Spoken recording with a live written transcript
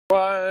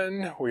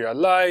We are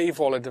live,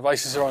 all the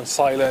devices are on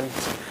silent.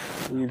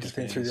 We've just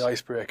been through the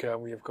icebreaker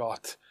and we have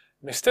got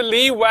Mr.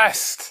 Lee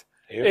West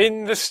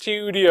in the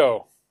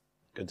studio.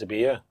 Good to be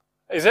here.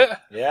 Is it?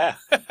 Yeah.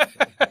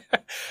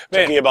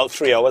 Took me about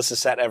 3 hours to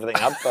set everything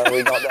up, but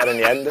we got there in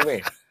the end, didn't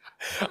we?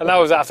 And that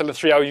was after the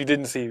 3 hours you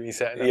didn't see me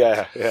setting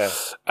up.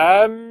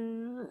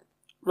 Yeah.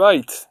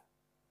 Right.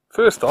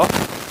 First off,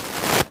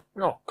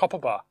 Copr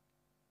Bar.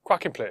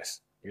 Cracking place.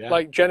 Yeah.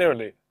 Like,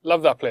 genuinely,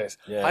 love that place.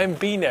 Yeah. I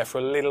haven't been there for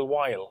a little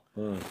while,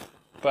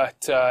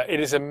 but it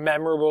is a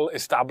memorable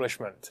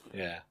establishment.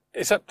 Yeah.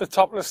 It's up the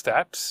top of the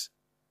steps.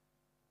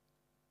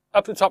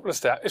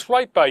 It's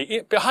right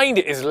behind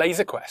it is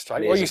Laser Quest,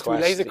 right? What used to be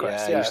Laser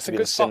Quest. Yeah, it's a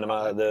good spot.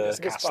 Cinema, the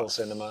Castle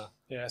Cinema.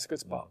 Yeah, it's a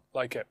good spot.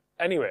 Like it.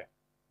 Anyway,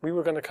 we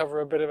were going to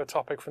cover a bit of a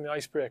topic from the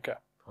icebreaker.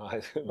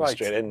 Right.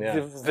 Straight in, yeah.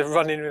 The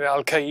run-in with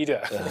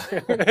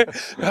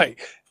Al-Qaeda. Right.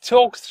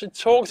 Talk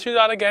through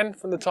that again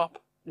from the top.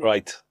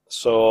 Right.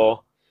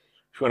 So,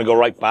 if you want to go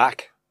right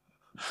back,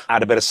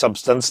 add a bit of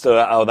substance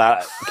to how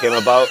that came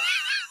about.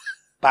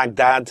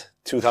 Baghdad,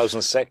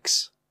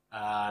 2006,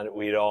 and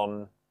we're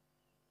on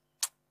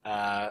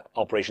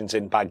operations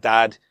in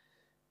Baghdad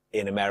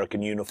in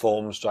American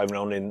uniforms, driving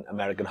around in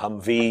American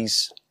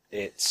Humvees.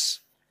 It's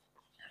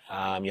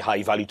your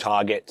high-value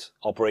target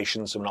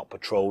operations, so we're not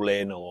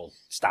patrolling or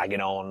stagging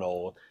on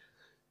or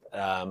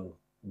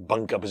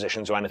bunker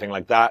positions or anything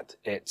like that.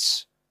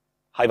 It's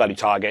high-value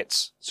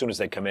targets. As soon as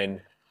they come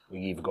in, we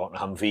either go on a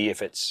Humvee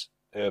if it's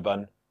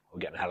urban, or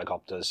get in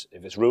helicopters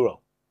if it's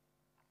rural.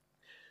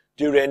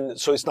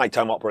 So it's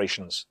nighttime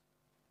operations.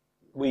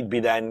 We'd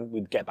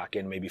get back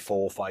in maybe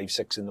 4, 5,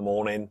 6 in the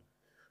morning,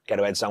 get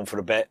our heads down for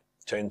a bit,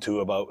 turn to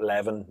about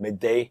 11,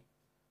 midday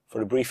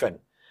for a briefing.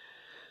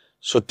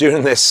 So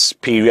during this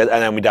period,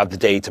 and then we'd have the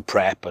day to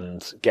prep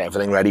and get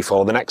everything ready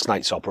for the next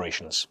night's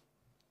operations.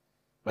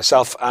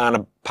 Myself and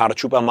a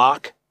paratrooper,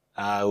 Mark,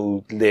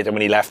 who later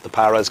when he left the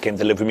paras came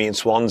to live with me in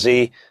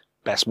Swansea,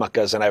 best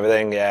muckers and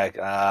everything,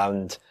 yeah.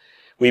 And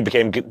we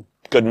became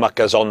good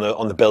muckers on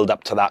the build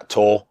up to that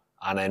tour.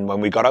 And then when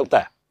we got out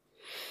there,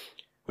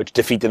 which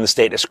defeated the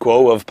status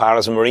quo of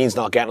paras and Marines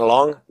not getting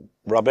along,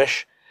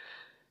 rubbish.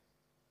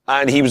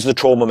 And he was the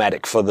trauma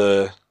medic for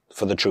the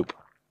troop.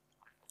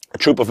 A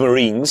troop of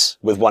Marines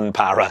with one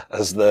para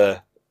as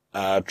the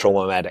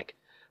trauma medic.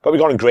 But we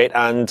got on great,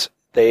 and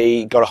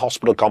they got a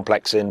hospital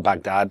complex in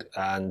Baghdad,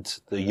 and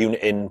the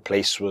unit in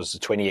place was the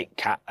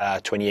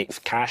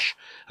 28th Cash,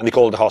 and they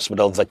called the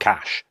hospital the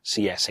Cash,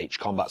 CSH,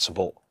 Combat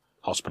Support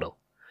Hospital.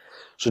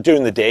 So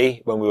during the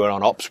day, when we were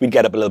on ops, we'd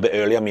get up a little bit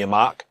earlier, me and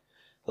Mark,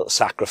 little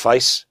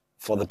sacrifice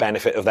for the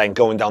benefit of then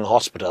going down the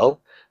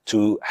hospital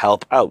to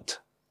help out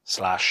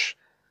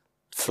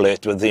 /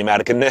 flirt with the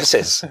American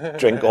nurses,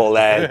 drink all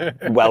their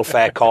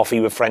welfare coffee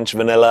with French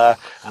vanilla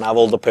and have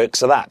all the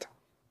perks of that.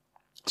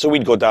 So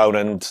we'd go down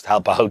and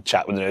help out,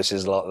 chat with the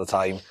nurses a lot of the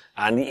time.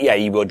 And yeah,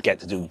 you would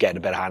get a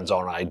bit of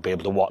hands-on. I'd be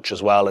able to watch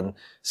as well and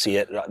see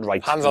it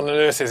right. Hands on the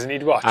nurses and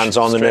you'd watch. Hands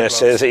on the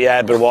nurses, yeah,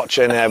 a bit of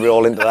watching, we're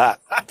all into that.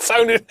 That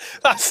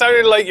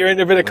sounded like you're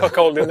into a bit of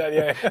cuckolding then,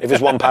 yeah. If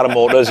it's one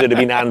paramotors, it'd have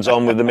been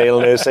hands-on with the male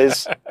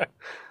nurses.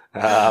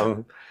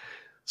 So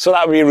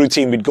that would be a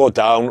routine. We'd go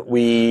down.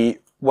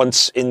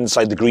 Once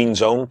inside the green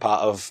zone,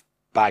 part of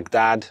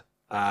Baghdad,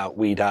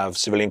 we'd have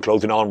civilian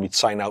clothing on. We'd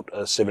sign out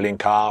a civilian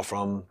car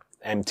from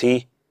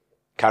MT,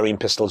 carrying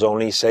pistols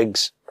only,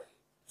 SIGs.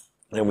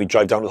 And then we'd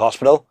drive down to the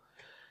hospital,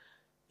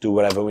 do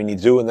whatever we need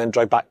to do, and then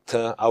drive back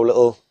to our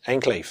little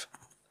enclave.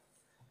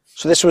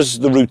 So this was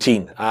the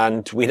routine,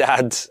 and we'd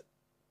had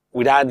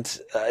an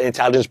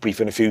intelligence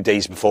briefing a few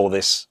days before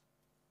this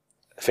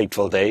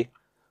fateful day.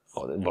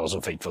 Well, it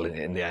wasn't fateful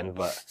in the end,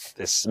 but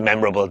this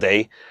memorable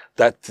day,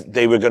 that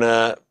they were going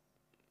to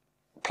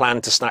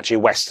plan to snatch a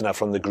Westerner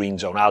from the green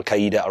zone,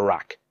 Al-Qaeda,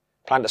 Iraq.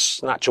 Plan to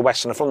snatch a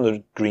Westerner from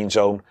the green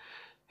zone.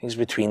 I think it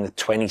was between the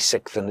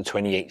 26th and the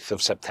 28th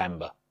of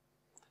September.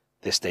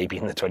 This day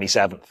being the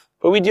 27th.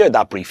 But we'd heard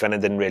that briefing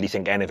and didn't really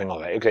think anything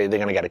of it. Okay, they're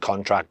going to get a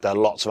contractor,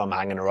 lots of them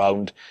hanging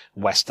around,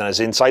 Westerners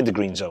inside the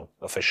green zone,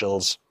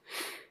 officials.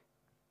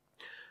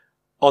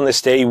 On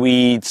this day,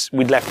 we'd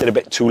left it a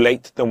bit too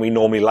late than we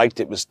normally liked.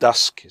 It was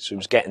dusk, so it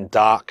was getting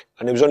dark,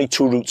 and there was only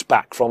 2 routes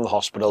back from the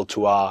hospital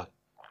to our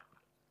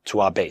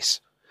base.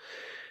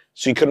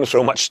 So you couldn't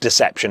throw much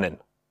deception in.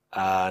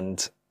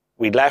 And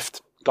we'd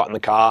left, got in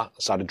the car,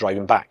 started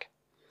driving back.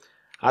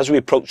 As we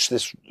approached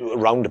this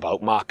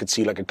roundabout, Mark could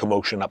see like a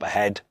commotion up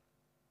ahead.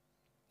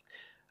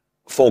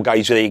 4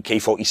 guys with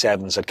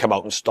AK-47s had come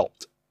out and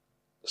stopped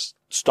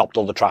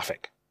all the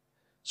traffic.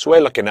 So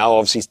we're looking now,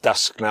 obviously it's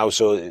dusk now,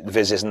 so the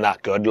vis isn't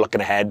that good. Looking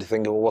ahead,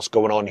 thinking, well, what's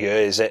going on here?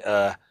 Is it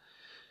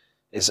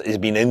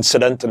been an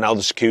incident, and now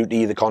the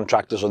security, the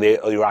contractors or the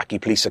Iraqi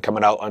police are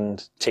coming out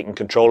and taking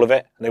control of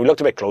it? And then we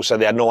looked a bit closer.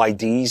 They had no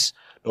IDs,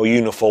 no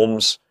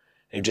uniforms.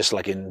 They were just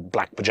like in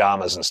black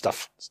pajamas and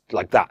stuff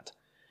like that.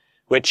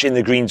 Which in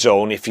the green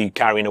zone, if you're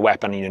carrying a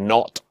weapon and you're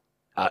not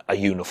a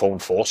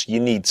uniformed force, you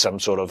need some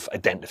sort of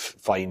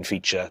identifying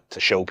feature to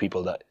show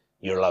people that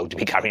you're allowed to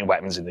be carrying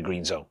weapons in the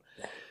green zone.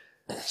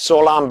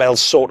 So alarm bells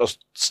sort of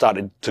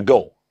started to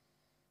go.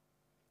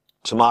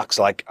 So Mark's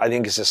like, I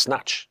think it's a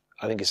snatch.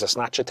 I think it's a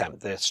snatch attempt.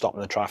 They're stopping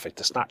the traffic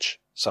to snatch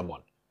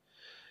someone.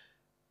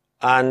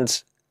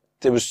 And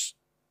there was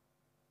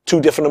two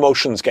different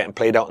emotions getting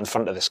played out in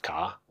front of this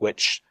car,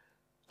 which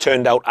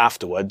turned out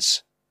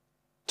afterwards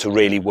to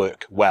really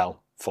work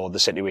well for the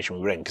situation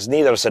we were in, because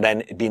neither of us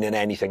had been in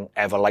anything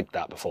ever like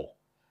that before.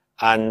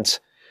 And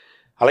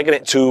I liken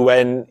it to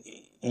when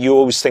you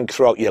always think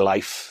throughout your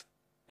life,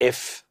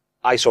 if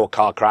I saw a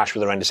car crash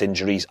with horrendous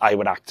injuries, I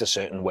would act a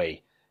certain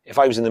way. If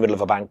I was in the middle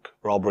of a bank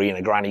robbery and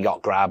a granny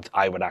got grabbed,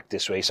 I would act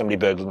this way. Somebody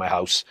burgled my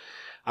house.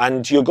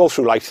 And you'll go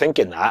through life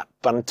thinking that,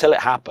 but until it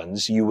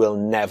happens, you will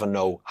never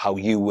know how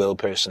you will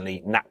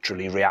personally,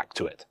 naturally react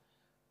to it.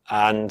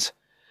 And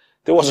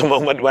there was a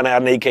moment when I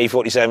had an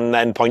AK-47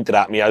 then pointed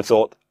at me, I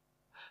thought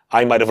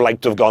I might have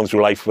liked to have gone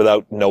through life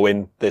without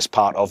knowing this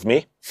part of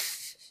me.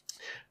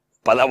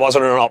 But that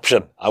wasn't an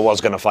option. I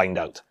was going to find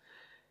out.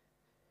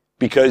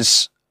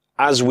 Because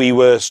as we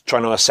were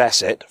trying to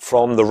assess it,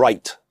 from the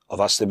right of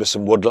us, there was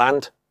some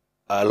woodland.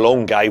 A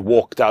lone guy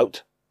walked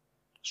out,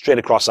 straight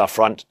across our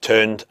front,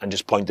 turned and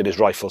just pointed his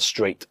rifle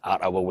straight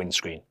at our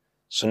windscreen.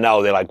 So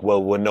now they're like,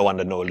 well, we're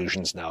under no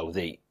illusions now.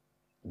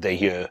 They're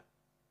here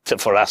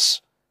for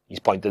us. He's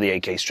pointed the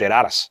AK straight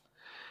at us.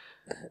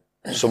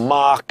 So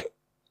Mark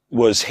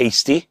was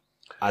hasty,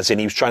 as in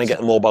he was trying to get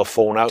the mobile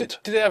phone out.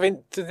 Did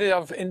they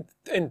have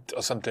int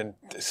or something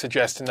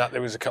suggesting that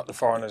there was a couple of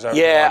foreigners out?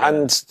 Yeah,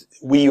 and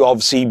we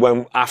obviously,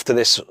 after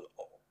this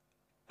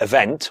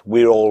event,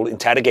 we're all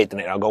interrogating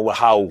it. I go, well,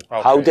 how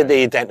did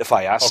they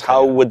identify us? Okay,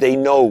 how would they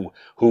know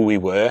who we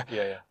were?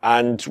 Yeah.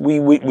 And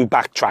we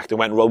backtracked and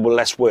went, well,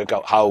 let's work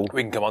out how.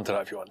 We can come on to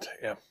that if you want to.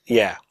 Yeah.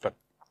 Yeah. But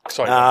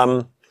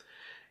sorry.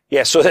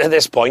 Yeah. So at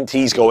this point,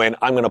 he's going,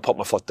 I'm going to put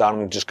my foot down.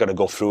 I'm just going to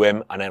go through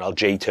him, and then I'll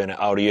J-turn it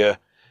out of here.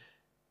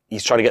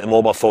 He's trying to get the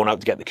mobile phone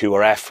out to get the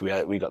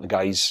QRF. We got the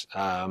guys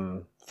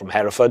from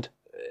Hereford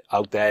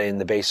out there in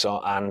the base,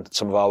 and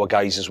some of our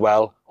guys as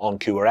well on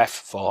QRF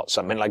for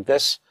something like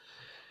this.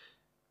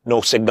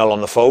 No signal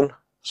on the phone.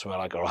 So we're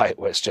like, all right,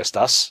 well, it's just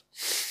us.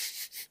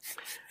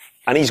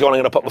 And he's going, I'm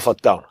going to put my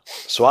foot down.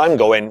 So I'm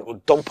going,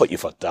 well, don't put your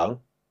foot down,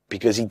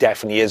 because he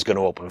definitely is going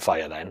to open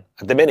fire then.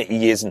 At the minute,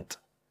 he isn't.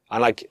 And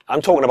like,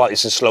 I'm talking about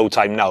this in slow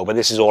time now, but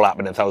this is all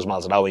happening 1,000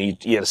 miles an hour.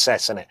 You're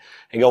assessing it.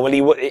 And you go,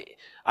 well,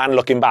 and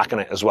looking back on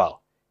it as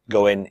well,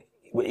 going,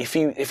 if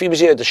he was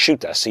here to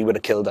shoot us, he would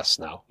have killed us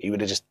now. He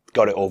would have just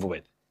got it over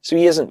with. So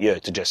he isn't here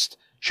to just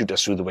shoot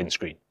us through the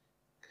windscreen.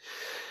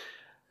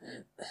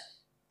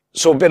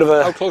 So a bit of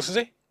a... How close is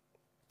he?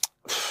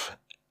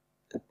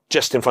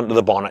 Just in front of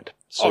the bonnet.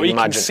 So you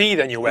can see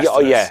then you're west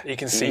of yeah. He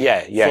can see.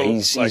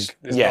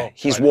 Yeah.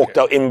 He's walked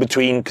out in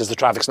between, because the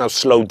traffic's now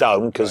slowed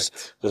down because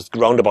the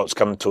roundabout's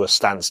come to a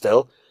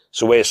standstill.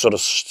 So we're sort of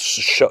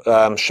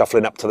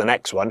shuffling up to the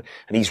next one,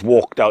 and he's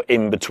walked out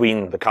in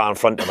between the car in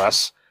front of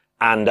us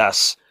and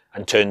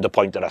turned to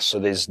point at us. So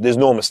there's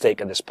no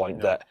mistake at this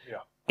point that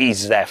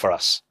he's there for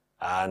us,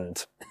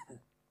 and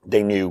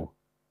they knew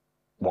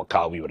what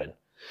car we were in.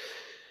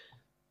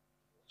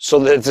 So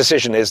the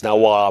decision is now,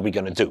 what are we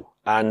going to do?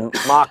 And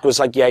Mark was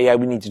like, yeah,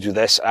 we need to do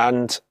this.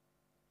 And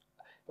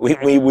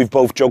we've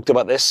both joked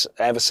about this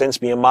ever since.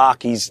 Me and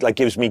Mark, he's like,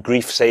 gives me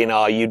grief saying,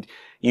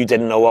 you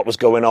didn't know what was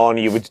going on.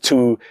 You were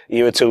too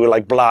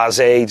like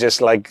blasé,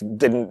 just like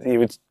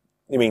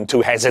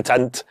too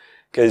hesitant,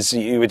 because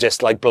you were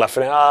just like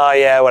bluffing. Oh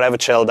yeah, whatever,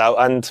 chilled out.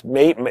 And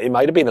it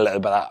might have been a little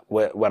bit of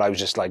that where I was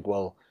just like,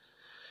 well,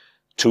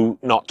 too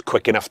not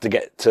quick enough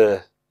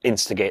to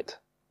instigate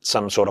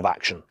some sort of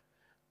action.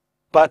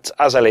 But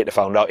as I later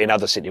found out, in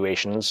other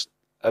situations,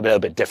 a little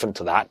bit different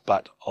to that,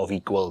 but of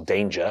equal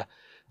danger,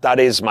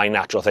 that is my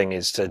natural thing,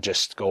 is to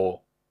just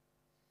go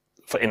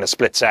in a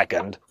split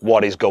second,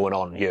 what is going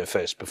on here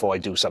first before I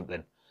do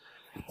something.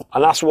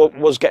 And that's what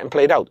was getting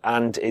played out.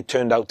 And it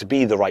turned out to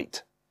be the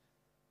right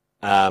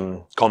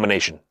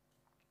combination.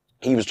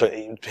 He was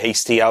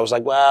hasty. I was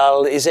like,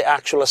 well, is it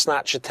actual a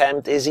snatch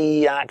attempt? Is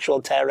he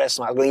actual terrorist?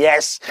 And I go,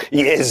 yes,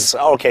 he is.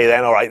 Okay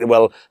then, all right,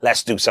 well,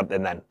 let's do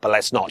something then. But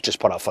let's not just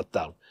put our foot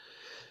down.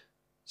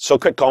 So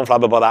quick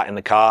conflab about that in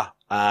the car.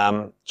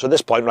 So at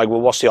this point, like,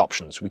 well, what's the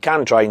options? We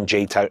can try and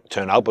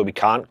J-turn out, but we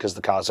can't, because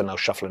the cars are now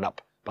shuffling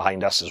up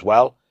behind us as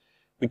well.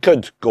 We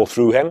could go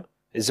through him.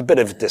 It's a bit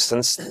of a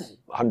distance,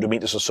 100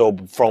 meters or so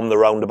from the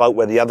roundabout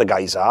where the other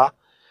guys are.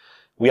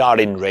 We are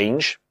in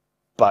range,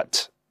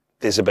 but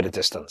there's a bit of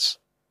distance.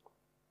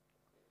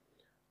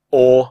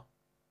 Or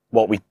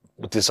what we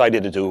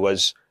decided to do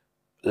was,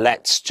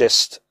 let's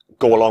just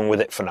go along with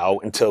it for now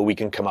until we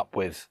can come up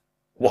with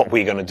what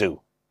we're going to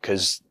do,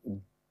 because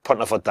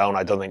putting a foot down,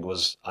 I don't think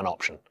was an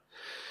option.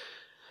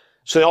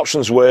 So the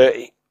options were,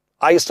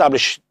 I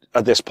established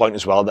at this point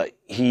as well that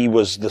he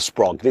was the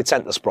sprog. They'd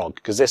sent the sprog,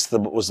 because this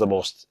was the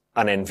most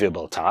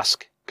unenviable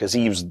task, because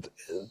he was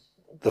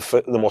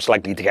the most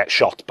likely to get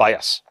shot by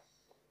us.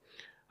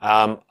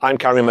 I'm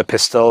carrying my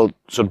pistol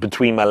sort of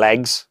between my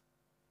legs,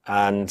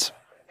 and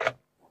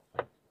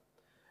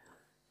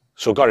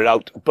so got it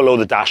out below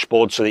the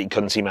dashboard so that he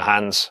couldn't see my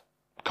hands,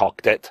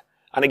 cocked it.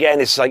 And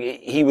again, it's like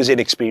he was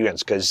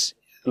inexperienced, because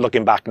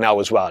looking back now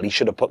as well, he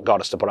should have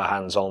got us to put our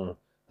hands on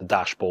the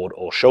dashboard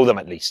or show them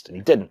at least, and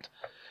he didn't.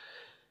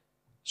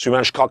 So we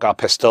managed to cock our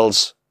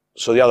pistols.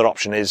 So the other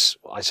option is,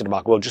 I said to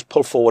Mark, well, just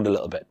pull forward a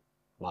little bit.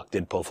 Mark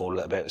did pull forward a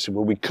little bit. I said,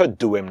 well, we could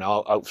do him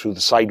now out through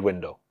the side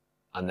window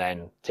and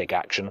then take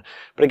action.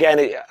 But again,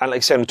 and like I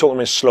said, I'm talking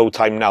in slow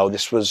time now.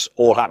 This was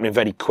all happening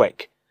very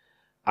quick.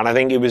 And I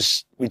think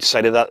we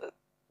decided that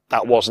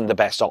that wasn't the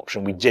best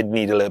option. We did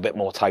need a little bit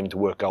more time to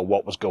work out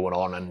what was going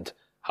on and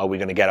how we're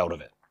going to get out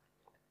of it.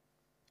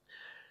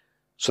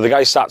 So the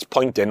guy starts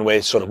pointing,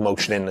 we're sort of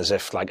motioning as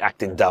if like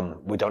acting dumb.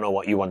 We don't know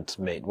what you want,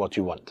 mate. What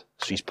do you want?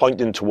 So he's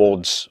pointing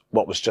towards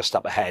what was just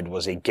up ahead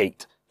was a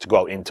gate to go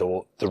out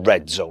into the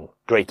red zone,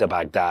 Greater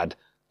Baghdad,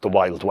 the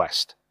Wild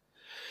West.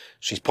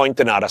 So he's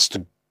pointing at us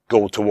to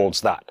go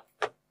towards that.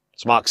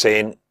 So Mark's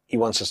saying he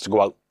wants us to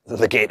go out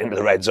the gate into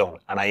the red zone,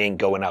 and I ain't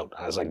going out.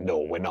 I was like, no,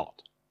 we're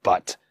not.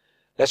 But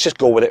let's just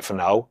go with it for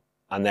now,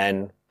 and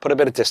then put a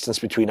bit of distance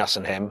between us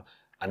and him,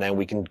 and then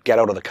we can get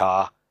out of the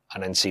car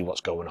and then see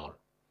what's going on.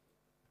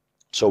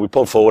 So we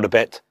pulled forward a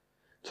bit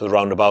to the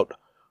roundabout,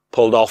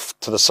 pulled off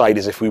to the side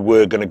as if we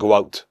were going to go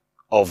out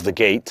of the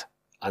gate,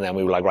 and then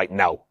we were like, right,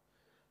 now.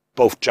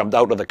 Both jumped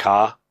out of the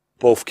car,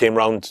 both came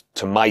round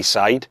to my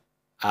side,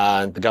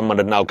 and the gunman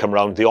had now come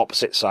round the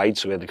opposite side,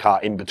 so we had the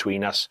car in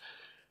between us,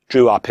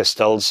 drew our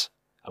pistols,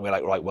 and we're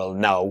like, right, well,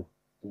 now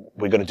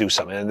we're going to do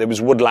something. And there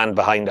was woodland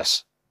behind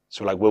us.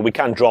 So we're like, well, we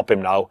can't drop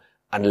him now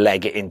and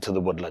leg it into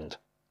the woodland.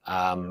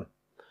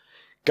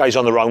 Guys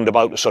on the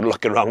roundabout were sort of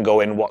looking around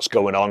going, what's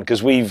going on?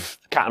 Because we've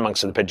cat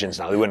amongst the pigeons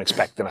now. They weren't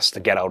expecting us to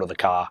get out of the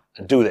car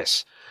and do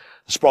this.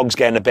 The Sprog's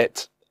getting a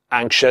bit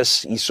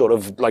anxious. He's sort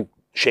of like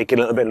shaking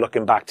a little bit,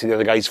 looking back to the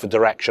other guys for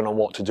direction on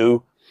what to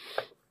do.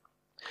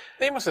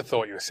 They must have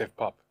thought you were Civ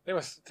Pop.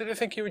 Did they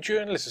think you were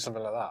journalists or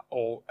something like that?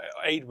 Or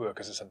aid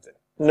workers or something?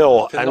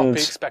 No, to and not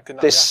be expecting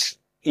that this,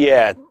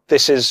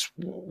 this is,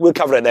 we'll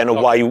cover it then, of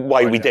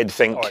why we did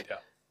think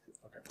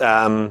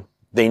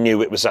they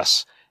knew it was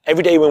us.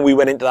 Every day when we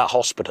went into that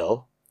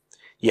hospital,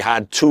 you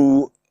had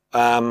two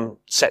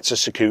sets of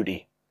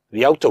security.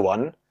 The outer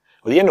one,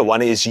 or the inner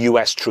one, is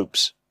US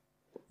troops.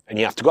 And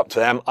you have to go up to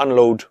them,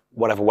 unload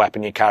whatever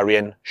weapon you're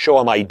carrying, show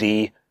them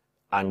ID,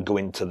 and go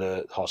into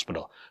the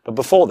hospital. But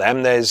before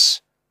them,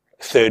 there's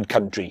third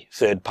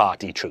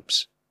party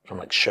troops from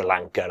like Sri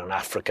Lanka and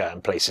Africa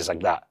and places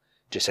like that,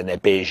 just in their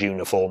beige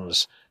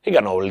uniforms. They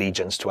got no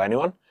allegiance to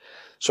anyone.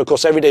 So of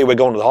course, every day we're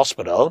going to the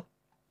hospital,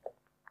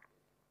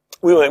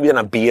 we didn't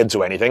have beards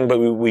or anything, but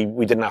we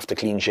didn't have to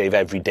clean shave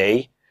every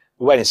day.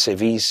 We went in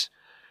civvies,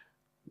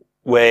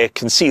 wear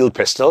concealed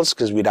pistols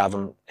because we'd have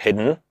them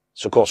hidden.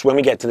 So of course, when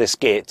we get to this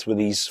gate with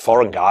these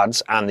foreign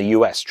guards and the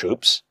US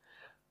troops,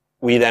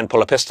 we then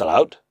pull a pistol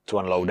out to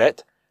unload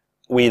it.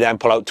 We then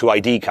pull out two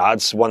ID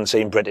cards, one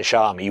saying British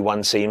Army,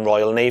 one saying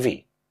Royal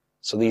Navy.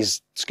 So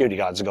these security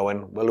guards are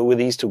going, well, who are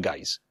these two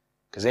guys?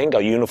 Because they ain't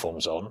got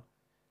uniforms on,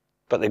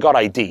 but they've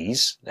got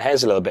IDs. The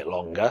hair's a little bit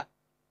longer.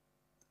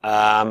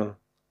 And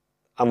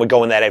we're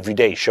going there every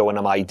day, showing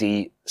them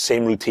ID,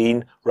 same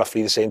routine,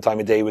 roughly the same time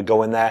of day. We're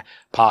going there,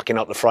 parking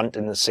out the front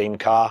in the same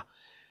car,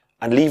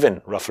 and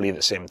leaving roughly at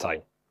the same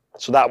time.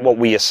 So that what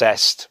we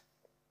assessed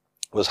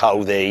was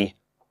how they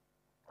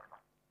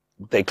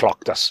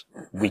clocked us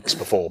weeks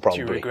before,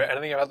 probably. Do you regret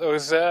anything about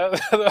those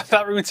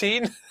that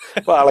routine?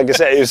 Well, like I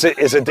said,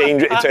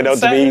 it turned out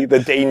to be the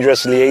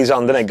dangerous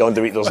liaison, didn't it, going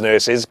to meet those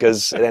nurses,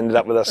 because it ended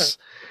up with us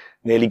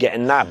nearly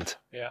getting nabbed.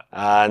 Yeah.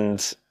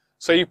 And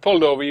so you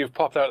pulled over, you've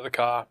popped out of the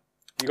car,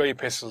 you got your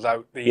pistols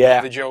out,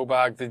 the Joe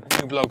bag, the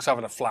new bloke's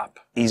having a flap.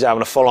 He's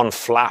having a full-on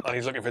flap. And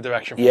he's looking for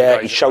direction from Yeah,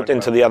 he's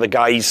shouting to the other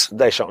guys.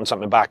 They're shouting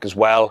something back as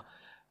well.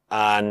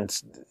 And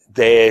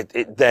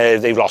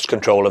they've lost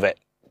control of it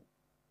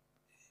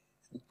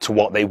to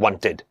what they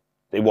wanted.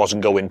 It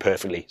wasn't going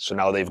perfectly. So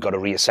now they've got to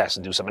reassess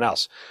and do something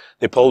else.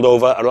 They pulled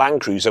over a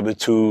Land Cruiser with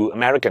two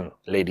American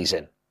ladies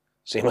in.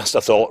 So he must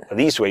have thought,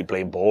 these two ain't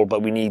playing ball,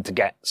 but we need to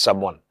get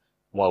someone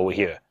while we're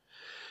here.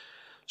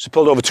 So he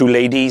pulled over two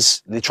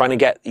ladies. He's trying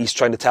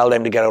to tell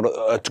them to get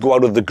out, to go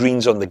out of the green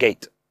zone, the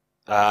gate,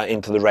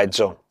 into the red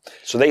zone.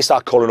 So they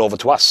start calling over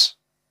to us.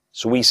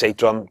 So we say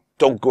to them,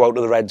 don't go out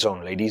of the red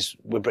zone, ladies.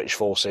 We're British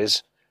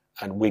forces,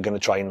 and we're going to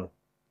try and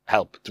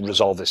help to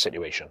resolve this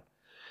situation.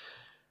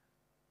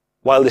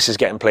 While this is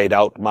getting played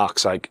out,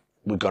 Mark's like,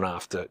 we're going to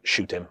have to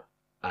shoot him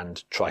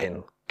and try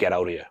and get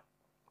out of here.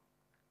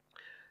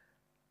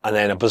 And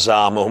then a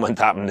bizarre moment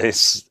happened.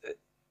 It's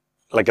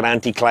like an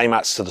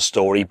anticlimax to the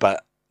story,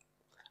 but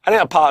I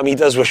think a part of me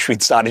does wish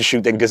we'd started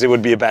shooting because it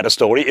would be a better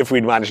story if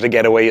we'd managed to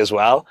get away as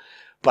well.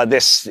 But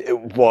this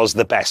was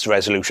the best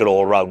resolution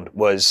all around,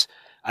 was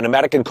an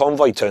American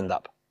convoy turned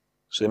up.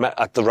 So they met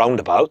at the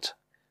roundabout,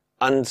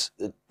 and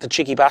the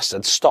cheeky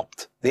bastards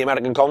stopped the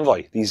American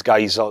convoy. These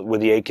guys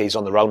with the AKs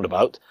on the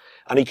roundabout.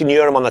 And you can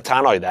hear them on the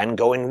tannoy then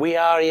going, we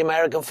are the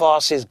American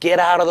forces, get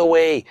out of the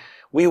way.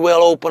 We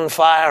will open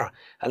fire.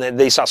 And then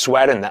they start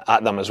swearing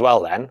at them as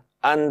well then.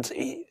 And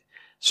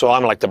so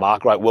I'm like to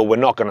Mark, right, well, we're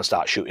not going to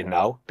start shooting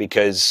now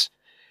because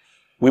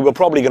we were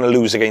probably going to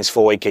lose against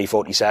 4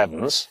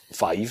 AK-47s,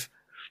 5.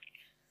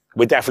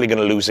 we're definitely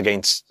going to lose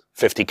against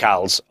 50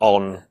 cals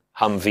on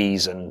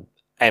Humvees and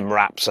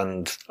MRAPs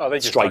and they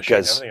just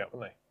Strikers. Everything up,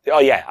 don't they? Oh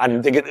yeah,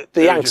 and the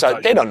Yanks,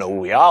 they don't know who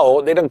we are,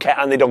 or they don't care,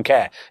 and they don't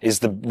care is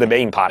the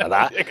main part of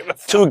that.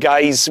 Two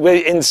guys,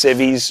 we're in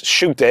civvies,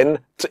 shooting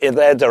in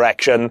their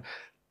direction,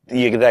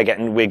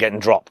 we're getting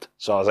dropped.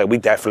 So I was like, we're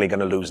definitely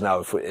going to lose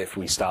now if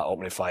we start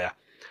opening fire.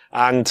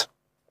 And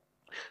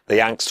the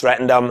Yanks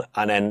threatened them,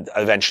 and then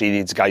eventually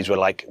these guys were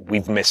like,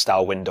 we've missed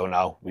our window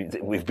now.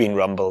 We've been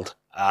rumbled,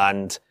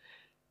 and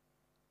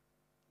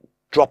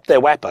dropped their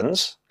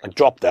weapons,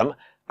 dropped them,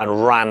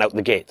 and ran out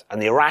the gate. And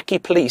the Iraqi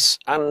police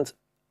and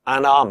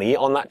army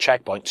on that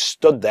checkpoint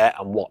stood there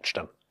and watched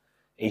them.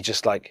 He's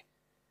just like,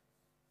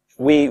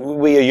 we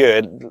are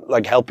here,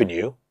 like, helping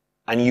you,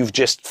 and you've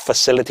just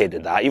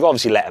facilitated that. You've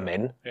obviously let them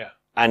in,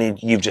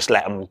 and you've just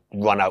let them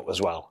run out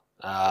as well.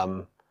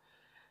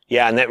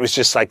 Yeah, and it was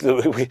just like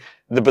the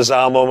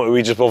bizarre moment where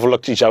we just both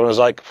looked at each other and was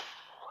like,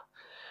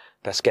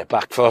 let's get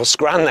back for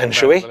Scran then,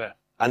 shall we?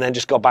 And then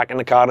just got back in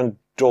the car and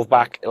drove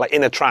back, like,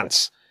 in a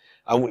trance.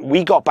 And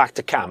we got back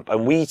to camp,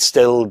 and we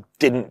still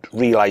didn't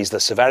realise the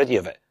severity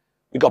of it.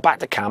 We got back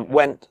to camp,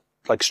 went,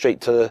 like,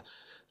 straight to the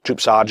troop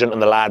sergeant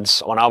and the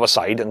lads on our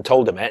side and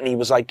told him it, and he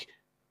was like,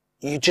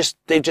 they've just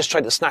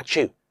tried to snatch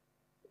you.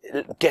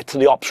 Get to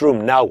the ops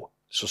room now.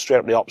 So straight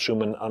up the ops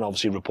room and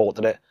obviously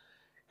reported it.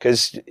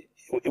 Because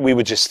we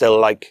were just still,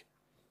 like,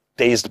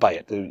 dazed by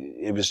it.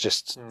 It was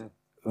just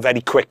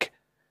very quick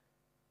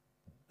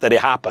that it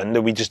happened,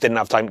 and we just didn't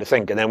have time to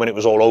think. And then when it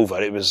was all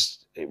over, it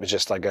was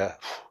just like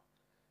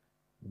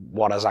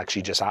what has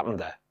actually just happened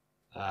there?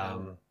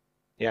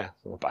 Yeah,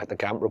 back to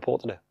camp,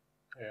 reported it.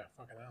 Yeah,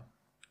 fucking hell.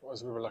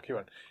 We were lucky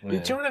one. Yeah. Do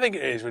you know what I think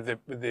it is with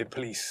the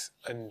police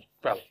and,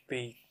 well,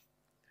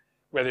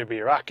 whether it be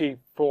Iraqi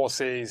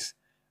forces,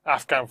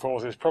 Afghan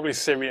forces, probably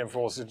Syrian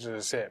forces are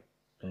the same.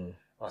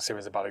 Well,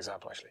 Syrian's a bad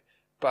example, actually.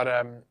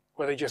 But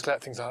where they just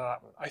let things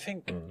happen. I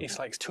think it's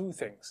like two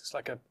things. It's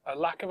like a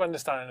lack of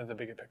understanding of the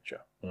bigger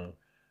picture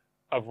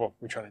of what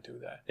we're trying to do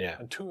there. Yeah.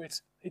 And two,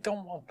 it's they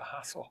don't want the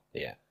hassle.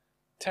 Yeah.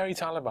 Terry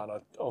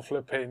Taliban or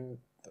flipping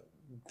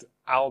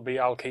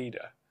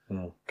Al-Qaeda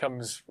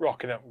comes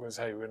rocking up and goes,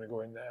 hey, we're going to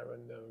go in there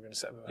and we're going to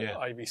set up an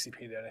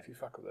IVCP there, and if you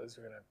fuck with us,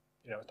 we're going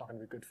to, it's not going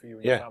to be good for you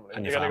and your family.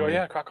 And they're going to go,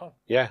 yeah, crack on.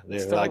 Yeah.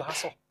 It's still the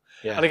hassle.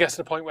 Yeah. And it gets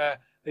to the point where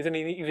they don't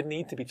even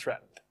need to be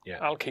threatened.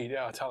 Yeah.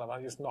 Al-Qaeda or Taliban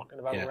are just knocking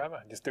about wherever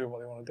and just doing what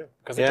they want to do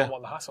because they don't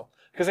want the hassle.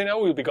 Because they know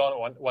we'll be gone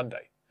one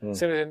day.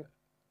 Same as in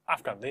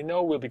Afghan, they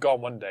know we'll be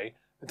gone one day.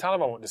 The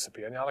Taliban won't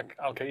disappear and the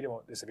Al-Qaeda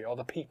won't disappear, or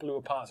the people who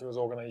are part of those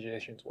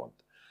organisations won't.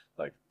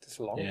 Like, it's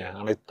long. Yeah,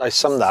 and I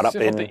summed that up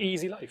in the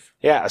easy life.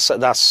 Yeah, so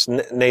that's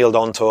nailed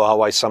on to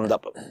how I summed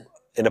up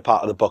in a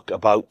part of the book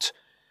about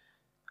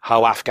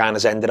how Afghan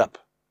has ended up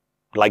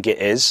like it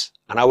is,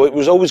 and how it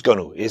was always going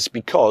to, is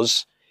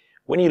because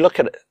when you look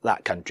at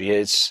that country,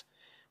 it's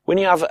when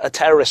you have a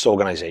terrorist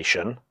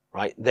organisation,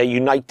 right? They're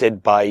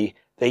united by,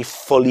 they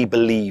fully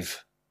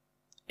believe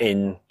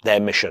in their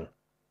mission,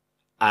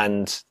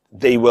 and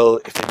they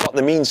will, if they've got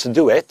the means to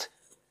do it,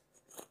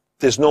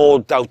 there's no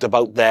doubt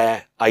about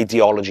their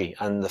ideology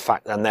and the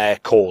fact and their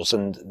cause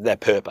and their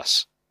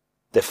purpose.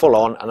 They're full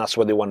on, and that's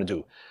what they want to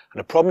do. And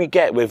the problem you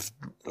get with,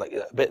 like,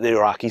 a bit of the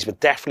Iraqis, but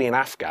definitely in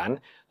Afghan,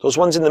 those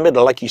ones in the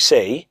middle, like you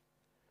say,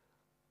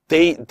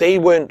 they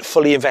weren't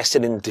fully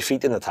invested in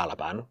defeating the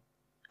Taliban,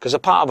 because a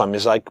part of them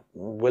is like,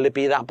 will it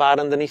be that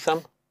bad underneath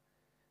them?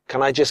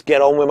 Can I just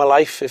get on with my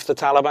life if the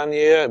Taliban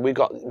here? We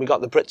got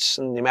the Brits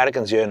and the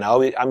Americans here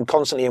now. I'm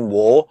constantly in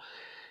war.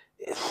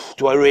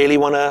 Do I really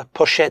want to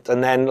push it?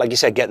 And then, like you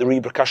said, get the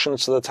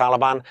repercussions to the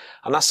Taliban.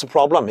 And that's the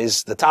problem,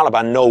 is the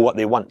Taliban know what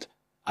they want,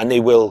 and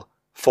they will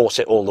force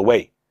it all the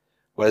way.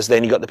 Whereas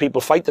then you got the people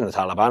fighting the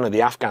Taliban and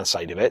the Afghan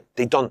side of it,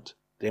 they don't.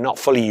 They're not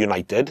fully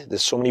united.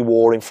 There's so many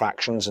warring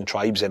factions and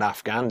tribes in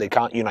Afghan, they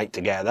can't unite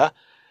together.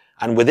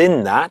 And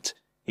within that,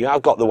 you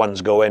have got the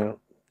ones going,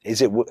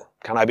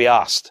 can I be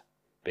asked?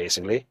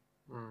 Basically.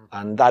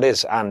 And that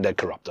is, and they're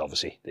corrupt,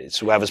 obviously. It's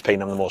whoever's paying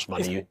them the most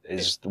money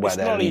is where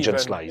their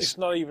allegiance lies. It's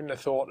not even the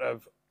thought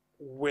of,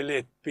 will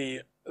it be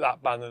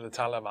that bad on the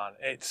Taliban?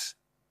 It's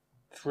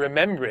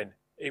remembering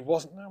it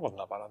wasn't that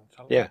bad on the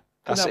Taliban. Yeah.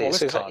 That's all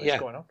this carnage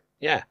going on.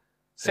 Yeah.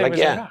 Same like,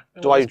 yeah.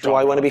 Do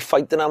I want to be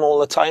fighting them all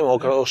the time,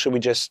 or should we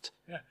just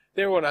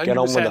There were get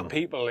on with 100% them?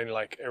 people in,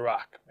 like,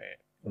 Iraq, mate,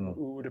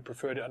 who would have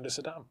preferred it under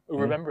Saddam, who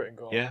remember it and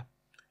go,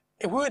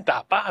 it weren't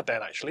that bad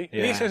then, actually.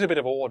 At least there's a bit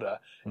of order.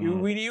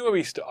 We knew where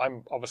we stood.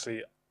 I'm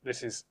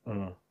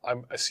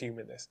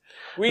assuming this.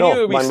 We knew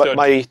where we stood.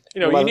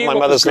 My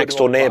mother's next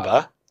door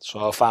neighbour, so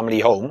our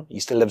family home,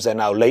 he still lives there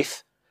now,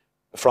 Laith,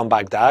 from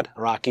Baghdad,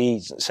 Iraqi,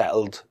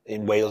 settled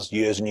in Wales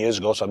years and years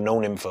ago, so I've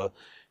known him for,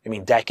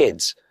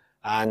 decades.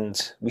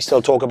 And we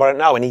still talk about it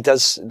now, and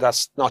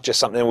that's not just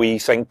something we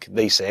think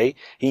they say,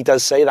 he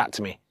does say that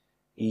to me.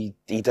 He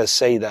does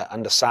say that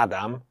under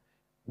Saddam,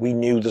 we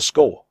knew the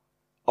score.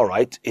 All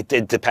right, it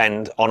did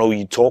depend on who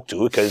you talk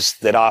to, because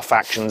there are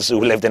factions who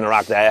lived in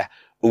Iraq there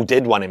who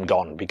did want him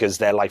gone, because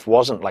their life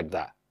wasn't like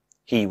that.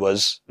 He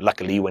was,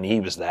 luckily when he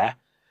was there,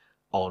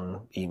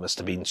 he must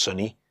have been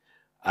Sunni.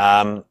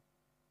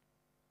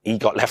 he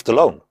got left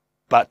alone.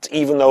 But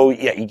even though,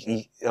 yeah,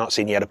 you're not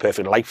saying he had a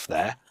perfect life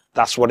there,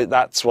 that's what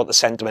the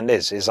sentiment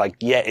is. It's like,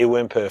 yeah, it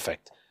weren't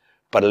perfect,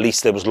 but at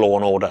least there was law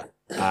and order,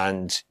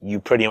 and you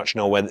pretty much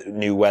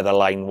knew where the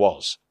line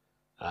was.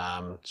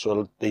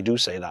 So they do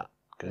say that,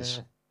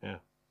 because, yeah.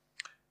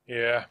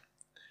 Yeah.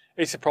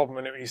 It's a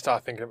problem when you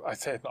start thinking, I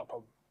say it's not a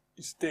problem.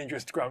 It's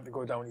dangerous ground to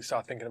go down when you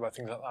start thinking about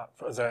things like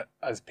that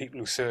as people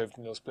who served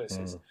in those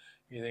places.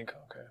 You think,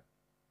 okay.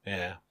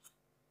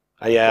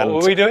 Yeah. What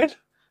were we doing?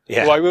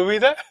 Yeah. Why were we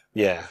there?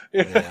 Yeah.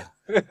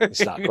 It's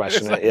that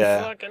question, like,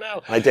 yeah. Fucking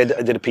hell. I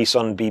did a piece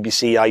on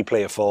BBC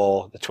iPlayer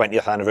for the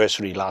 20th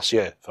anniversary last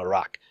year for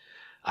Iraq.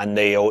 And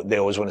they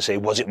always want to say,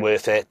 was it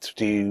worth it?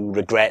 Do you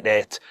regret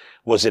it?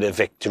 Was it a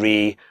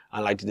victory?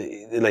 And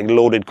like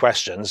loaded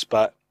questions.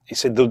 But he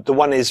said, the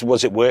one is,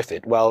 was it worth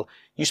it? Well,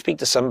 you speak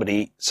to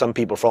some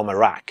people from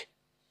Iraq,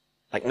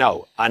 like,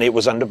 no. And it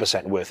was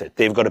 100% worth it.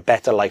 They've got a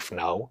better life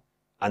now.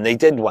 And they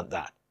did want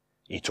that.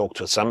 You talk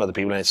to some other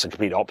people and it's the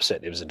complete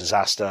opposite. It was a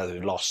disaster. They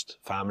lost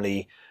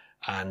family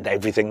and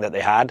everything that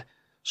they had.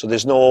 So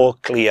there's no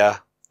clear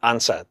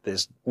answer.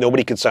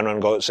 Nobody can stand around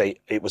and go and say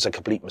it was a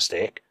complete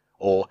mistake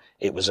or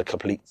it was a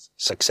complete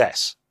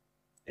success.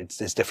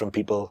 There's different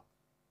people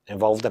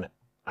involved in it.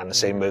 And the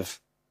same with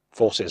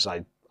forces.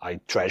 I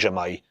treasure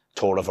my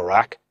tour of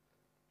Iraq.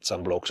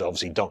 Some blokes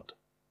obviously don't,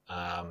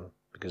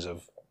 because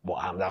of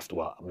what happened after,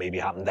 what maybe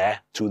happened there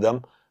to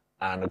them.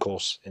 And of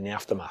course, in the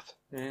aftermath.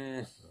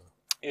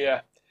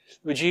 Yeah.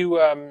 Would you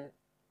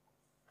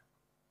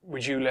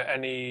let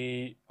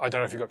any, I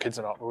don't know if you've got kids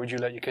or not, but would you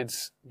let your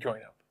kids join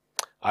up?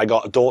 I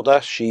got a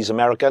daughter. She's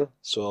American.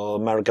 So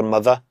American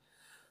mother,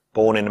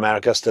 born in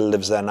America, still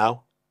lives there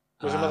now.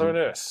 Was her mother a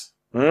nurse?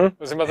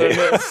 Was her mother a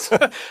nurse?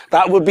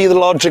 That would be the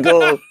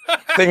logical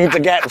thing to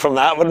get from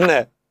that, wouldn't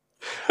it?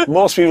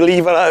 Most people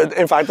leave it out.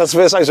 In fact, that's the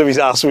first time somebody's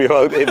asked me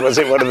about it. Was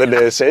it one of the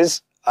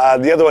nurses?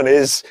 The other one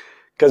is,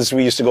 because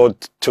we used to go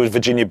to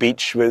Virginia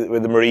Beach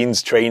with the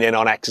Marines training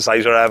on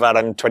exercise or whatever,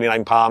 and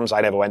 29 Palms.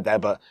 I never went there,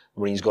 but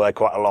Marines go there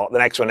quite a lot. The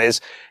next one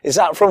is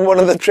that from one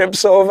of the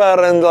trips over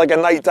and like a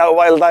night out,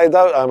 wild night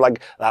out? I'm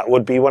like, that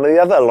would be one of the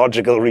other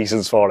logical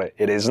reasons for it.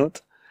 It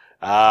isn't.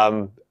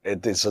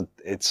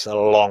 It's a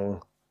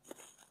long,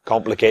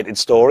 complicated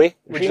story.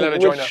 Would you let her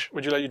join up?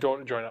 Would you let your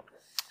daughter join up?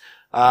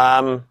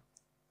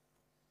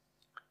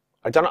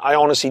 I don't know. I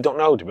honestly don't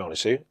know, to be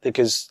honest with you,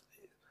 because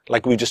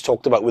like we just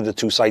talked about with the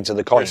two sides of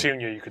the coin. I assume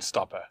you could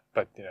stop her,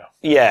 but you know.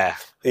 Yeah.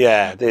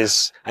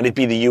 And it'd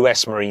be the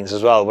US Marines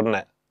as well, wouldn't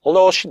it?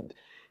 Although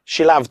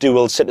she'll have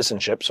dual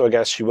citizenship, so I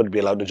guess she would be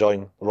allowed to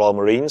join the Royal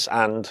Marines,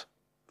 and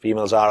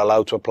females are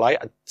allowed to apply.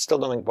 I still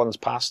don't think one's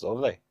passed, have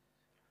they?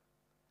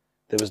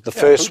 There was the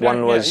first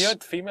one was. Yeah, you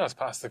had females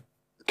pass the.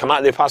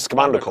 They passed the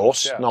commando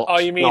course, not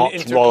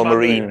Royal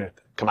Marine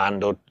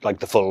Commando, like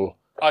the full.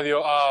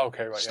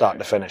 Okay, right. Start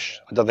to finish.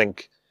 I don't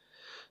think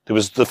there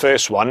was the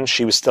first one.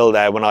 She was still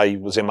there when I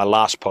was in my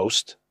last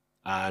post,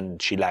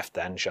 and she left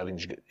then. I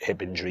think she got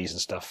hip injuries and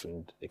stuff,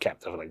 and they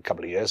kept her for like a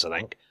couple of years, I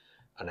think,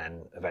 and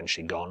then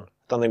eventually gone. I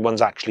don't think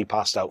one's actually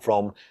passed out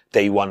from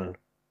day one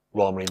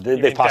Royal Marine.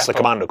 They passed the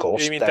commando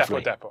course. You mean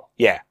definitely. depot?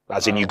 Yeah,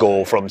 as in you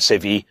go from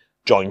civvy,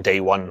 join day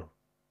one,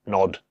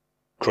 nod,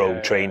 crow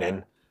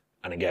training,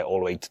 and then get all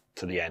the way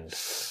to the end.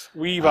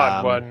 We've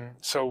had one.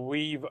 So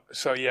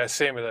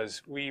same with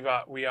us. We've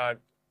had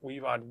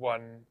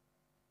one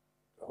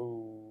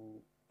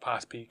who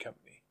passed P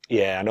company.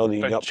 Yeah, I know that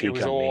you got P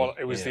company.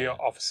 It was the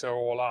officer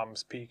all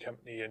arms P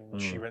company,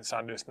 and she went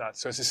Sandhurst and that.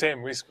 So it's the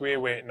same. We're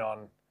waiting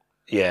on.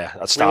 Yeah,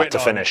 at start to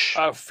finish.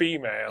 A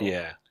female.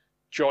 Yeah.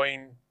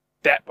 Join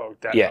depot.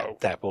 Yeah,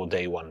 depot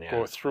day one. Yeah.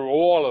 Go through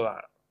all of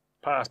that,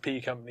 pass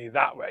P company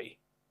that way,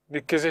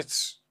 because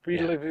it's.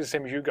 Really the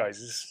same as you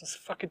guys. It's a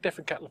fucking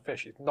different kettle of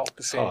fish. It's not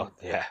the same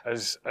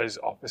as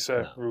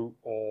officer route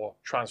or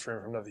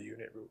transferring from another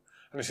unit route.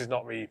 And this is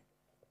not me.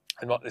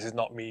 This is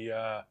not me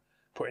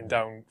putting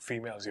down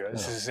females here.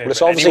 This is the same. But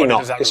it's obviously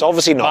not. It's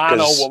obviously not.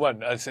 Man or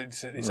woman.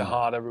 It's a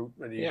harder route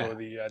when you go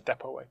the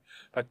depot way.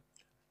 But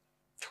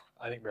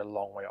I think we're a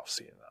long way off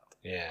seeing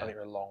that. Yeah. I think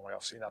we're a long way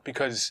off seeing that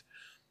because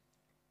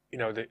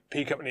the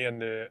P company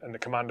and the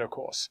commando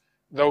course.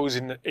 Those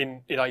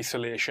in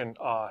isolation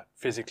are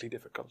physically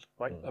difficult,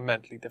 right? And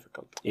mentally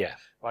difficult. Yeah.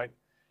 Right?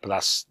 But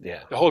that's, The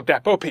whole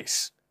depot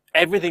piece,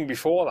 everything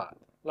before that,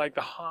 like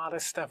the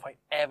hardest stuff I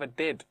ever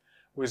did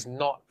was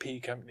not P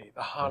company.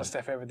 The hardest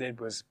stuff I ever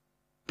did was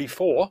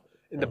before,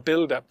 in the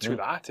build-up to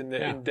that, in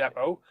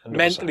depot. 100%.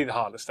 Mentally the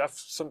hardest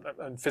stuff,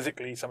 and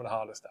physically some of the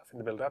hardest stuff in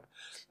the build-up.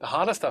 The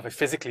hardest stuff I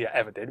physically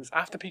ever did was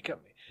after P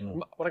company.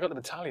 When I got to the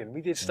battalion,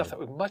 we did stuff that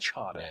was much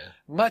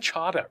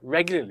harder,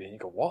 regularly. And you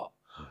go, what?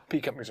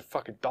 P companies are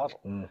fucking doddle.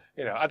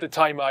 At the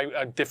time, I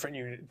had different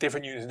units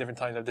and different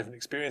times had different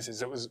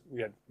experiences.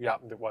 We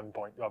happened at one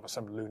point to have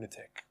some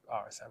lunatic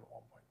RSM at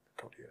one point,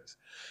 a couple of years.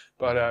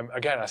 But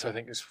again, I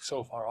think it's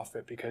so far off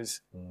it because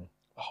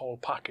the whole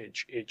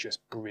package, it just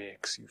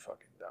breaks you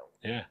fucking down.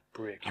 Yeah.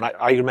 Breaks. And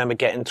I remember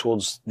getting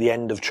towards the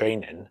end of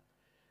training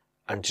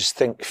and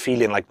just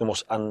feeling like the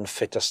most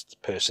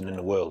unfittest person in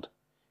the world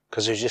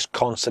because I was just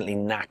constantly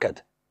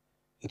knackered.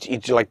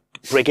 you'd like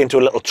break into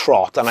a little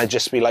trot and I'd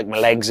just be like, my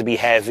legs would be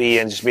heavy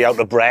and just be out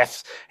of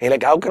breath. And you're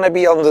like, how can I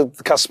be on the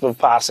cusp of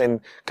passing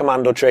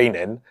commando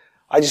training?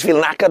 I just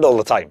feel knackered all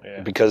the time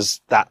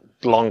because that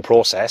long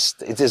process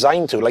is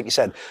designed to, like you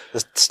said,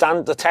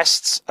 the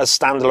tests as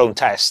standalone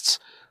tests,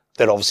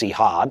 they're obviously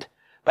hard,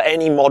 but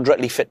any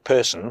moderately fit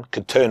person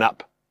could turn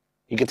up.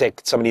 You could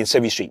take somebody in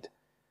Civvy Street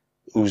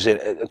who's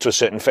to a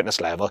certain fitness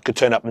level, could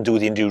turn up and do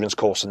the endurance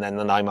course and then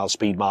the 9 mile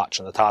speed march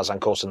and the Tarzan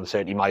course and the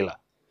 30 miler.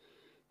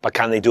 But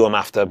can they do them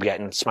after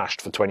getting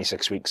smashed for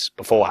 26 weeks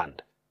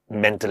beforehand,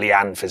 mentally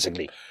and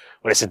physically?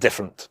 Well, it's a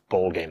different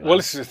ball game. Well,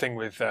 this is the thing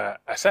with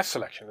SF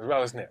selection as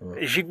well, isn't it?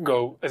 Is you can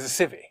go as a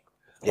civvy,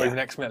 or even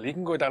ex-mil, you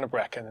can go down a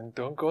Brecon and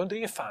go and do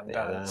your fan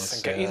dance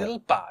and get your little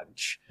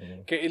badge,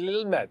 get your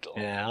little medal.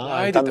 Yeah,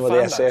 I did the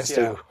fan dance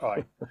too.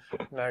 Right.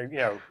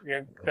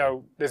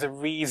 Now, there's a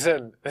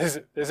reason.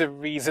 There's a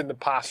reason the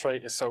pass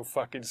rate is so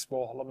fucking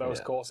small on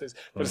those courses.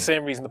 For the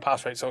same reason the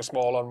pass rate is so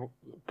small on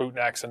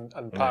bootnecks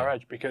and power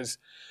edge, because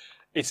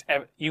it's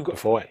you got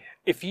before it.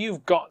 If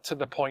you've got to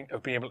the point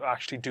of being able to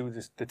actually do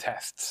the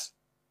tests,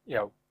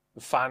 the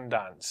fan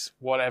dance,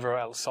 whatever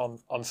else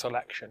on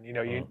selection,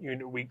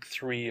 you're week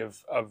 3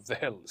 of the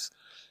hills,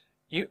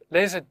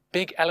 there's a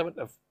big element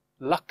of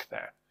luck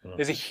there.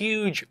 There's a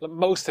huge,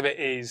 most of it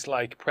is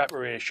like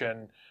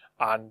preparation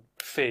and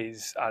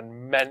phys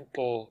and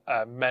mental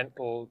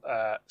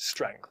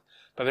strength.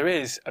 But there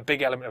is a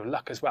big element of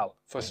luck as well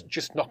for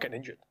just not getting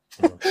injured.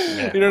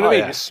 You know what I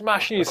mean? You're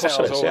smashing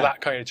yourselves over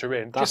that kind of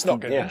terrain, just not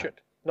getting injured.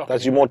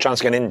 That's your more chance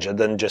of getting injured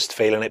than just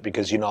failing it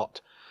because you're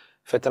not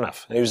fit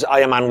enough. It was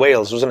Ironman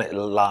Wales, wasn't it,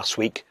 last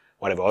week,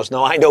 whatever it was.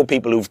 Now, I know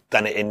people who've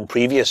done it in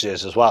previous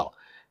years as well.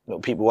 I know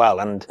people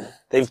well, and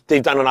they've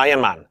done an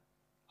Ironman.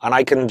 And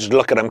I can just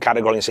look at them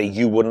categorically and say,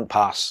 you wouldn't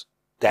pass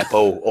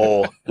Depot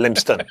or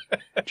Limpston.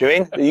 Do you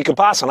mean? You could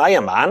pass an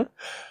Ironman,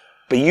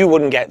 but you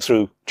wouldn't get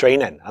through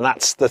training. And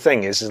that's the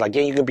thing, is like,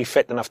 you can be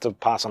fit enough to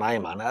pass an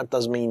Ironman. That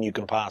doesn't mean you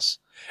can pass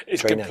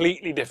It's training.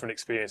 Completely different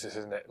experiences,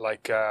 isn't it?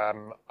 Like,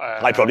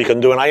 I probably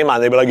couldn't do an Ironman.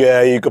 They'd be like,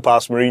 yeah, you could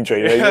pass marine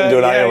training. You couldn't do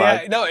an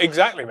Ironman. Yeah. No,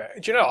 exactly,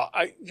 mate. Do you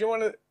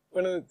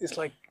know, it's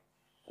like,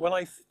 when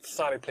I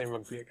started playing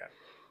rugby again,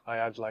 I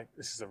had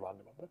this is a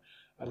random one,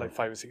 but I had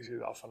 5 or 6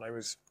 years off, and I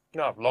was,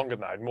 longer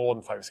than that, I had more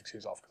than 5 or 6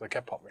 years off, because I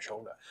kept popping my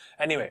shoulder.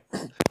 Anyway,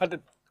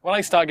 when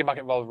I started getting back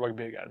involved with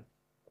rugby again,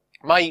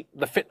 I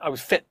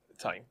was fit at the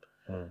time,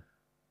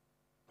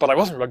 but I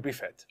wasn't rugby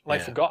fit, and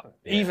I'd forgotten.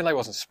 Even I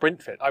wasn't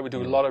sprint fit. I would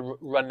do a lot of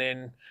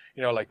running,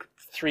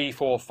 3,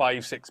 4,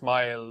 5, 6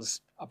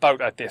 miles, about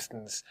that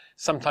distance,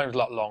 sometimes a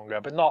lot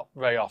longer, but not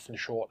very often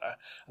shorter.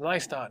 And then I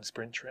started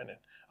sprint training,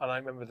 and I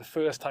remember the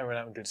first time I went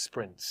out and did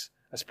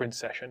a sprint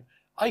session,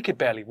 I could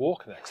barely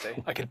walk the next day.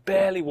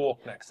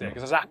 Because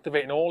I was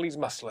activating all these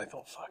muscles. I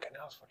thought, fucking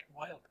hell, it's fucking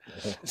wild.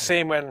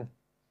 Same when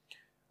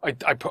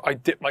I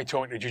dipped my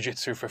toe into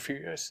jiu-jitsu for a few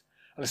years.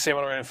 And the same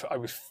when I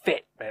was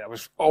fit, man. I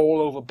was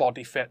all over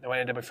body fit. And when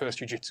I did my first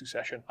jiu-jitsu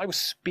session, I was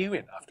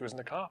spewing afterwards in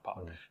the car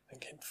park,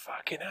 thinking,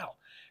 fucking hell.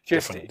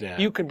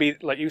 You can be,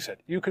 like you said,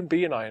 you can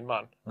be an Iron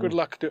Man. Good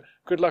luck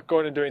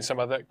going and doing some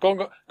other,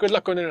 good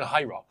luck going and doing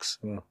high rocks.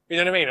 You know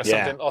what I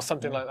mean? Or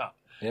something like that.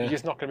 You're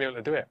just not going to be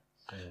able to do it.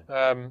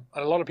 And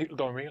a lot of people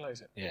don't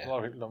realise it. A lot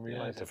of people don't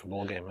realise it. Different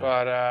ball game.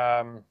 But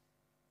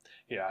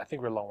I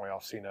think we're a long way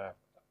off seeing a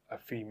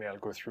female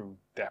go through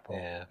Depot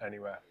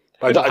anywhere.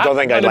 I don't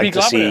think I'd like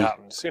to see. It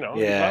happens,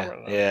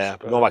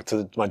 But going back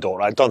to my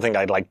daughter, I don't think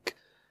I'd like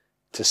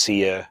to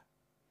see her.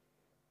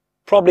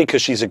 Probably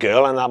because she's a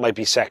girl, and that might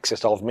be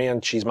sexist of me,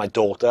 and she's my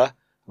daughter,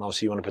 and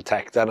obviously you want to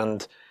protect her.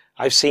 And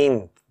I've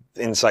seen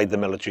inside the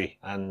military,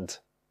 and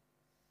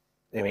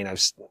I mean, I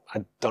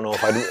don't know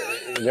if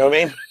I'd, you know what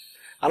I mean?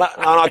 And I'm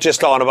not just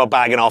talking about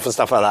bagging off and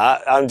stuff like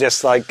that. I'm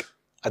just like,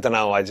 I don't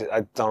know. I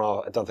don't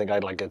know. I don't think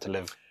I'd like her to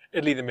live.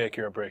 It'll either make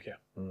you or break you.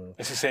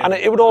 It's the same. And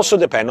it would also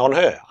depend on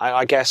her.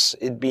 I guess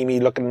it'd be me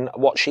looking at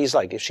what she's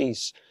like. If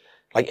she's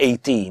like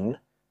 18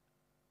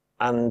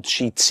 and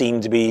she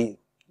seemed to be,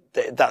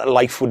 that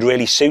life would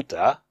really suit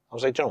her, I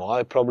was like, you know what,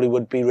 I probably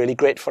would be really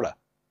great for her.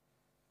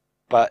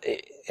 But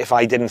if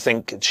I didn't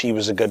think she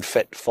was a good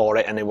fit for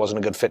it and it wasn't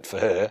a good fit for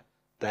her,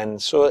 then,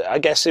 so I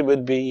guess it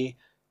would be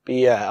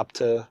up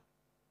to,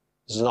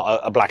 this is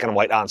not a black and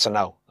white answer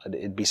now.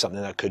 It'd be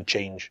something that could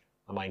change.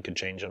 My mind could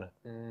change on it.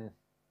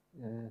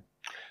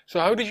 So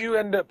how did you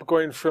end up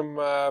going from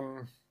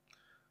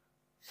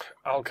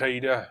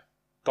Al-Qaeda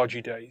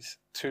dodgy days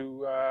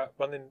to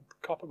running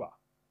Copr Bar?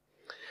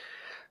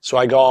 So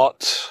I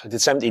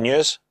did 17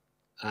 years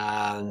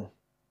and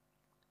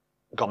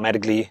got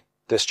medically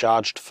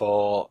discharged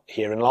for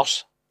hearing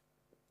loss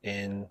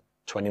in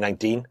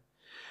 2019.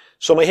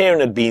 So my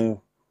hearing had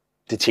been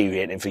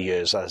deteriorating for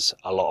years, as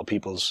a lot of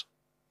people's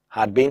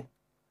had been.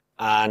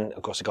 And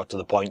of course it got to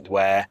the point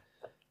where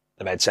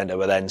the med centre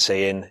were then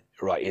saying,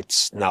 right,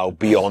 it's now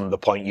beyond the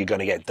point you're going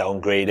to get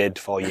downgraded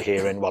for your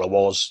hearing. Well, it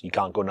was. You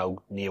can't go now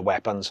near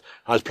weapons.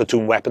 I was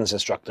platoon weapons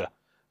instructor.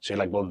 So you're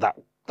like, well,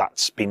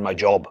 that's been my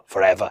job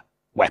forever.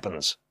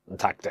 Weapons and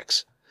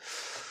tactics.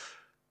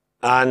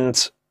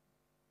 And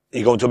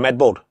you go into a med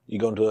board. You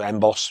go into the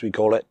MBOS, we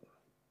call it.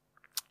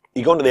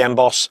 You go into the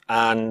MBOS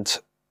and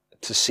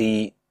to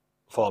see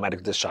for a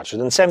medical discharge.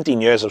 So in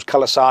 17 years, I was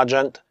colour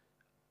sergeant,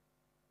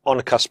 on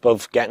the cusp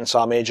of getting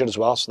Sergeant Major as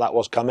well, so that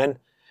was coming.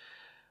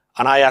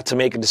 And I had to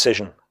make a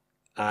decision.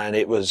 And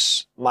it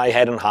was, my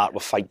head and heart were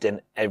fighting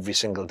every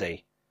single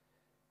day.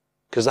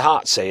 Because the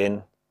heart's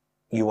saying,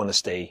 you want to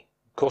stay.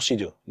 Of course you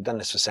do. You've done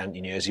this for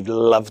 17 years. You've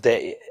loved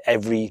it,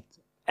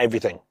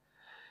 everything.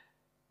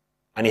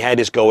 And your head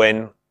is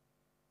going,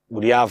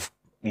 well, you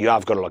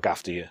have got to look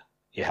after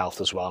your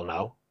health as well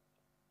now.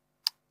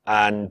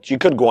 And you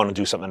could go on and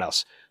do something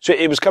else. So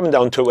it was coming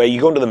down to where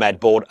you go into the med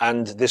board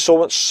and there's so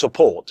much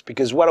support,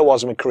 because what I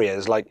was in my career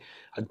is like,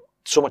 I had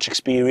so much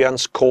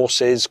experience,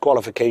 courses,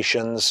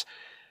 qualifications.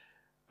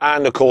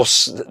 And of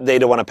course, they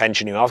don't want to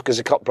pension you off because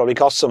it probably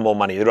costs them more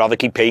money. They'd rather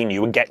keep paying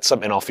you and get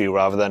something off you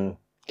rather than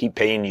keep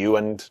paying you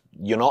and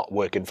you're not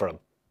working for them.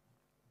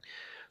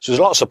 So there's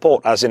a lot of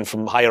support, as in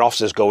from higher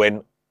officers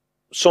going,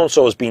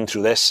 so-and-so has been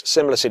through this,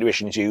 similar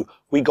situation to you.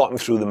 We got him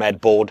through the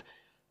med board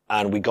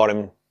and we got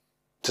him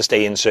to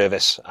stay in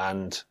service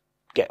and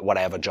get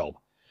whatever job.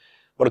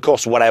 But of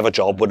course, whatever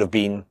job would have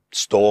been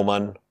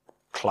storeman,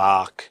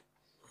 clerk,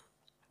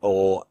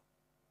 or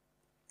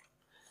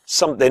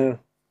something.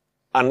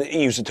 And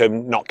he used the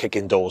term not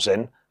kicking doors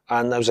in.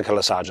 And I was a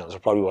colour sergeant, so I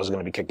probably wasn't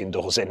going to be kicking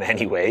doors in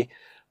anyway.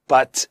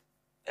 But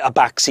a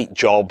backseat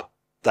job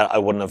that I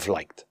wouldn't have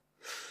liked.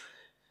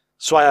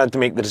 So I had to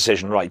make the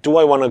decision, right, do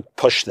I want to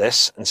push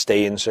this and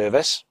stay in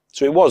service?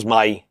 So it was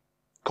my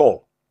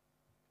call.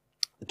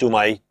 Do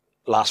my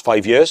last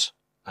 5 years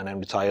and then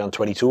retire on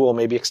 22 or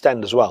maybe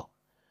extend as well.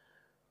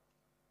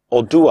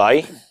 Or do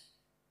I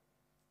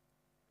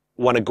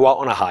want to go out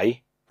on a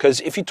high? Because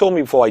if you told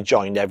me before I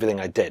joined everything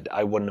I did,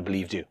 I wouldn't have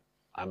believed you.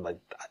 I'm like,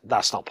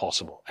 that's not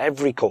possible.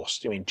 Every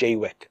course, I mean,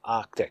 JWIC,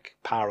 Arctic,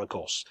 Para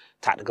course,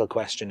 tactical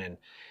questioning,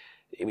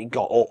 we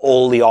got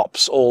all the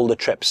ops, all the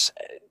trips,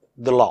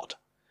 the lot.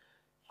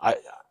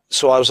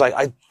 So I was like,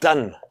 I've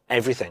done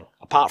everything.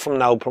 Apart from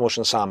now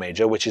promotion Sergeant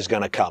Major, which is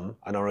going to come.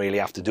 I don't really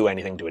have to do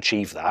anything to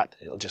achieve that.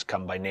 It'll just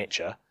come by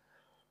nature.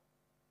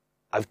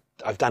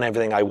 I've done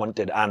everything I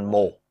wanted and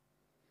more.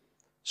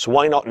 So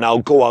why not now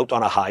go out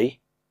on a high,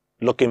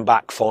 looking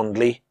back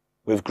fondly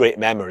with great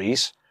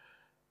memories,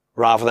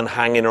 rather than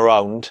hanging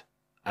around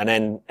and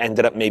then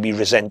ended up maybe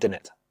resenting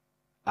it.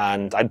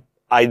 And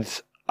I'd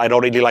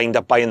already lined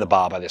up buying the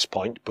bar by this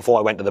point, before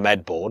I went to the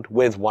med board,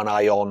 with one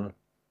eye on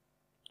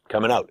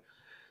coming out.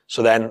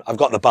 So then I've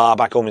got the bar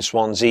back home in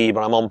Swansea,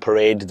 but I'm on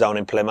parade down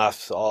in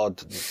Plymouth, or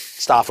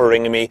staff are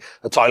ringing me,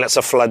 the toilets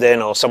are flooding,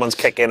 or someone's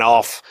kicking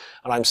off,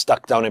 and I'm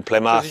stuck down in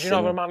Plymouth. So did you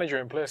not have a manager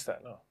in place then?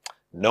 No.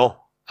 No.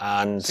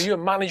 And so you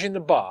were managing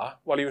the bar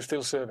while you were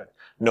still serving?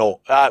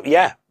 No.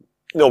 Yeah.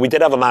 No, we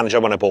did have a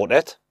manager when I bought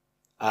it,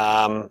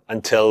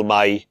 until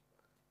my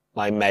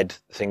med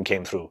thing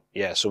came through.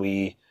 Yeah, so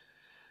we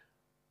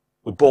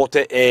bought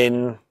it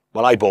in,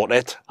 well, I bought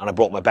it, and I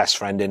brought my best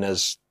friend in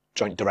as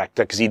joint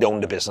director, because he'd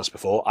owned a business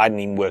before. I hadn't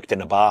even worked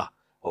in a bar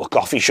or a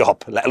coffee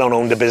shop, let alone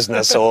owned a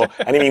business, or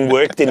I hadn't even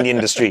worked in the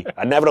industry.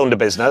 I'd never owned a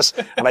business,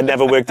 and I'd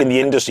never worked in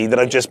the industry that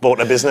I'd just bought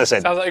a business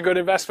in. Sounds like a good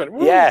investment.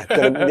 Woo. Yeah.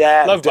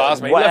 Yeah. Love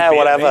bars, mate. Well, love beer,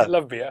 whatever. Mate.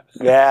 Love beer.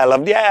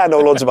 Yeah, I know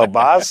loads about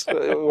bars.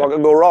 What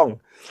can go wrong?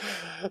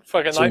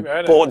 Fucking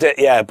nightmare, bought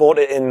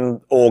it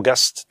in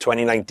August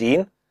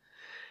 2019.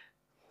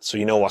 So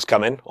you know what's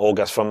coming.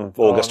 August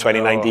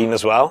 2019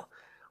 as well.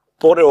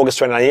 Bought it August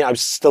 2019. I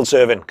was still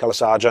serving, colour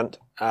sergeant,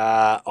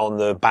 on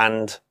the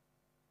band.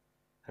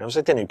 And I was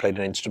like, didn't even play an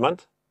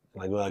instrument.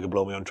 I'm like, well, I could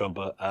blow my own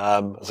trumpet. I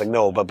was like,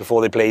 no, but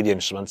before they play the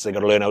instruments, they got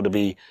to learn how to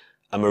be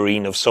a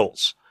Marine of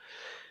sorts.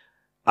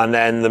 And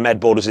then the med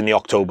board was in the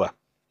October.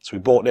 So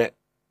we bought it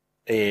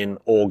in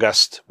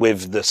August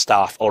with the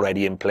staff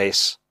already in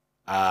place.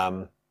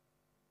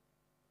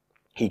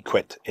 He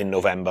quit in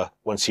November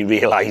once he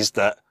realised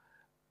that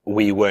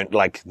we weren't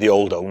like the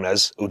old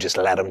owners who just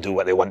let them do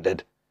what they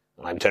wanted.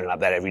 And I'm turning up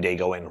there every day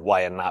going,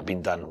 why hadn't that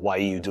been done? Why are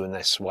you doing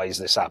this? Why is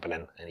this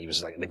happening? And he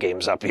was like, the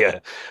game's up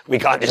here. We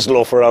can't just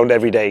loaf around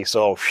every day.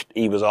 So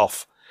he was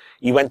off.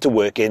 He went to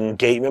work in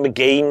Game. Remember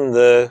Game?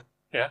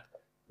 Yeah.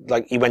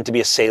 Like he went to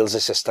be a sales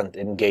assistant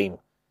in Game.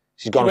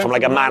 He's gone from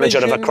like a manager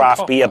of a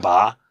craft beer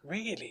bar.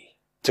 Really?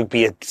 To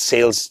be a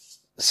sales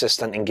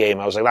assistant in Game.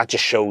 I was like, that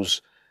just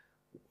shows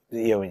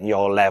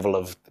your level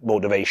of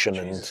motivation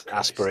and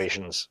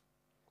aspirations.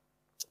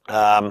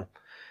 How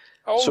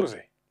old was he?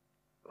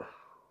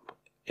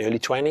 Early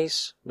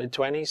 20s, mid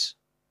 20s.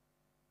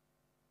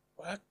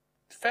 Well,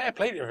 fair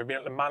play to him for being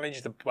able to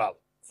manage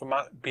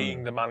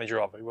being the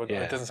manager of it.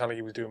 It doesn't sound like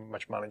he was doing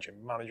much manager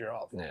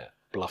of. Yeah,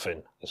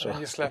 bluffing. So he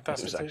just left that.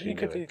 He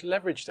could have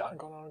leveraged that and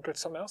gone on and got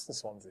something else in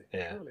Swansea.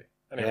 Yeah. Really.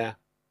 Anyway.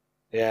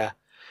 Yeah.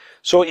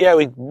 So yeah,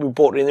 we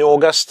bought it in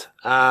August,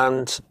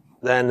 and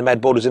then the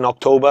med board was in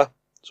October.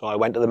 So I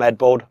went to the med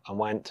board and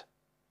went,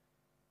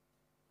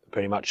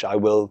 pretty much, I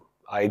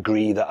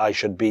agree that I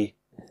should be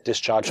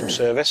discharged from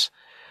service.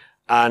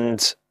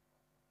 And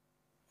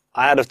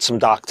I had some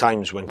dark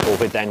times when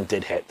COVID then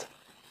did hit.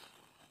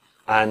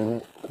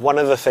 And one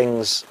of the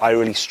things I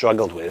really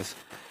struggled with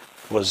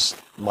was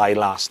my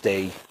last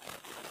day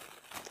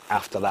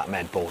after that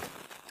med board.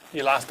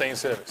 Your last day in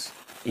service?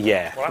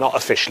 Yeah, What? not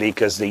officially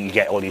because you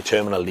get all your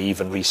terminal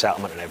leave and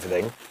resettlement and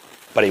everything,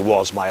 but it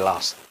was my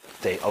last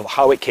day. Of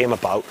how it came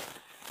about,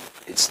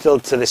 it's still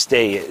to this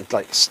day, it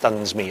like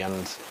stuns me,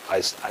 and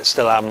I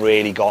still haven't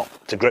really got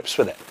to grips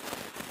with it.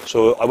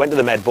 So I went to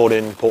the med board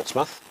in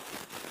Portsmouth,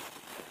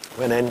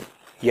 went in,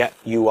 yeah,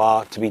 you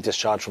are to be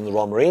discharged from the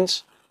Royal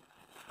Marines.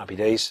 Happy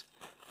days.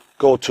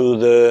 Go to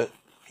the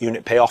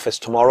unit pay office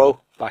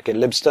tomorrow, back in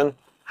Libston,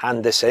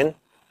 hand this in,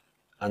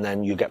 and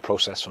then you get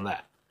processed from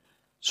there.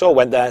 So I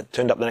went there,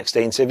 turned up the next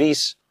day in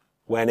civvies,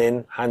 went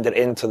in, handed it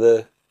in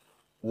to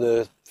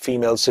the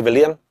female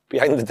civilian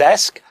behind the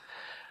desk.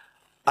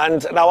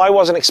 And now I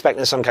wasn't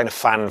expecting some kind of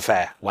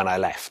fanfare when I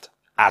left,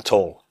 at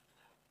all.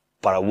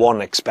 But I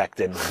wasn't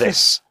expecting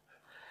this.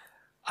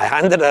 I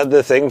handed her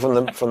the thing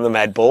from the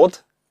med board,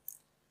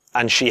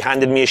 and she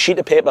handed me a sheet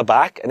of paper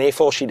back, an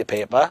A4 sheet of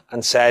paper,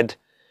 and said,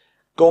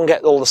 go and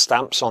get all the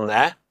stamps on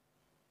there,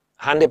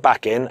 hand it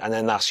back in, and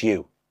then that's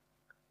you.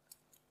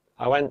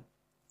 I went,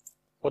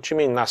 what do you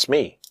mean that's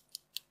me?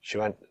 She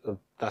went,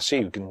 that's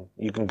you,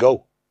 you can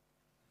go.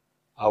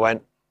 I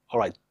went, all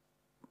right,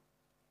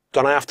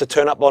 don't I have to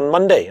turn up on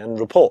Monday and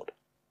report?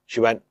 She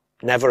went,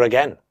 never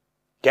again.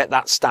 Get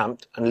that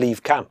stamped and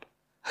leave camp.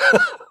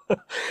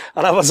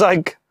 And I was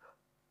like,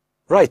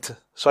 right.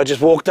 So I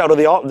just walked out of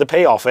the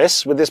pay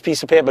office with this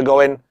piece of paper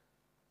going,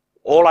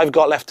 all I've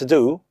got left to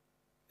do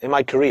in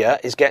my career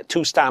is get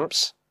 2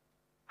 stamps,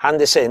 hand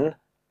this in,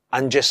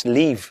 and just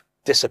leave,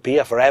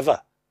 disappear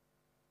forever.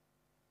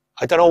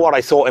 I don't know what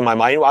I thought in my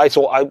mind. I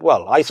thought I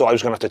was going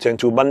to have to turn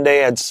to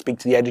Monday. I'd speak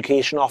to the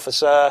education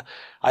officer.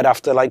 I'd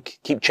have to like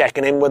keep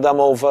checking in with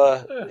them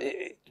over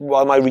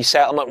while my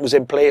resettlement was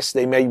in place.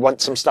 They may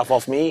want some stuff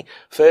off me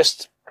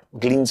first,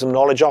 glean some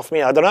knowledge off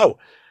me. I don't know.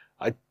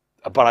 I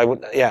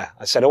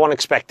said I wasn't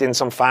expecting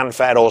some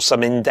fanfare or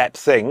some in-depth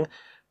thing,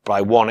 but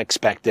I wasn't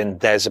expecting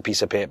there's a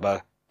piece of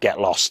paper, get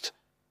lost.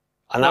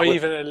 And not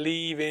even a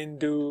leave-in,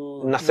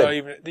 do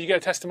nothing. Did you get a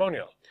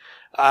testimonial?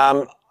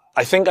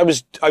 I think I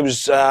was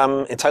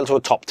entitled to a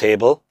top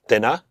table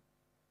dinner,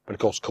 but of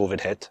course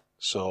COVID hit.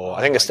 So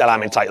I think I still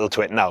am entitled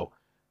to it now.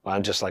 But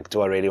I'm just like,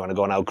 do I really want to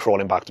go now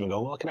crawling back to them and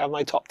go, well, can I have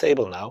my top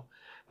table now?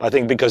 But I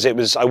think because they're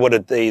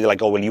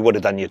like, oh, well, you would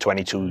have done your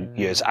 22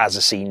 years as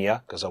a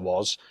senior, because I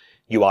was.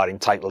 You are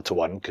entitled to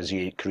one because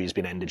your career's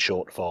been ended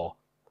short for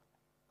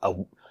a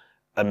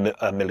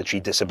military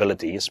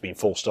disability. It's been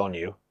forced on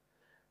you.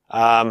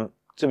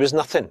 There was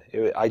nothing.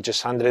 I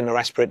just handed in a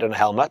respirator and a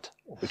helmet,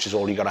 which is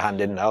all you got to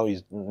hand in now.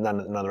 None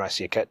of the rest of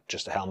your kit,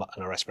 just a helmet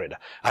and a respirator.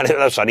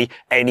 And sorry,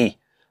 any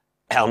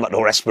helmet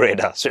or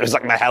respirator. So it was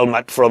like my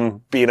helmet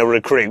from being a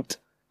recruit.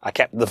 I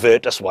kept the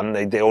Virtus one.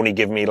 They only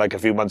give me like a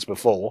few months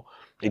before.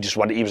 He was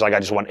like, I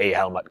just want a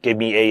helmet. Give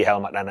me a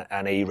helmet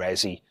and a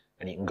resi,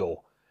 and you can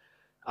go.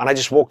 And I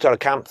just walked out of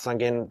camp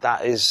thinking,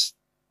 that is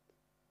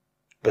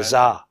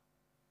bizarre.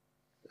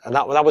 And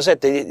that was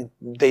it. They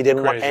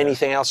didn't want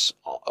anything else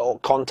or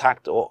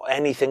contact or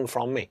anything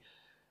from me.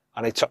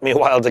 And it took me a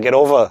while to get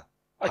over.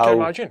 I can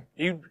imagine.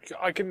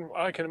 I can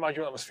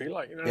imagine what that must feel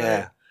like. You know what I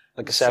mean?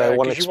 Like I said, I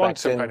wasn't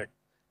expecting. Kind of,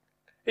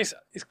 is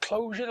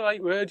closure the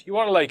right word? You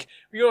want to what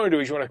you want to do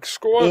is you want to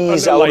score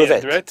ease a out light of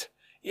into it.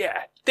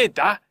 Yeah, did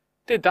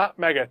that,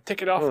 mega,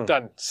 tick it off,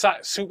 done.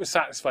 Super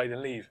satisfied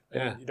and leave.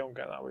 Yeah. You don't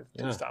get that with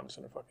 2 stamps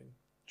on a fucking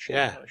sheet.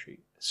 Yeah. On a sheet.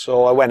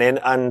 So I went in,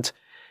 and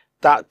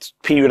that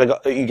period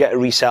you get a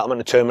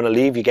resettlement, a terminal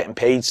leave, you're getting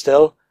paid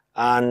still,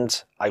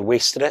 and I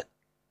wasted it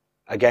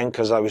again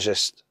because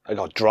I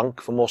got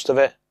drunk for most of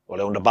it. Well,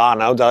 I own a bar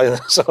now,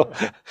 don't I? So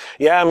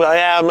yeah,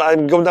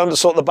 I'm going down to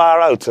sort the bar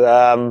out.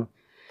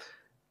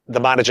 The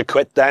manager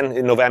quit then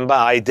in November.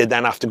 I did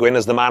then have to go in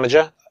as the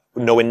manager,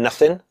 knowing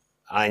nothing.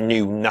 I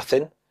knew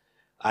nothing.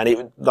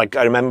 And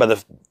I remember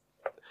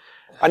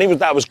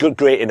that was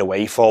great in a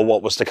way for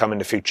what was to come in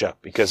the future,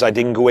 because I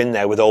didn't go in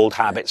there with old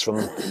habits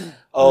from,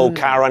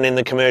 Karen in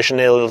the commercial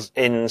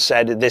inn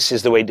said this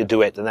is the way to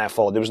do it, and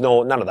therefore there was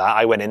none of that.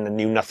 I went in and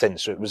knew nothing,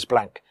 so it was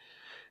blank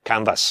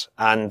canvas.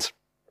 And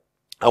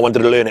I wanted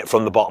to learn it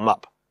from the bottom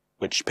up,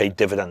 which paid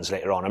dividends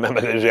later on. I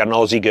remember we had an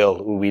Aussie girl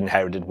who we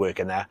inherited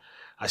working there.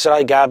 I said,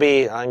 hi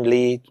Gabby, I'm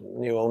Lee,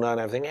 new owner and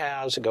everything. Yeah,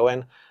 how's it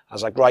going? I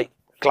was like, right,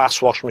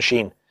 glass wash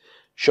machine.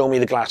 Show me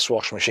the glass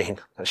wash machine.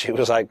 And she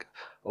was like,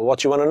 well, what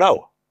do you want to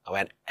know? I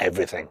went,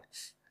 everything.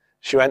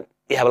 She went,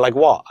 yeah, but like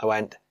what? I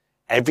went,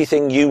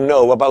 everything you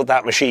know about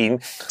that machine,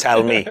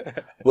 tell me.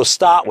 We'll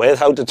start with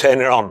how to turn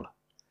it on.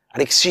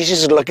 And she's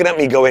just looking at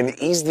me going,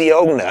 he's the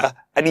owner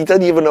and he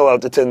doesn't even know how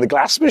to turn the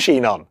glass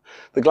machine on,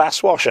 the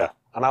glass washer.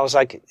 And I was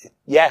like,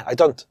 yeah, I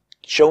don't.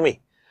 Show me.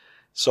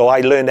 So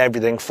I learned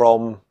everything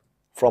from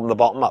the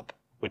bottom up,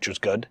 which was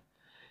good.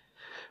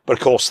 But of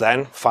course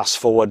then, fast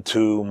forward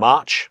to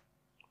March,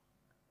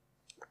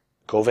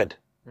 COVID.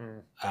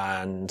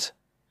 And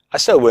I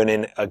still weren't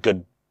in a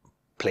good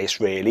place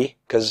really,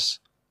 because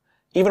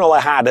even though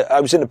I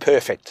was in a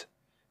perfect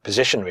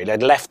position really.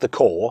 I'd left the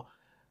Corps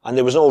and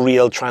there was no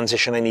real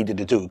transition I needed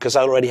to do because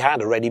I already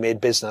had a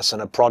ready-made business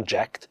and a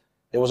project.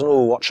 There wasn't,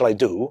 oh, what shall I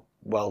do?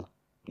 Well,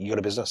 You got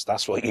a business.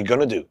 That's what you're going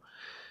to do.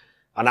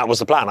 And that was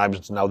the plan. I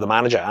was now the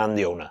manager and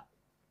the owner.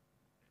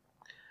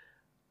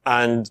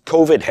 And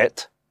COVID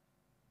hit,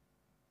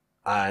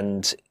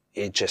 and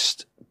it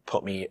just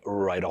put me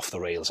right off the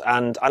rails.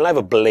 And I'll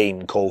never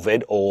blame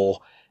COVID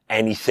or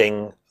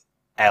anything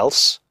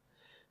else.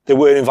 There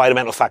were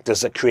environmental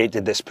factors that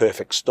created this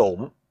perfect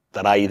storm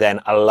that I then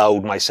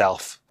allowed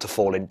myself to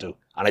fall into.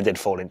 And I did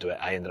fall into it.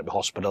 I ended up in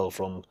hospital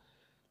from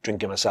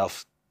drinking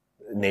myself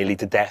nearly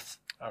to death.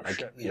 Oh,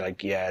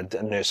 shit.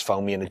 A nurse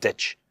found me in a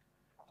ditch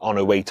on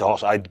her way to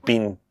hospital. I'd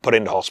been put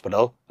into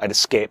hospital. I'd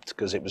escaped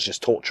because it was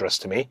just torturous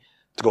to me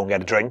to go and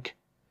get a drink.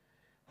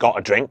 Got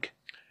a drink.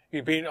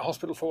 You've been in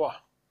hospital for what?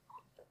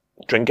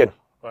 Drinking.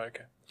 Right,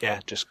 okay. Yeah,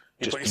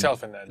 You put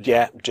yourself in there?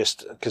 Yeah,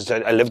 just because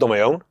I lived on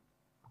my own.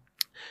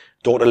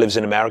 Daughter lives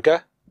in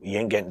America. You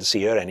ain't getting to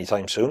see her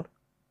anytime soon.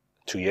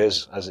 2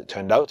 years, as it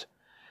turned out.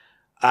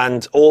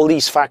 And all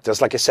these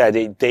factors, like I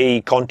said,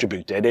 they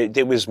contributed.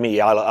 It was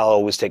me. I'll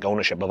always take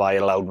ownership of I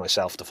allowed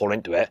myself to fall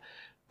into it.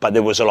 But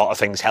there was a lot of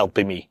things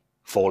helping me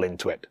fall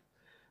into it.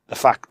 The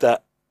fact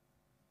that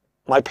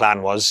my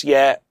plan was,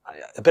 a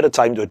bit of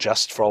time to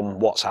adjust from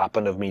what's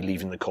happened of me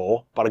leaving the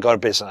Corps. But I got a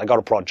business, I got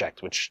a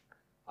project, which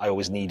I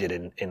always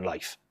needed in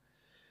life.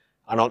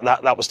 And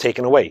that was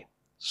taken away.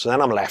 So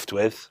then I'm left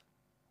with,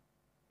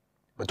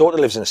 my daughter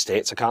lives in the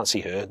States. I can't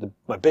see her.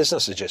 My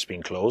business has just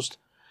been closed.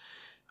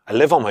 I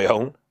live on my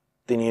own.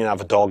 Didn't even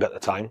have a dog at the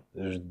time.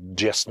 It was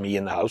just me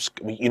in the house.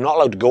 You're not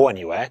allowed to go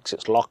anywhere because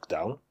it's locked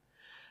down.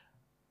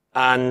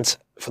 And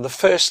for the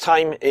first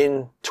time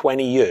in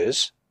 20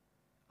 years,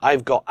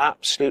 I've got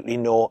absolutely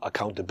no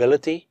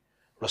accountability,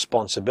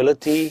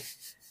 responsibility,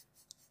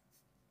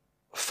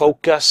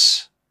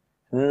 focus,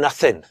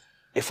 nothing.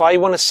 If I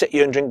want to sit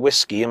here and drink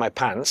whiskey in my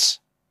pants,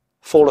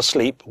 fall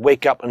asleep,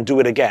 wake up and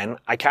do it again,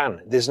 I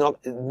can.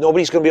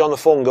 Nobody's going to be on the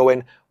phone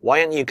going, why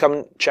haven't you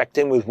come checked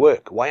in with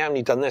work? Why haven't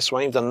you done this?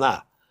 Why haven't you done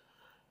that?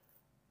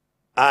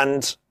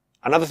 And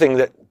another thing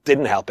that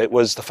didn't help it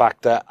was the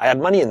fact that I had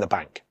money in the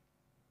bank.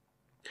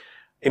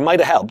 It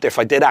might have helped if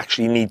I did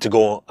actually need to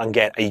go and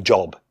get a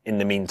job in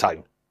the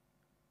meantime.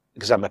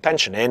 Because I had my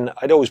pension in.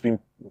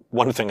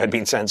 One thing I'd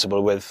been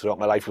sensible with throughout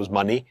my life was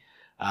money,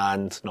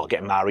 and not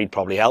getting married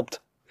probably helped.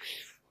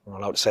 I'm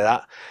not allowed to say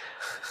that.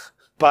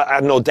 But I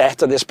had no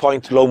debt at this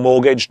point, low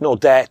mortgage, no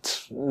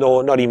debt,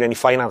 not even any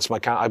finance.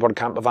 I bought a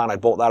camper van, I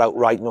bought that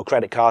outright, no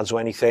credit cards or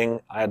anything.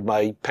 I had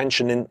my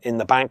pension in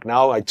the bank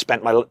now. I'd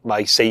spent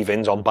my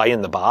savings on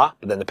buying the bar,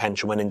 but then the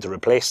pension went in to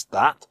replace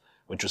that,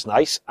 which was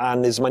nice.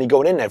 And there's money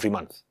going in every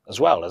month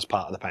as well as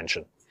part of the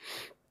pension.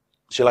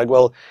 So you're like,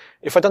 well,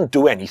 if I don't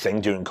do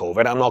anything during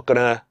COVID, I'm not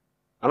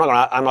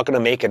gonna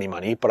make any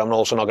money, but I'm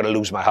also not gonna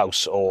lose my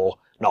house or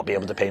not be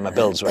able to pay my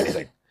bills or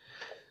anything.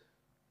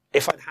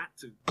 If I'd had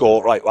to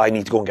go, right, well, I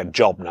need to go and get a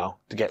job now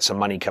to get some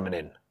money coming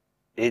in,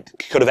 it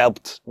could have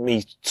helped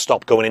me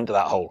stop going into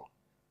that hole.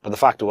 But the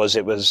fact was,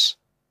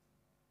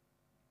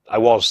 I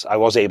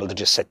was able to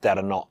just sit there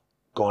and not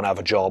go and have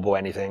a job or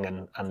anything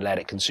and let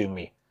it consume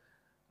me.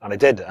 And I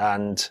did.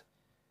 And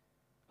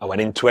I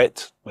went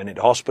into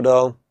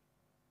hospital,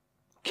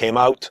 came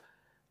out,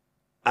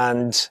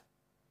 and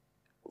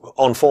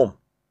on form.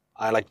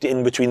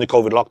 In between the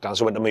COVID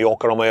lockdowns, I went to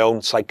Mallorca on my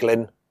own,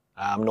 cycling,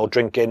 no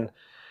drinking.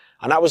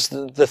 And that was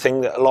the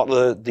thing that a lot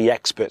of the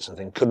experts and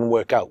things couldn't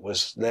work out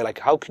was they're like,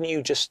 how can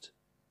you just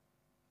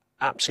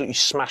absolutely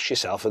smash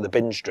yourself with a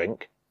binge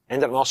drink,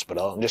 end up in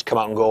hospital and just come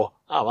out and go,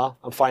 oh, well,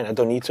 I'm fine. I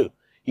don't need to.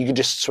 You can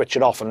just switch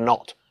it off and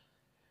not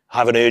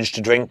have an urge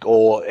to drink,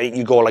 or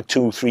you go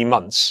 2-3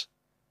 months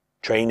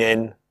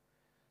training,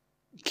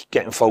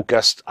 getting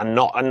focused and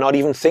not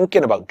even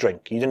thinking about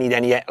drink. You don't need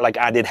any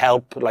added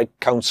help, like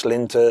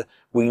counselling to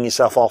wean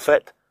yourself off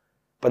it.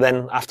 But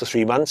then after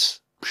 3 months,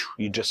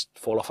 you just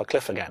fall off a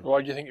cliff again. Why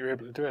do you think you were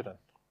able to do it then?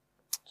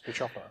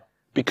 Switch off that?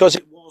 Because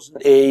it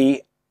wasn't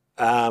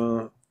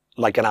an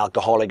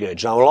alcoholic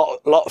urge. Now,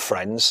 a lot of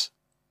friends,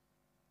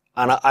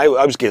 and I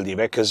was guilty of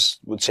it, because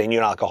would say,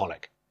 you're an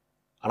alcoholic.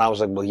 And I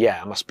was like, well,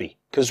 yeah, I must be.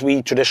 Because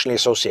we traditionally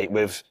associate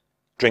with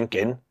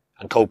drinking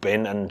and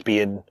coping and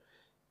being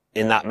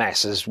in that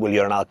mess as, well,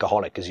 you're an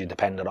alcoholic because you're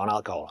dependent on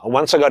alcohol. And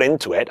once I got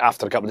into it,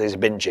 after a couple of days of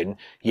binging,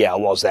 I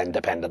was then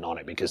dependent on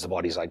it, because the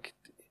body's like,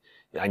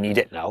 I need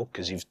it now,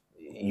 because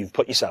you've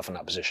put yourself in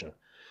that position.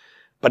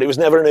 But it was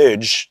never an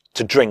urge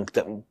to drink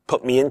that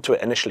put me into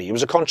it initially. It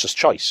was a conscious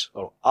choice.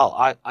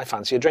 I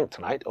fancy a drink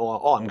tonight,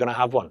 or I'm going to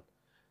have one.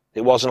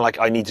 It wasn't like,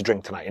 I need to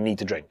drink tonight, I need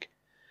to drink.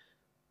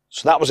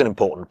 So that was an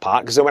important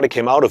part, because then when I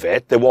came out of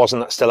it, there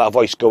wasn't still that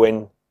voice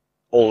going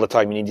all the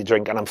time, you need to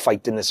drink, and I'm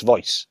fighting this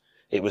voice.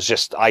 It was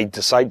just, I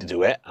decided to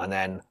do it, and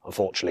then,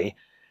 unfortunately,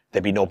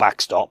 there'd be no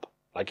backstop.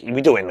 Like,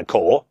 we do it in the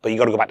Corps, but you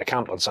got to go back to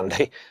camp on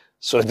Sunday.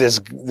 So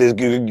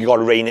you got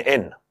to rein it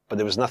in. But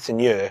there was nothing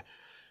here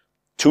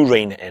to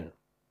rein it in.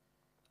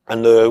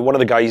 And one of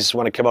the guys,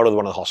 when I came out of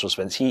one of the hospital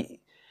sprints,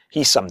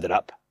 he summed it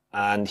up,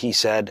 and he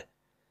said,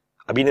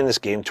 I've been in this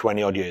game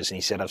 20 odd years, and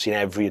he said, I've seen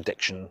every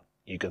addiction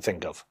you could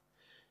think of.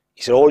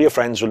 He said, all your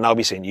friends will now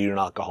be saying you're an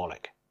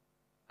alcoholic.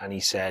 And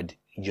he said,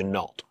 you're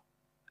not,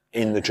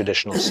 in the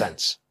traditional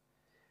sense.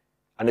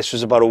 And this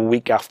was about a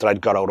week after I'd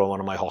got out of one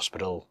of my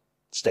hospital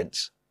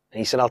stints. And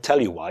he said, I'll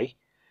tell you why.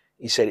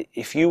 He said,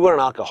 if you were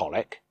an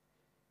alcoholic,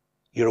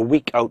 you're a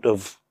week out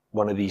of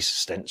one of these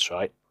stints,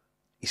 right?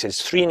 He said,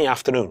 it's 3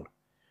 PM.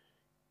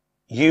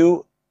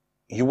 You'd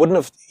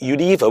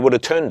either would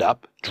have turned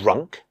up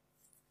drunk,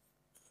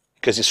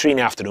 because it's 3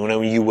 PM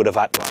and you would have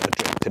had to have a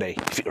drink today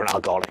if you're an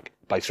alcoholic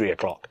by 3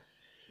 o'clock.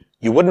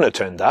 You wouldn't have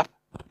turned up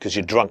because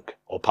you're drunk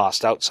or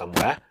passed out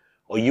somewhere,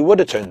 or you would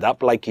have turned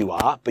up like you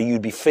are, but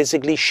you'd be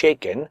physically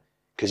shaken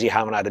because you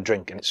haven't had a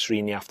drink and it's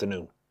 3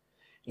 PM.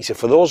 He said,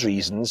 for those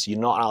reasons, you're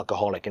not an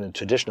alcoholic in a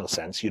traditional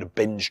sense. You're a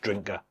binge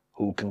drinker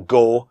who can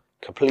go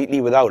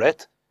completely without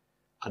it,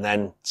 and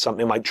then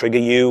something might trigger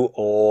you,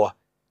 or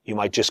you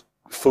might just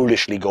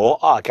foolishly go,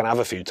 oh, I can have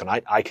a few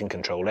tonight. I can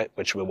control it,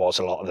 which it was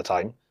a lot of the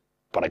time,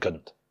 but I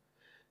couldn't.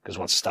 Because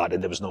once it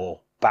started, there was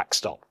no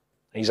backstop.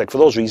 And he's like, for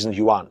those reasons,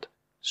 you aren't.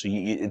 So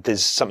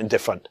there's something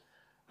different.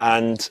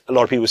 And a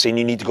lot of people were saying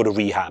you need to go to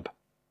rehab.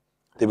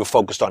 They were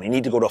focused on, you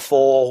need to go to a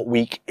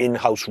 4-week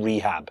in-house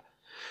rehab.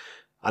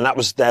 And that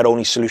was their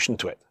only solution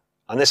to it.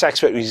 And this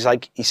expert,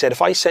 he said,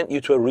 if I sent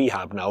you to a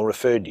rehab now,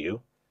 referred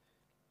you,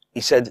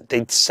 he said,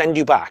 they'd send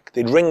you back.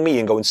 They'd ring me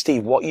and go,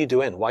 Steve, what are you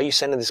doing? Why are you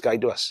sending this guy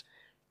to us?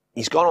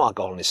 He's got no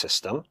alcohol in his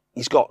system.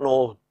 He's got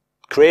no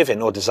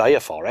craving or desire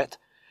for it.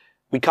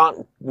 We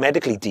can't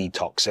medically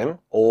detox him,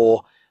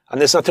 and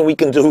there's nothing we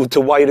can do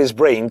to wire his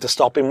brain to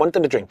stop him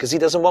wanting to drink, because he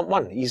doesn't want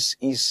one.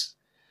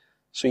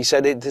 So he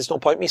said, there's no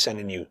point me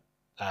sending you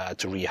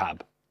to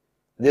rehab.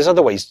 There's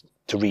other ways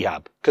to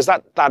rehab, because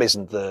that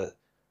isn't the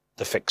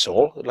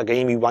fix-all. Like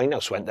Amy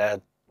Winehouse went there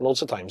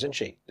loads of times, didn't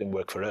she? Didn't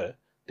work for her.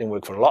 Didn't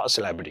work for a lot of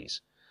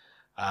celebrities.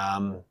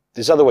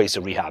 There's other ways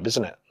to rehab,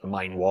 isn't it?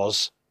 Mine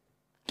was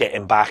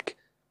getting back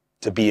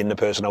to being the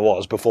person I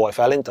was before I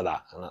fell into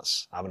that. And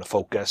that's having a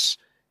focus,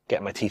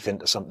 getting my teeth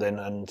into something,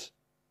 and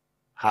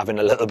having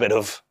a little bit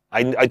of,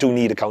 I do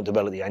need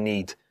accountability.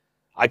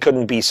 I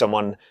couldn't be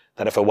someone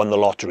that if I won the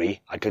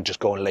lottery, I could just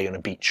go and lay on a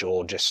beach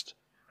or just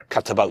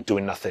cut about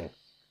doing nothing.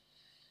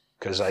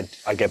 Because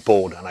I'd get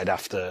bored and I'd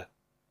have to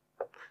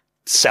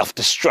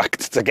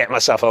self-destruct to get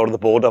myself out of the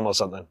boredom or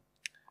something.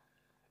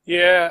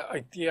 Yeah,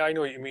 I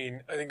know what you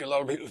mean. I think a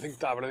lot of people think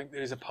that, but I think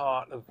there is a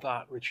part of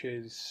that which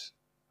is,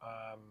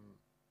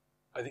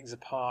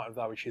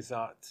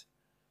 that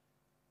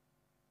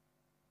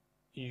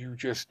you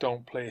just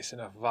don't place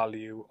enough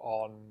value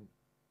on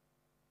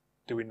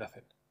doing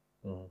nothing.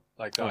 Mm.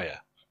 Like that. Oh, yeah.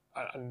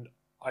 And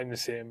I'm the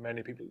same,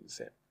 many people are the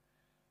same.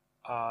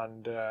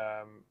 And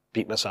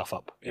beat myself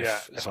up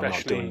if I'm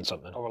not doing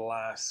something. Over the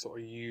last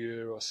sort of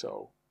year or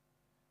so,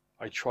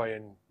 I try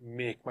and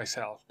make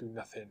myself do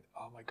nothing.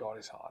 Oh my God,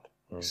 it's hard.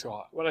 It's so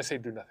hard. When I say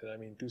do nothing, I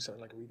mean do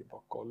something like read a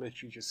book or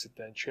literally just sit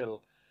there and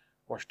chill,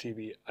 watch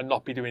TV, and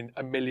not be doing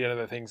a million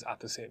other things at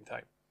the same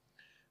time.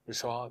 It's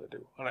so hard to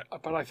do.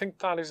 But I think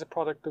that is a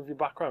product of your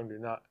background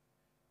in that,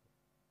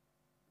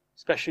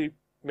 especially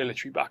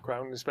military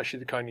background, especially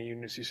the kind of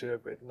units you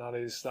serve with, and that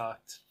is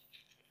that,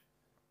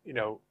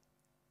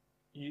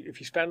 if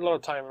you spend a lot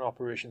of time in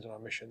operations and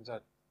on missions,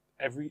 that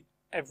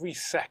every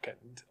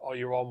second, or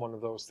you're on one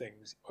of those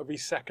things, every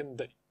second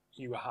that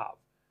you have,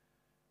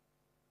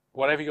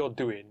 whatever you're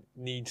doing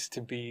needs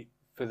to be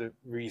for the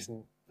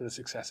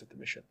success of the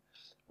mission.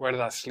 Whether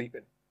that's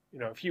sleeping.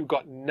 If you've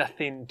got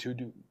nothing to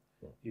do,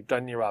 you've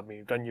done your admin,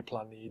 you've done your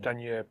planning, you've done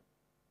your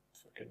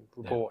fucking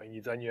reporting,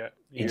 you've done your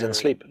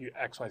sleep. Your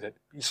X, Y, Z.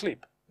 You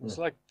sleep. It's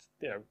like,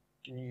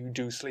 you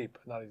do sleep,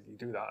 and that is, you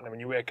do that. And then when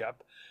you wake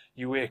up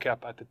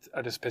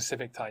at a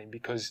specific time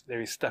because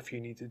there is stuff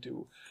you need to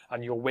do,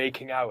 and your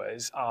waking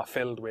hours are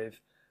filled with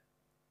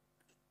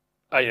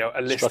a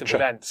list Structure.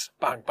 of events.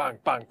 Bang, bang,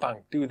 bang,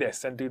 bang. Do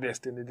this, and do this,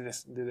 and do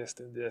this, and do this,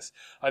 and do this.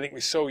 I think we're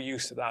so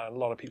used to that, and a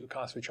lot of people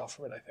can't switch off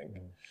from it, I think.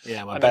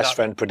 Yeah, my best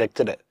friend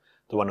predicted it.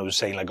 The one who was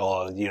saying, like,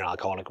 oh, you're an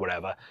alcoholic,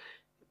 whatever.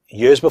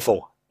 Years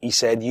before, he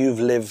said, you've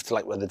lived,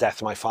 like, with the death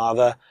of my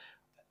father.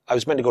 I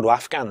was meant to go to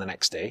Afghan the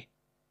next day.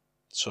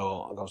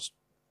 So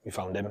we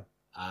found him,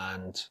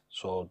 and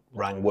so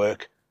rang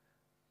work.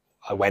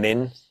 I went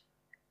in,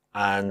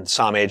 and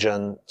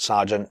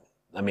Sergeant,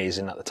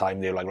 amazing at the time,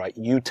 they were like, right,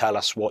 you tell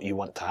us what you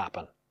want to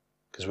happen,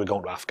 because we're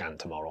going to Afghan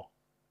tomorrow.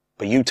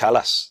 But you tell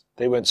us.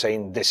 They weren't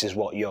saying, this is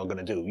what you're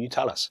going to do. You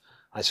tell us.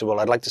 I said, well,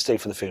 I'd like to stay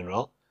for the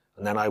funeral,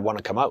 and then I want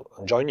to come out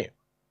and join you,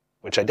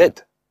 which I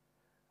did.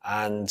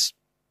 And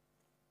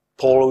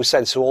Paul always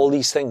said, so all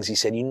these things, he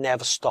said, you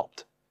never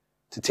stopped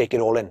to take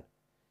it all in.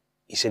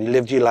 He said, you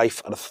lived your life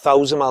at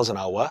 1,000 miles an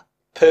hour,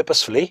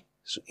 purposefully.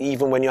 So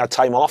even when you had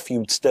time off,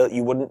 you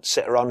wouldn't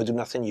sit around and do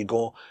nothing. You'd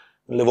go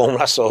live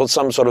homeless or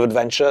some sort of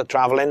adventure,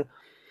 traveling.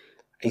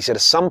 He said,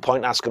 at some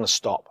point, that's going to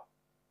stop.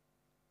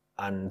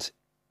 And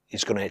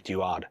it's going to hit you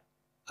hard.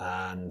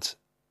 And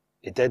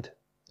it did.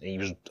 He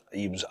was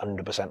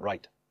 100%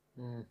 right.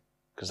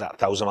 Because that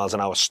 1,000 miles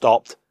an hour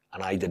stopped,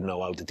 and I didn't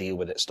know how to deal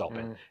with it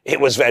stopping. It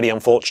was very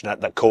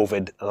unfortunate that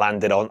COVID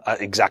landed on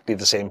exactly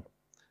the same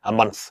a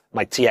month.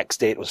 My TX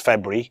date was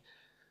February,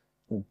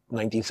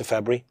 19th of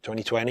February,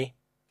 2020.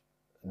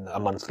 A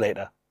month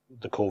later,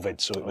 the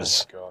COVID. So it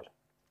was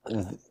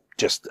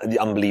just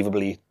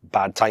unbelievably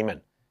bad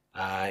timing.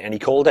 And he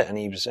called it, and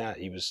he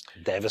was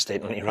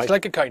devastatingly right. It's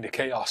like a kind of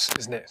chaos,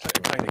 isn't it? It's like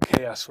a kind of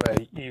chaos where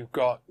you've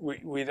got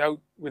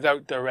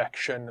without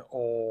direction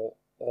or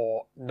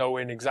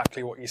knowing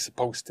exactly what you're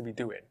supposed to be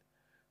doing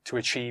to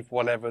achieve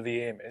whatever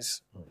the aim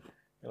is.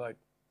 You're like,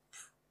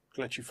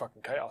 let you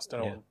fucking chaos.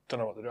 Don't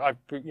know what to do.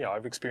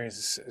 I've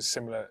experienced a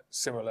similar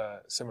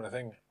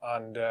thing,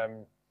 and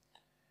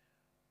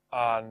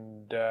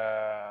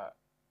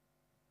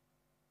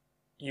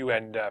you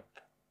end up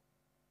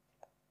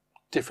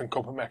different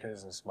coping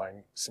mechanisms.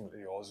 Mine, similar to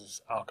yours,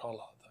 was alcohol a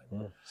lot of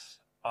the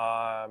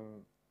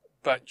time.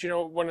 But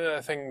one of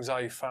the things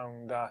I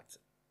found that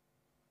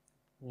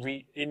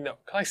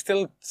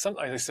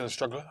sometimes I still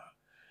struggle with that.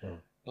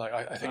 Like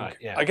I think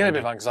I get a bit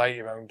of anxiety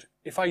around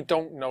if I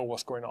don't know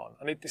what's going on,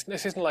 and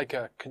this isn't like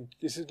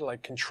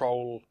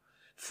control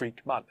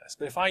freak madness.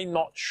 But if I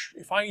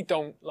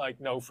don't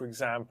know, for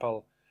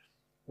example,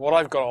 what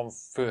I've got on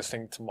first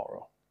thing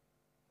tomorrow,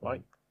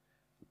 right?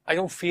 I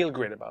don't feel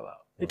great about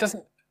that. It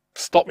doesn't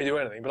stop me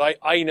doing anything, but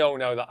I know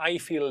now that I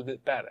feel a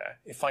bit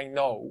better if I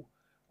know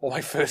what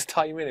my first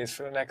time in is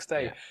for the next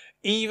day,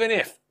 even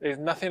if there's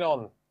nothing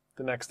on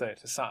the next day.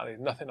 It's a Saturday,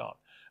 there's nothing on.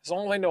 As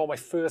long as I know what my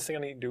first thing I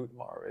need to do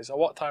tomorrow is, or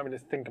what time I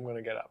think I'm going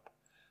to get up,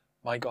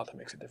 my God, that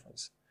makes a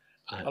difference.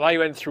 And I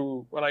went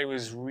through, when I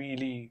was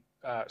really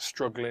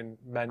struggling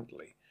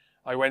mentally,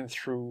 I went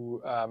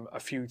through a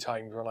few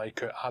times when I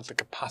had the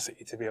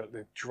capacity to be able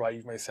to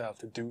drive myself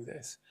to do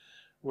this,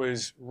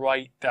 was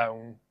write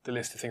down the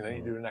list of things I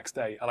need to do the next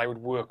day, and I would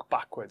work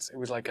backwards. It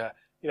was like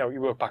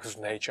you work backwards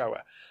from the H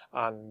hour,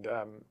 and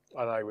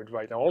I would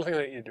write down all the things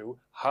I need to do,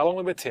 how long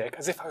it would take,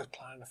 as if I was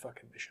planning a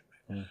fucking mission.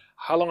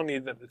 How long I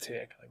needed them to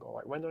take. And I go,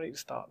 right, when do I need to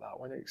start that?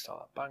 When do I need to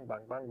start that? Bang,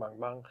 bang, bang, bang,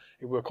 bang.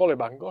 You work all the way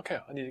back and go, okay,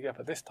 I need to get up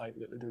at this time to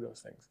be able to do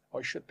those things.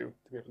 Or I should do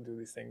to be able to do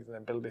these things, and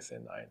then build this in.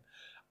 And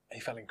he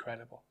felt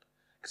incredible.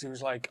 Because it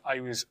was like I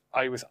was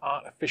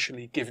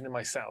artificially giving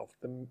myself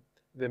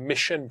the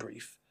mission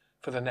brief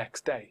for the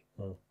next day.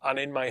 And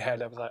in my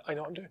head I was like, I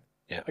know what I'm doing.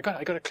 Yeah. I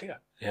got it clear.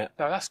 Yeah.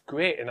 Now that's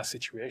great in a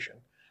situation.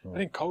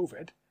 But in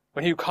COVID,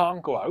 when you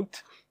can't go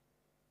out,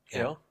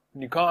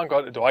 when you can't go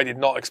out the door, I did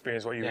not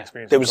experience what you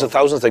experienced. There was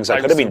 1,000 things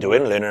I could have been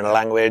doing, learning a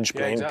language,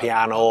 playing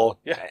piano.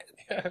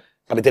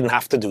 But I didn't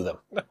have to do them.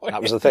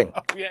 That was the thing.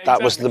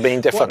 That was the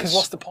main difference. Because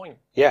what's the point?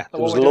 Yeah,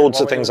 there was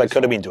loads of things I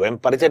could have been doing,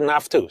 but I didn't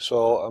have to.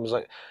 So I was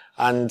like,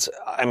 and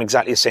I'm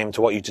exactly the same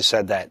to what you just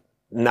said there.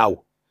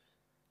 Now,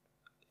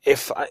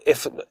 if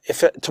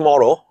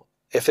tomorrow,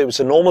 if it was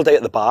a normal day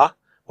at the bar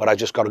where I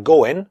just got to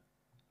go in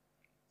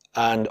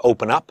and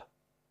open up,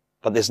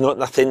 but there's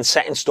nothing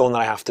set in stone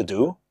that I have to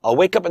do, I'll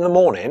wake up in the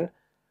morning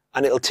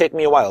and it'll take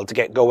me a while to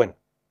get going.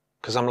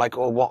 Because I'm like,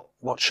 well,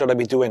 what should I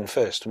be doing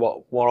first?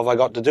 What have I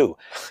got to do?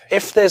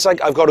 If there's like,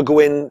 I've got to go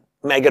in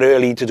mega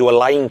early to do a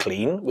line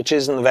clean, which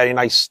isn't a very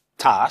nice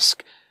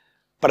task,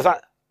 but if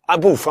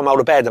I'm out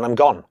of bed and I'm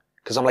gone.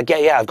 Because I'm like,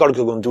 I've got to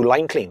go and do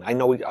line clean. I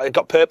know I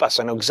got purpose.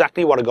 I know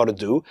exactly what I got to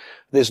do.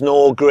 There's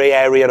no grey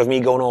area of me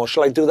going, oh,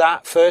 shall I do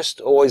that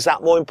first? Or is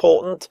that more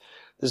important?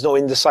 There's no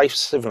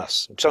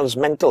indecisiveness. It sounds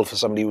mental for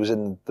somebody who's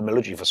in the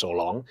military for so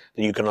long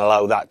that you can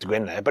allow that to go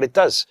in there, but it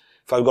does.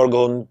 If I've got to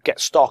go and get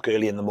stock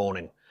early in the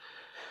morning,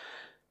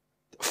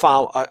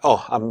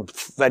 I'm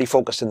very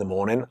focused in the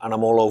morning and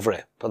I'm all over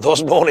it. But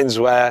those mornings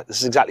where this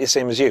is exactly the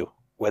same as you,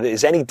 where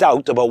there's any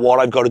doubt about what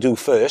I've got to do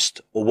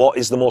first or what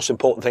is the most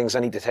important things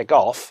I need to take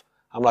off,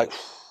 I'm like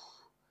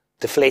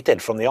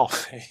deflated from the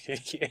off.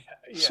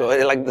 So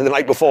like the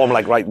night before, I'm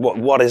like, right,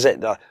 what is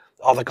it? The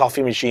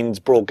coffee machine's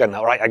broken.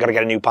 All right, I got to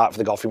get a new part for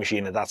the coffee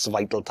machine, and that's a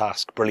vital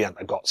task. Brilliant.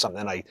 I've got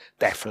something I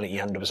definitely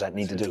 100%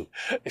 need to do.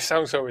 It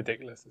sounds so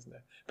ridiculous, doesn't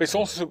it? But it's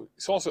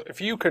also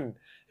if you can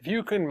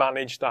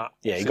manage that.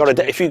 Yeah,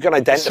 if you can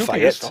identify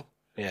it.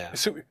 Yeah.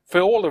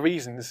 For all the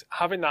reasons,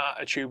 having that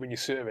attitude when you're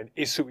serving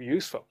is super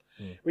useful.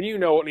 When you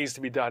know what needs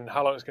to be done,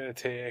 how long it's going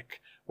to take,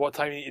 what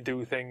time you need to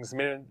do things,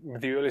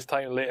 the earliest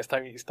time, the latest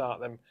time you need to start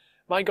them.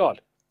 My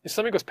God. If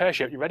something goes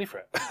pear-shaped, you're ready for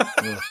it.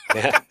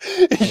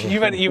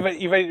 You're ready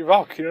to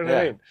rock, you know what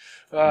I mean?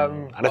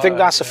 And I think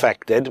that's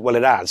affected, well,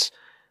 it has.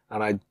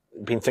 And I've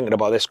been thinking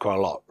about this quite a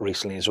lot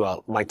recently as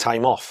well, my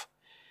time off.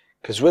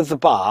 Because with the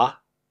bar,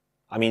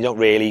 I mean,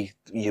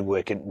 you're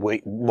working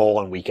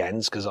more on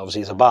weekends, because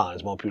obviously it's a bar,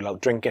 there's more people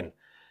out drinking.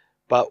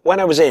 But when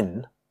I was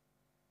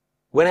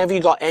whenever you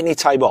got any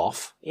time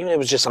off, even if it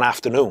was just an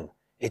afternoon,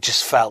 it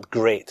just felt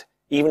great.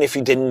 Even if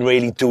you didn't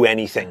really do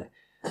anything.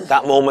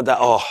 That moment that,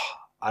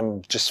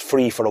 I'm just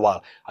free for a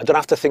while. I don't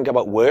have to think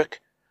about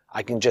work.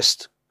 I can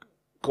just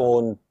go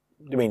and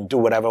do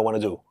whatever I want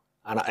to do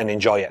and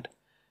enjoy it.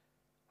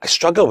 I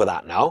struggle with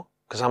that now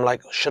because I'm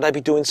like, should I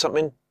be doing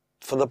something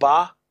for the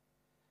bar?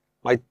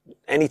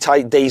 Any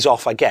days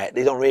off I get,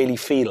 they don't really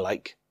feel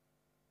like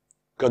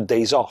good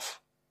days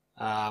off.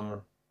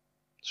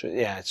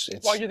 It's.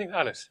 Why do you think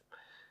that is?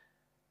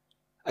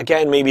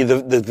 Again, maybe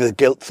the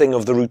guilt thing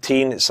of the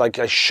routine. It's like,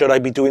 should I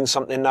be doing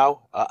something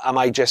now? Am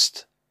I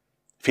just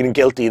feeling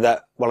guilty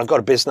that, well, I've got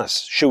a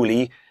business.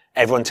 Surely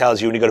everyone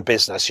tells you when you've got a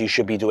business, you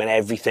should be doing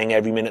everything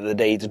every minute of the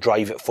day to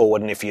drive it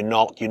forward. And if you're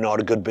not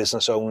a good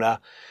business owner.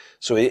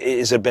 So it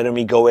is a bit of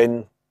me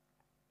going,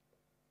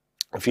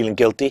 I'm feeling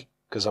guilty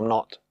because I'm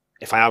not,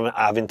 if I am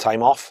having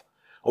time off.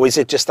 Or is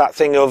it just that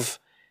thing of,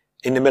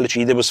 in the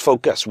military, there was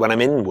focus. When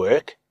I'm in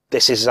work,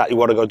 this is exactly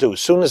what I got to do.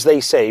 As soon as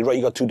they say, right,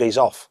 you got 2 days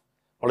off.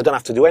 Well, I don't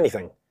have to do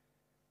anything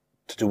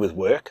to do with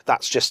work.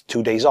 That's just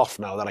 2 days off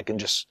now that I can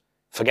just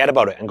forget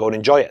about it and go and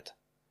enjoy it.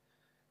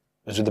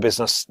 Whereas with the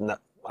business, no,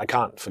 I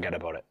can't forget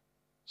about it.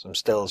 So I'm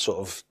still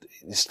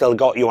it's still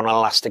got you on an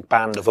elastic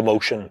band of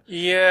emotion,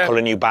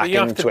 pulling you back into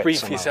it. You have to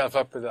brief yourself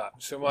up with that.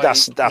 So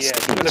that's the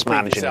key, it's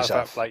managing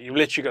yourself. Like, you've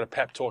literally got to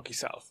pep talk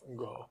yourself and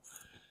go,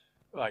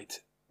 right,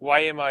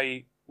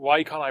 why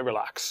can't I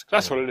relax?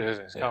 That's what it is,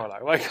 isn't it? Can't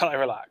relax. Why can't I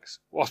relax?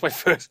 What's my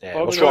first?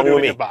 What's wrong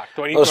with me? Back?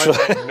 Do I need to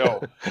say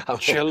no?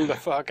 Chill the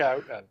fuck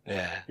out then.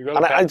 Yeah.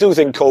 And I do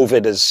think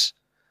COVID it's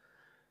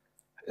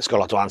got a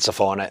lot to answer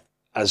for, and it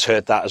has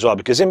hurt that as well.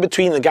 Because in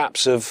between the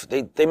gaps of,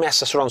 they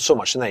mess us around so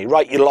much, don't they?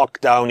 Right, you're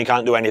locked down, you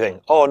can't do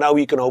anything. Oh, now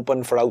you can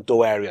open for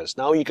outdoor areas.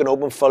 Now you can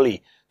open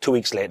fully. 2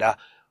 weeks later,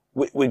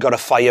 we got a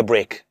fire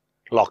break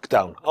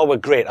lockdown. Oh, we're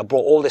great. I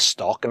brought all this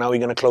stock, and now you're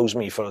going to close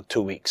me for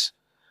 2 weeks.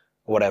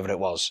 Or whatever it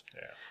was.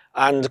 Yeah.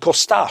 And of course,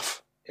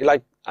 staff. You're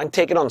like, I'm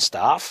taking on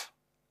staff,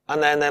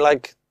 and then they're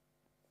like,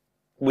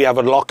 we have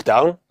a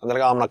lockdown, and they're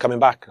like, oh, I'm not coming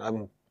back.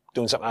 I'm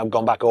doing something. I've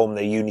gone back home.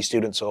 They're uni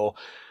students, or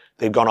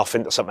they've gone off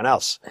into something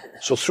else.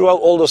 So throughout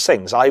all those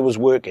things, I was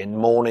working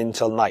morning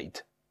till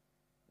night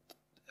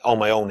on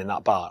my own in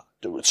that bar,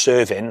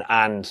 serving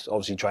and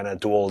obviously trying to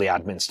do all the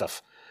admin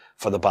stuff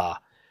for the bar.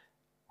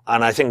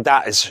 And I think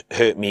that has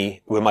hurt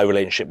me with my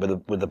relationship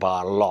with the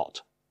bar a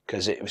lot,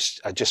 because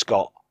I just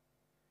got.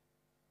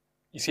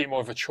 You see it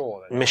more of a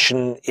chore then?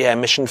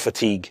 Mission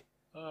fatigue.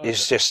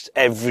 It's just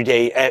every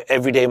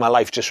day my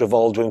life just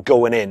revolved around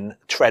going in,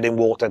 treading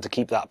water to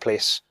keep that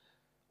place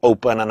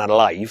open and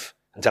alive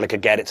until I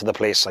could get it to the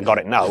place I got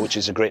it now, which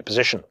is a great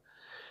position.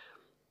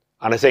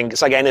 And I think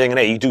it's like anything in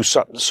there. You do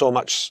something so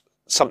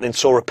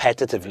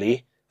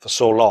repetitively for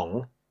so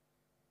long,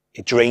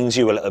 it drains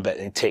you a little bit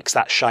and it takes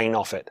that shine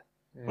off it.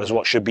 Whereas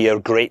what should be a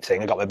great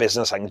thing, I got my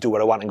business, I can do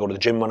what I want, I can go to the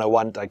gym when I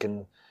want, I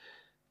can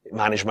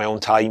manage my own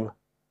time.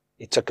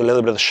 It took a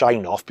little bit of the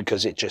shine off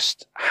because it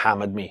just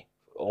hammered me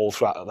all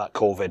throughout that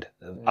COVID.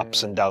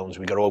 Ups and downs.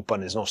 We got to open.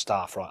 There's no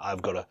staff. Right,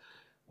 I've got to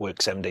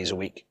work 7 days a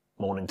week,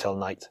 morning till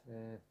night.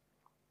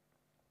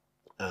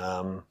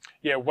 Wales.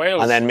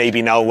 And then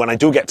maybe now when I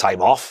do get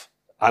time off,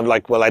 I'm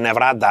like, well, I never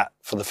had that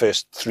for the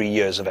first 3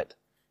 years of it.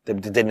 It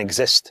didn't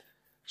exist.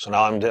 So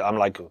now I'm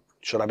like,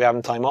 should I be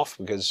having time off?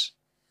 Because,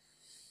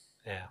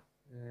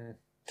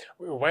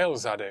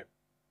 Wales had it.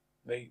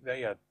 They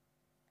had.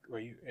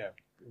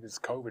 Because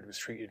COVID was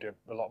treated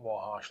a lot more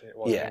harshly. It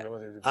was.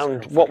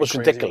 And what was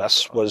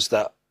ridiculous was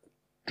that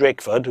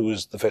Drakeford, who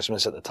was the First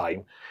Minister at the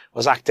time,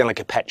 was acting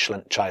like a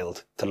petulant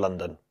child to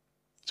London.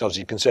 It's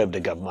obviously a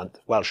Conservative government,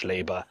 Welsh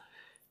Labour.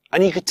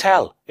 And you could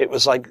tell. It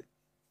was like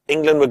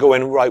England were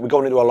going, right, we're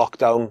going into a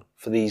lockdown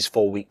for these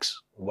 4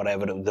 weeks,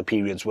 whatever the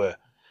periods were.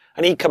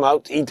 And he'd come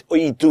out, he'd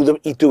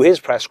do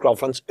his press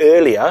conference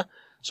earlier.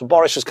 So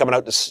Boris was coming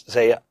out to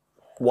say at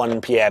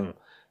 1 p.m.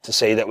 to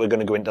say that we're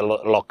going to go into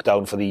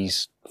lockdown for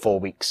these 4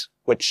 weeks,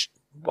 which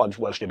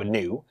Welsh Labour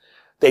knew.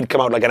 They'd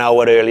come out like an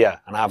hour earlier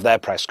and have their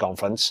press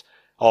conference.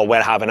 Or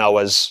we're having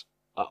ours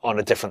on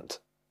a different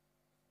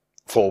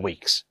 4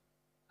 weeks.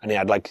 And he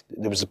had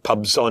there was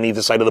pubs on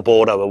either side of the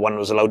border where one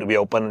was allowed to be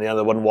open and the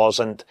other one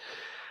wasn't.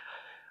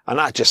 And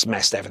that just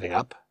messed everything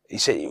up. He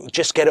said,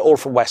 just get it all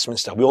from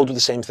Westminster. We all do the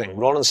same thing.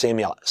 We're all on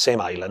the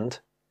same island.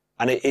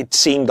 And it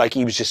seemed like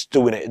he was just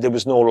doing it. There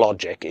was no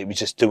logic. It was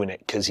just doing it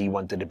because he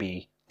wanted to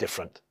be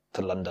different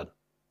to London.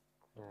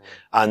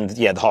 And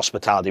the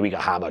hospitality, we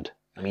got hammered.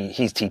 I mean,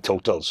 he's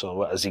teetotal,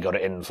 so has he got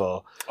it in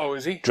for... Oh,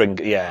 is he?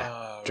 Drinkers.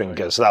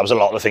 Right. So that was a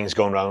lot of things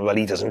going around. Well,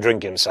 he doesn't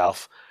drink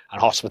himself. And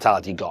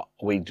hospitality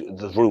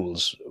the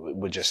rules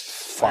were just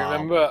far more severe. I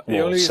remember the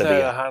only reason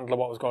I handle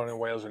what was going on in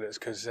Wales with it is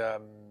because,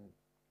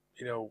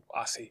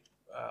 Assie,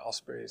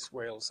 Ospreys,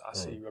 Wales,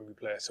 Assie rugby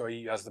player. So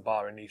he has the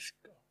bar in Neath,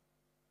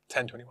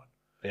 1021.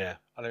 Yeah.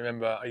 And I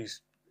remember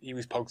he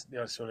was posting, he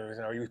was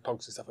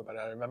posting stuff about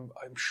it.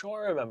 I'm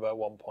sure I remember at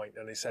one point,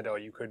 and they said,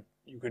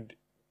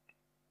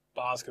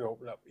 bars could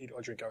open up, eat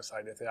or drink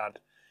outside if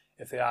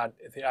they had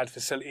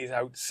facilities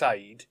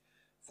outside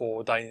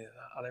for dining.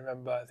 And I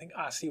remember, I think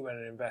Assie went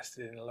and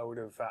invested in a load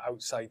of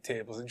outside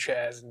tables and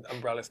chairs and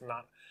umbrellas and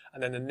that.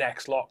 And then the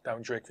next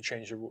lockdown, Drakeford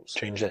changed the rules.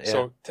 Changed it, yeah.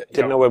 So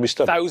didn't know where we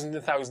stood. Thousands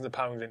and thousands of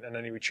pounds in, and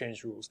then he would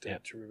change the rules to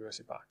reverse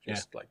it back,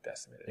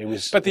 decimate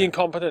it. But the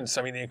incompetence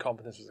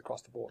was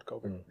across the board.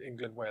 COVID,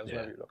 England, Wales,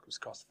 wherever you look, it was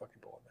across the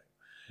fucking board,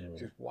 mate. It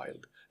was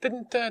wild.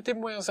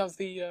 Didn't Wales have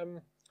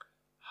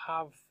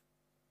have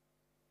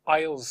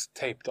aisles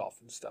taped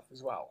off and stuff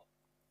as well?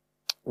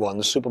 Well, in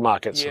the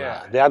supermarkets,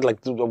 they had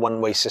the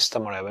one-way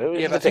system or whatever.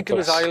 But I think it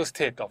was aisles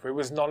taped off. It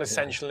was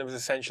non-essential. It was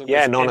essential.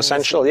 Yeah,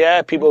 non-essential.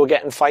 Yeah, people were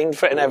getting fined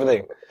for it and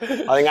everything.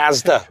 I think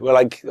Asda were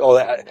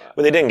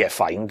when they didn't get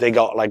fined, they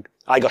got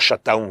I got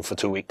shut down for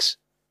 2 weeks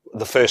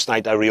the first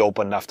night I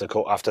reopened after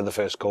the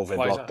first COVID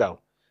lockdown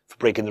for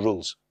breaking the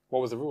rules.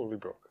 What was the rule we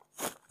broke?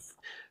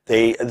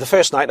 The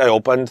first night I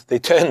opened, they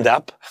turned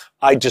up.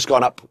 I'd just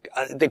gone up.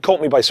 They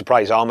caught me by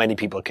surprise how many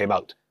people came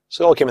out.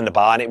 So they all came in the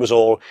bar, and it was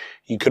all,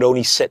 you could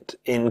only sit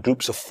in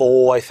groups of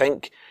 4, I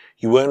think.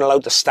 You weren't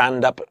allowed to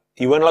stand up.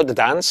 You weren't allowed to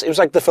dance. It was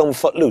like the film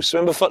Footloose.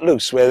 Remember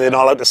Footloose, where they're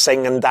not allowed to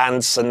sing and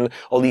dance and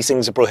all these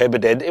things are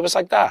prohibited? It was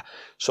like that.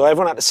 So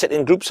everyone had to sit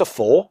in groups of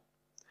 4.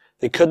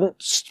 They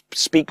couldn't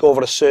speak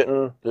over a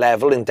certain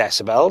level in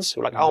decibels.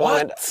 They were like, oh,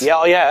 what?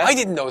 Yeah. I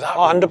didn't know that.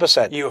 Oh,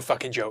 100%. You were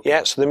fucking joking.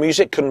 Yeah, so the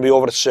music couldn't be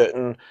over a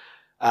certain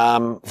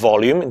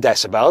volume in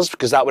decibels,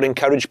 because that would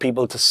encourage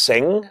people to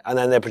sing, and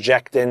then they're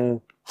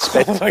projecting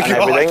spit and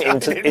everything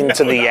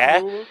into the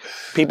air.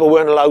 People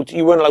weren't allowed,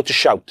 you weren't allowed to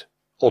shout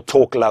or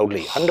talk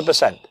loudly,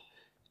 100%.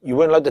 You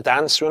weren't allowed to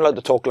dance, you weren't allowed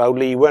to talk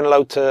loudly, you weren't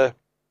allowed to,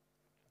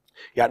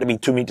 you had to be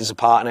 2 meters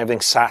apart and everything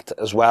sat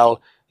as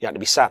well. You had to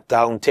be sat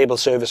down, table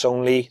service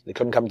only, they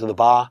couldn't come to the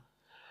bar.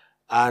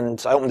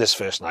 And I opened this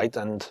first night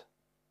and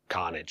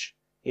carnage.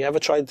 You ever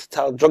tried to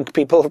tell drunk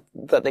people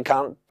that they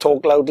can't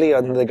talk loudly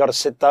and they got to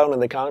sit down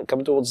and they can't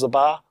come towards the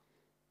bar?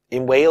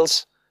 In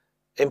Wales,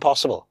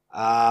 impossible.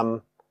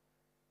 And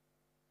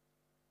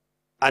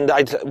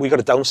we got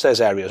a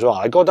downstairs area as well.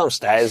 I go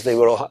downstairs, they're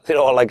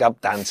all like up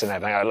dancing and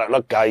everything. I like,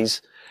 look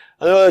guys,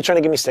 and they're trying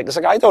to give me stick. It's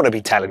like, I don't want to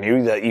be telling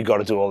you that you got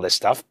to do all this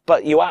stuff,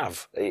 but you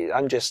have.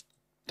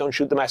 Don't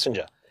shoot the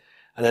messenger.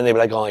 And then they were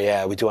like, oh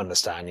yeah, we do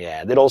understand,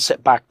 yeah. They'd all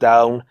sit back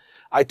down.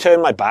 I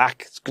turned my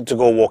back to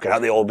go walking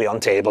out. They'd all be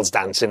on tables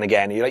dancing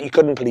again. You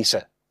couldn't police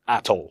it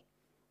at all.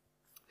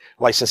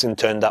 Licensing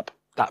turned up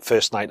that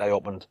first night I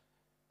opened.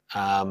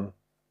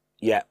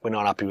 Yeah, we're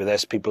not happy with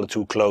this. People are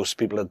too close.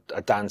 People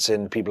are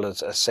dancing. People are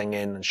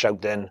singing and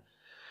shouting.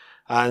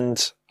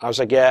 And I was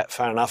like, yeah,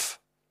 fair enough.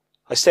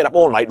 I stayed up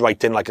all night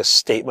writing like a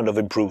statement of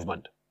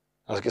improvement.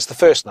 I was like, it's the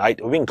first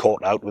night. We've been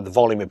caught out with the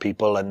volume of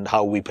people and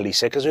how we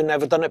police it because we've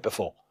never done it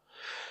before.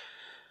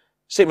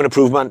 Statement of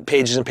improvement,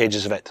 pages and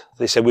pages of it.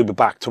 They said we'll be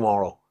back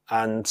tomorrow.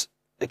 And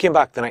they came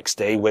back the next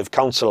day with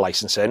council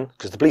licensing,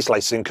 because the police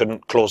licensing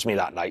couldn't close me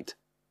that night.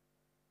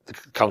 The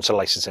council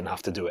licensing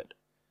have to do it.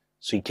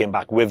 So he came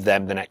back with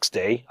them the next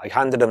day. I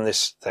handed them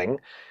this thing.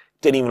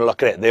 Didn't even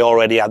look at it. They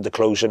already had the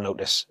closure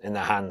notice in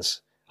their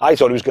hands. I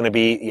thought it was going to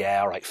be,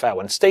 yeah, all right, fair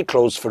one. Stay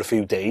closed for a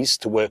few days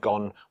to work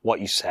on what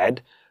you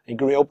said. You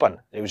can reopen.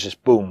 It was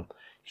just boom.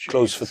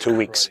 Closed for 2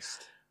 weeks.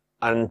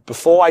 And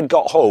before I'd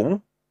got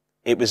home,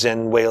 it was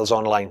in Wales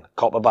Online.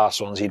 Copr Bar,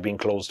 Swansea had been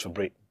closed for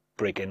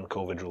breaking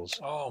COVID rules.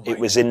 Oh, it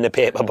was in the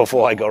paper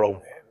before I got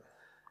home.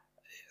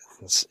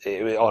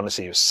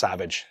 Honestly, it was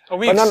savage.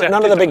 But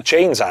none of the big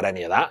chains had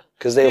any of that,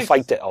 because they'll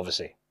fight it,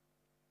 obviously.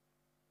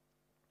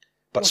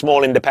 But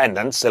small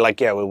independents, they're like,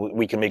 yeah, well,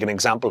 we can make an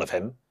example of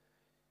him.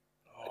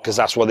 Because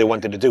that's what they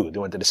wanted to do. They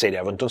wanted to say to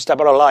everyone, don't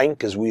step out of line,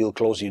 because we'll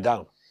close you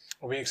down.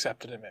 Well, we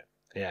accepted it, mate.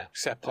 Yeah.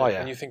 Accepted it.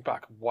 And you think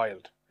back,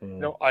 wild.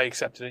 I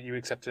accepted it, you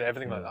accepted it,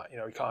 everything like that.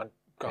 You can't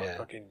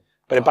fucking...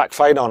 But it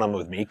backfired on them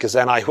with me, because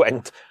then I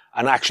went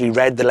and actually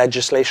read the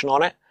legislation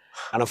on it.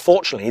 And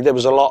unfortunately, there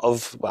was a lot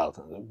of, well,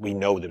 we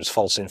know there was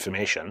false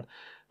information,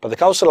 but the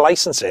council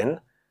licensing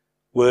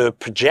were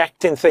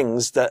projecting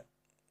things that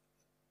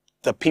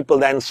people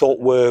then thought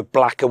were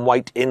black and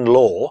white in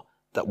law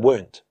that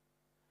weren't.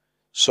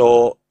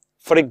 So,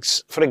 for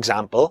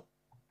example,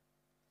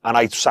 and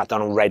I sat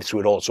down and read through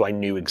it all, so I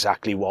knew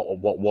exactly what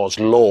was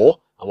law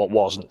and what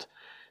wasn't.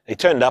 They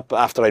turned up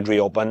after I'd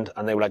reopened,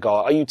 and they were like,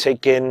 oh, are you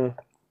taking...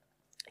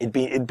 It'd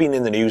been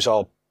in the news,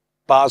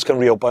 bars can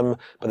reopen,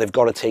 but they've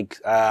got to take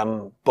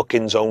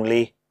bookings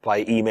only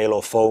by email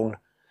or phone,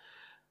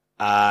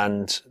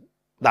 and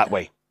that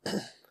way.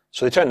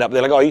 So they turned up,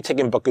 they're like, oh, are you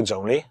taking bookings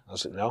only? I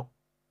was like, no.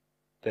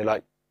 They're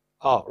like,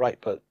 oh, right,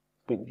 but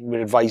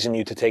we're advising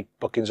you to take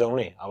bookings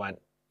only. I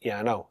went, yeah,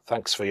 I know,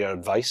 thanks for your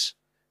advice,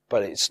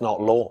 but it's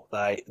not law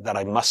that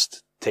I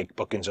must take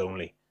bookings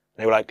only.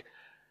 They were like,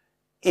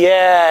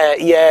 yeah,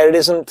 it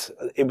isn't.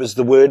 It was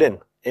the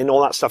wording. In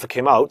all that stuff that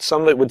came out,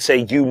 some of it would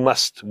say you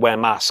must wear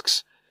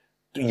masks.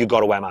 You got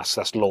to wear masks.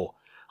 That's law.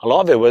 A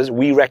lot of it was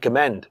we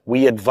recommend,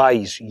 we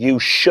advise, you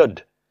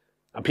should.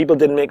 And people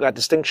didn't make that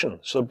distinction.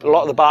 So a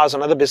lot of the bars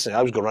and other businesses,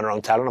 I was going to run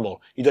around telling them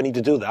all, you don't need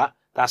to do that.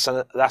 That's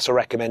a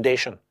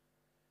recommendation.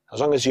 As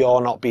long as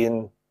you're not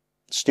being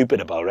stupid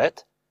about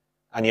it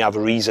and you have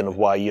a reason of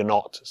why you're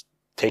not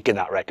taking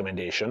that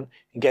recommendation,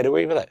 you get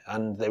away with it.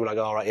 And they were like,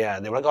 all right, yeah.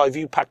 And they were like, oh, have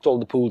you packed all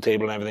the pool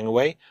table and everything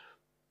away?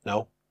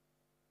 No.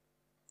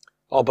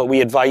 Oh, but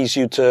we advise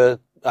you to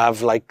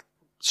have like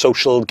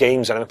social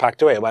games and everything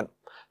packed away. I went,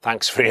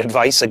 thanks for your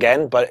advice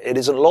again, but it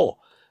isn't law.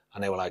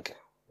 And they were like,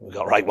 we've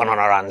got right one on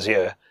our hands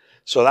here.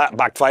 So that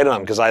backfired on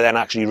them, because I then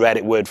actually read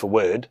it word for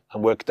word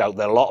and worked out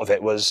that a lot of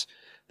it was,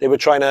 they were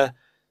trying to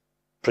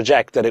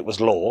project that it was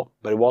law,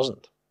 but it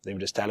wasn't. They were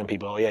just telling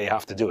people, oh yeah, you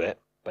have to do it.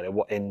 But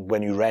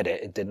when you read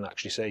it, it didn't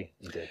actually say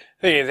you did.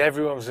 The thing is,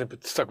 everyone was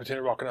stuck between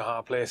a rock and a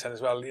hard place, and as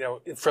well,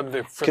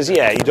 because you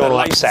don't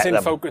want to upset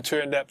them. Folk who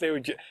turned up, it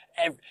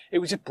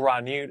was just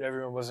brand new to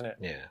everyone, wasn't it?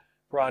 Yeah,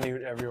 brand new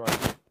to everyone.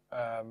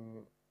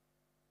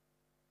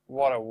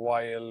 what a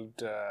wild...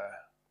 oh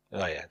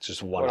yeah, it's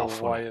just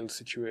one-off. What a wild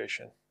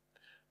situation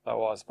that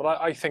was.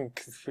 But I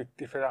think if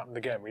it happened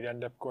again, we'd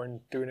end up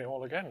doing it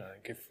all again. I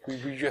think if we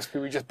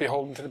would just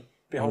beholden to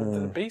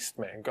the beast,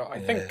 mate. And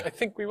I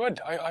think we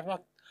would. I'm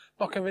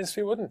not convinced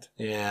we wouldn't.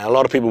 Yeah, a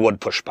lot of people would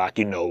push back.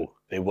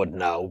 They would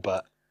now,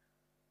 but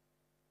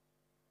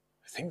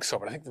I think so.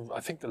 But I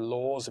think the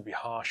laws would be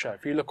harsher.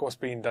 If you look what's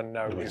being done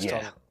now,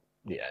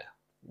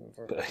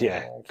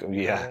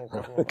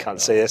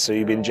 Can't say it, so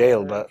you'd be in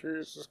jail. But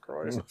Jesus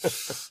Christ,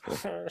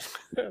 I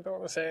don't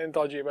want to say anything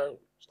dodgy about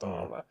stuff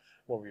like that.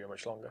 Won't be here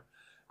much longer.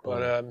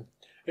 But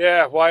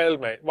wild,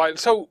 mate, wild.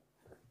 So,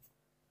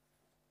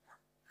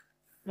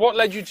 what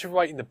led you to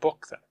writing the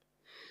book then?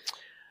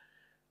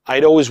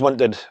 I'd always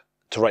wanted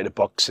to write a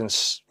book.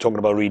 Since talking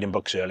about reading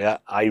books earlier,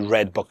 I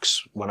read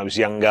books when I was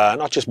younger,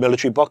 not just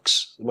military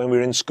books. When we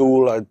were in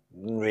school, I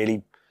didn't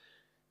really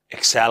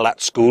excel at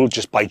school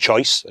just by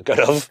choice. I could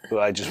have.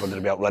 I just wanted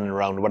to be out running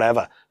around or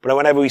whatever. But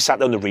whenever we sat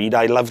down to read,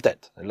 I loved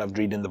it. I loved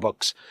reading the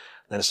books.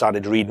 Then I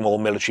started to read more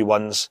military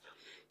ones.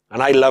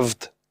 And I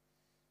loved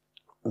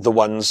the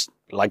ones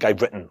like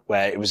I've written,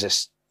 where it was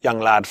this young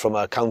lad from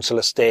a council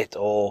estate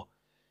or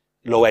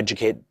low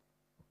educated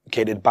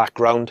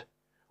background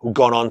who'd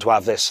gone on to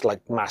have this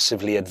like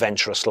massively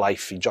adventurous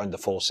life. He joined the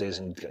forces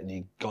and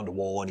he'd gone to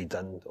war and he'd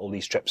done all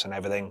these trips and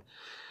everything.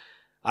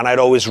 And I'd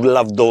always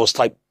loved those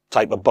type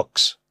of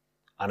books.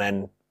 And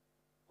then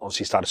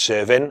obviously started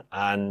serving,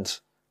 and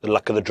the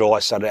luck of the draw,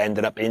 I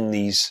ended up in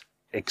these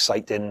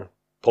exciting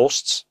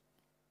posts.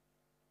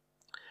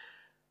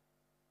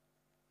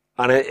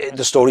 And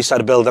the story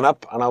started building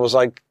up, and I was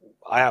like,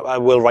 I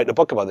will write a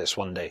book about this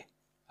one day.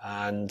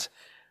 And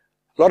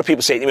a lot of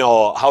people say to me,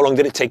 oh, how long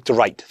did it take to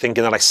write?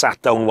 Thinking that I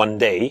sat down one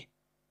day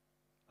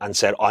and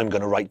said, I'm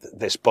going to write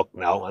this book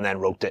now, and then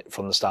wrote it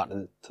from the start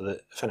to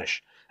the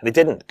finish. And it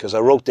didn't, because I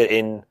wrote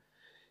it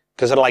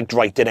because I liked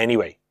writing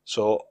anyway.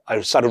 So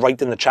I started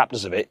writing the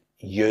chapters of it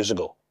years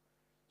ago.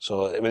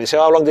 So when they say,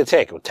 how long did it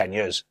take? Well, 10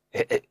 years.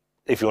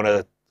 If you want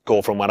to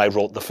go from when I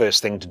wrote the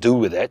first thing to do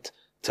with it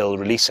till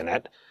releasing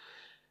it,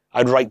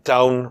 I'd write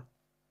down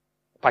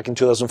back in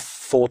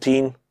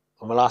 2014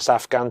 on my last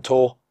Afghan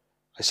tour.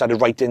 I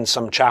started writing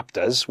some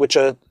chapters, which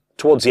are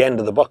towards the end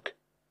of the book,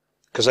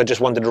 because I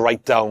just wanted to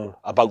write down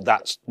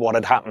about what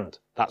had happened,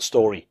 that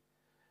story.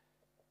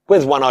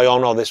 With one eye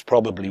on, this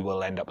probably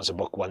will end up as a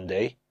book one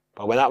day.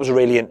 But when that was a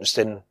really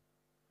interesting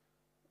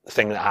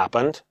thing that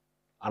happened,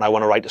 and I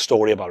want to write a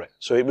story about it.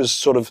 So it was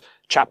sort of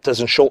chapters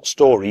and short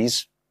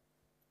stories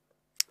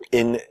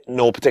in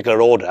no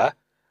particular order.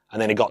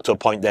 And then it got to a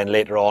point then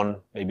later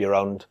on, maybe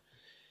around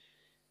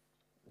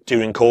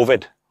during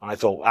COVID, and I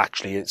thought,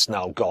 actually, it's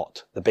now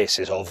got the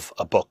basis of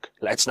a book.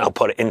 Let's now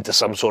put it into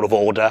some sort of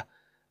order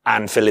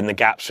and fill in the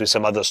gaps with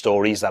some other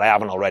stories that I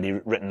haven't already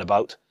written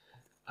about,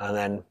 and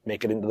then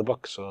make it into the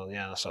book. So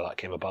yeah, that's how that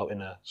came about,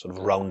 in a sort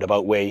of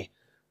roundabout way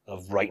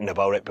of writing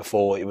about it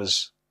before it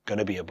was going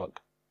to be a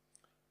book.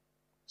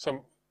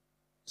 So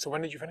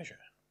when did you finish it?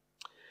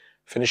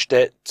 Finished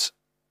it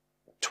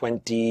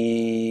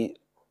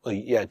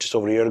just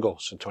over a year ago,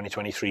 so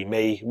 2023,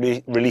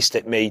 May, released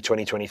it May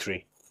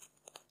 2023.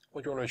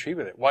 What do you want to achieve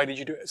with it? Why did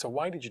you do it? So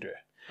why did you do it?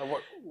 And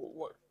what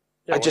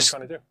are you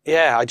trying to do?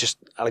 Yeah, like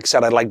I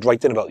said, I liked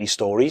writing about these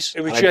stories.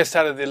 It was just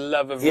out of the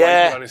love of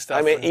writing about this stuff.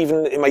 I mean,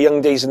 even in my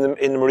young days in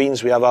the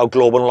Marines, we have our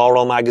Globe and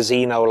Laurel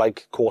magazine, our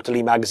like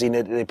quarterly magazine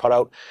that they put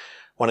out.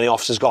 One of the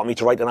officers got me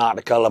to write an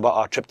article about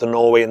our trip to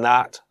Norway and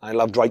that. I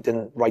loved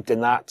writing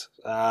that.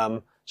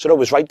 So I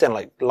was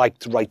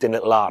liked writing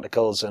little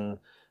articles and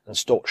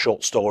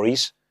short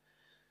stories.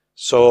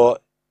 So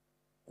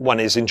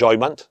one is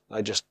enjoyment.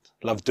 I just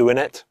love doing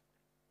it.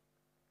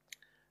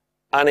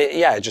 And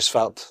it just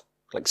felt,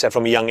 like I said,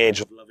 from a young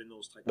age of loving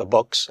those type of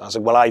books. I was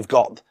like, well,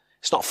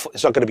 it's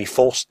not going to be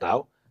forced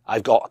now.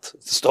 I've got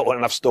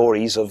enough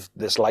stories of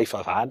this life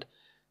I've had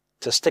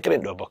to stick it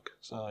into a book.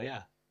 So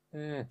yeah.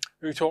 We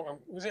were talking,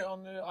 was it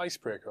on the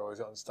icebreaker or was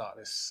it on the start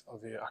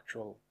of the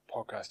actual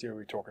podcast here?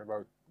 We were talking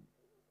about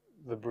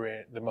the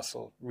brain, the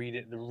muscle,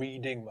 the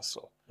reading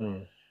muscle.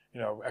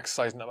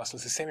 Exercising that muscle.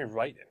 It's the same with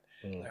writing.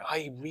 Like,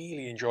 I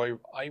really enjoy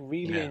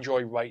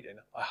writing.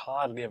 I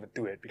hardly ever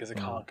do it because I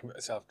can't commit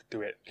myself to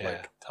do it.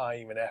 Like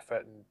time and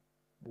effort and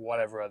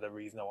whatever other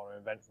reason I want to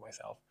invent for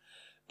myself.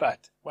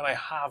 But when I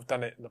have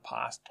done it in the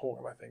past,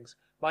 talking about things,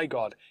 my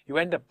God, you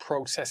end up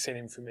processing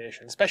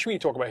information, especially when you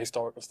talk about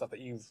historical stuff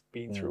that you've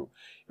been through.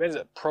 You end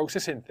up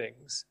processing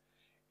things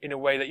in a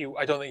way that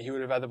I don't think you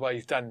would have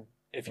otherwise done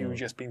if you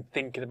just been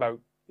thinking about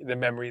the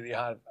memory that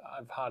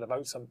I've had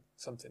about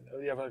something.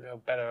 You have a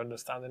better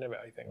understanding of it,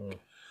 I think.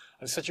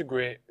 And it's such a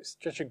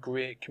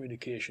great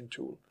communication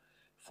tool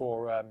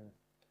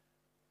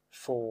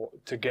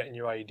to getting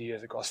your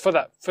ideas across. For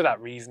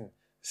that reason,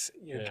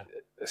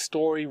 a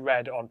story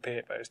read on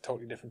paper is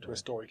totally different to a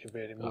story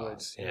conveyed in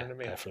words. You know what I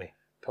mean? Definitely.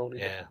 Totally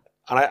different.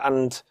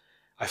 And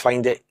I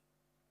find it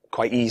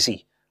quite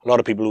easy. A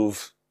lot of people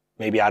who've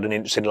maybe had an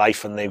interesting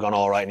life and they've gone,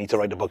 all right, I need to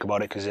write a book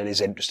about it because it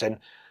is interesting,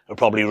 will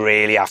probably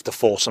really have to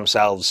force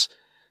themselves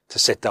to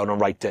sit down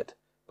and write it.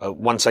 But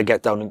once I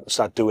get down and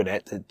start doing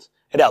it,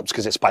 it helps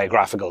because it's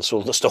biographical.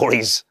 So the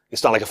stories,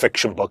 it's not like a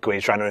fiction book where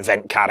you're trying to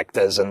invent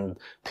characters and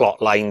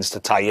plot lines to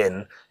tie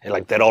in.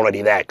 Like they're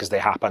already there because they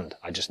happened.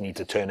 I just need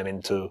to turn them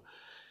into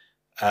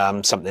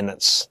something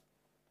that's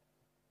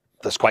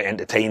quite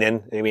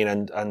entertaining. I mean,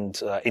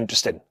 and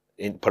interesting.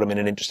 Put them in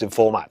an interesting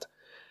format.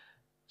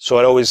 So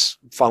I always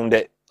found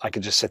it. I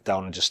could just sit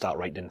down and just start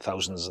writing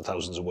thousands and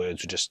thousands of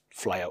words, would just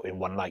fly out in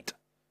one night.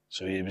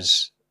 So it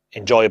was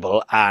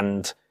enjoyable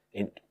and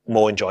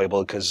more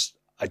enjoyable because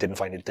I didn't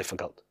find it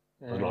difficult.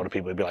 A lot of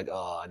people would be like,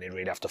 "Oh," and they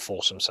really have to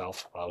force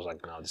themselves. I was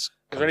like, "No, this."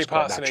 Was there any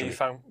parts in it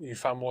you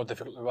found more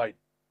difficult to write?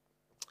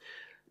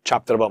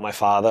 Chapter about my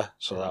father.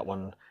 So that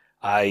one,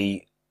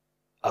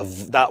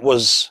 that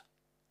was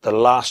the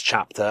last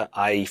chapter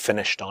I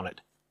finished on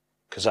it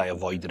because I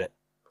avoided it.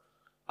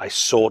 I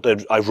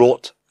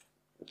wrote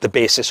the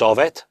basis of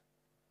it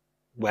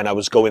when I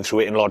was going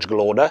through it in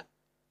logical order.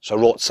 So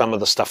I wrote some of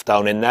the stuff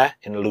down in there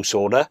in a loose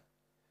order.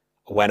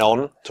 Went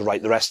on to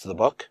write the rest of the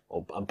book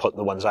and put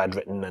the ones I'd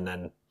written and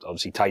then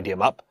obviously tidy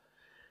them up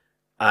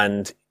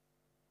and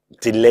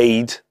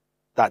delayed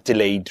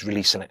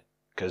releasing it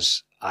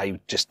because I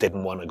just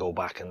didn't want to go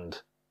back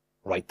and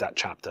write that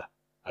chapter.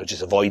 I was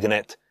just avoiding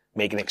it,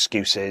 making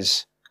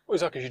excuses.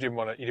 Was that because you didn't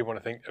want to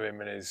think of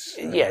him and his...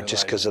 Yeah,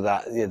 just because of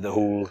that, the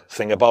whole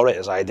thing about it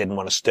is I didn't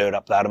want to stir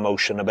up that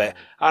emotion a bit.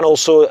 And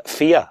also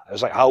fear. I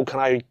was like, how can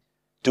I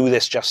do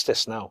this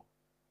justice now?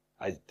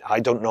 I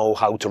don't know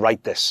how to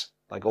write this.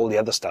 Like all the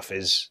other stuff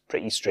is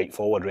pretty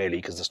straightforward really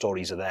because the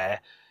stories are there.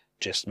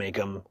 Just make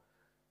them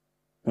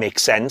make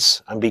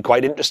sense and be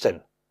quite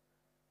interesting.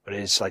 But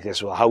it's like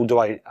this, well, how do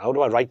I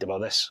write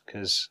about this?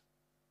 Because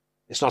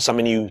it's not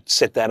something you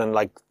sit there and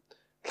like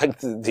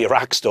the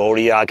Iraq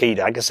story, I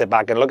can sit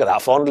back and look at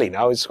that fondly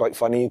now. It's quite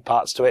funny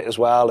parts to it as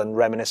well and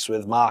reminisce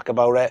with Mark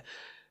about it.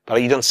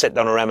 But you don't sit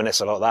down and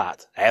reminisce about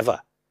that, ever.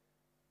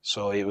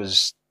 So it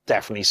was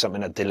definitely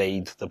something that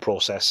delayed the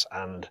process.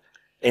 And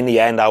in the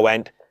end, I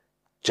went,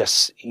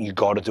 you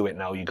got to do it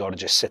now. You got to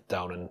just sit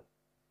down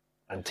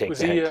and take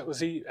the hit.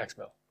 Was he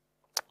ex-mil?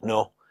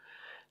 No.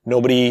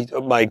 Nobody.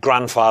 My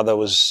grandfather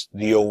was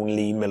the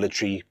only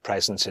military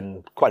presence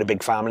in quite a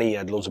big family. He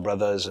had loads of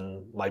brothers,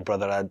 and my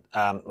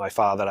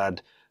father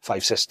had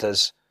 5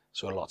 sisters,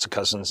 so lots of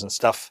cousins and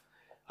stuff.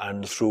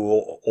 And through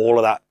all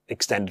of that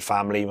extended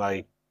family,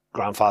 my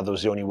grandfather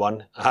was the only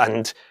one,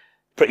 and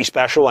pretty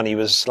special one. He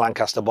was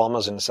Lancaster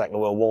bombers in the Second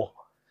World War.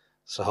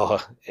 So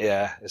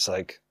yeah, it's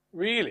like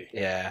really,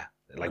 yeah,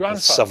 like the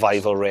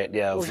survival rate.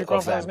 Yeah, what was your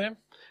grandfather's name?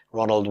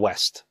 Ronald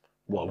West.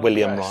 Well,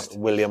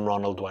 William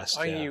Ronald West.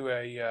 I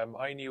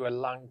knew a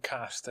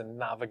Lancaster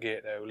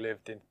navigator who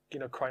lived in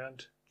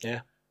Croyland.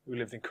 Yeah. Who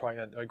lived in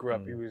Croyland. I grew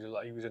up. He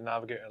was a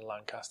navigator in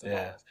Lancaster.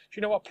 Yeah. Do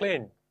you know what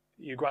plane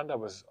your granddad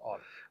was on?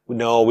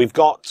 No, we've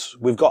got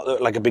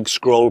like a big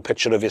scroll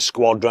picture of his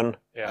squadron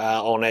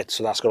on it,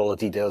 so that's got all the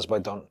details.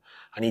 But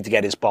I need to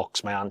get his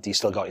box. My auntie's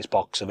still got his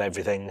box of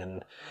everything,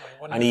 and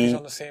he's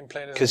on the same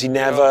plane as because he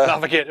never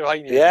navigator,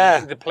 right?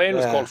 Yeah, the plane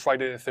was called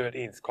Friday the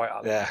 13th, quite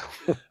honestly.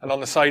 Yeah, and on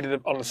the side of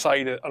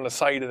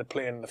the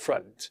plane in the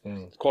front,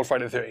 it's called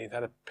Friday the 13th.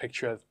 Had a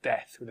picture of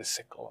death with a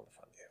sickle on the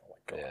front. Oh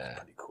my god, that's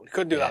pretty cool. You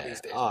couldn't do that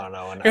these days. Oh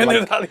no, you couldn't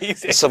do that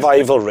these days. The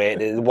survival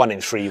rate is 1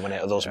 in 3 when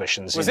it those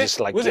missions. Was it?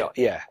 Like, was it?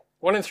 Yeah.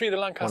 1 in 3 the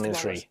Lancaster. 1 in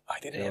 3. I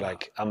didn't know.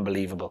 Like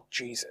unbelievable.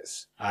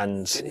 Jesus.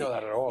 And didn't know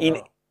that at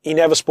all. He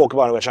never spoke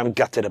about it, which I'm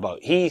gutted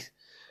about. He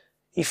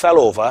fell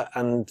over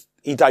and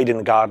he died in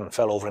the garden.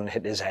 Fell over and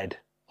hit his head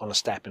on a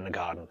step in the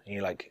garden.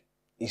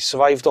 He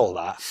survived all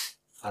that,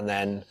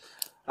 and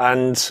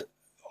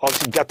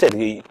obviously gutted.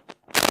 I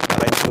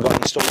eventually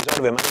got these stories out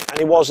of him,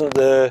 and it wasn't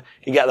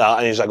you get that,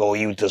 and he's like, oh,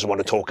 he doesn't want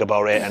to talk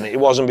about it, and it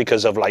wasn't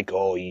because of like,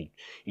 oh, you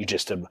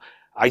just.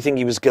 I think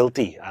he was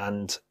guilty,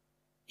 and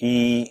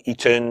he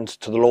turned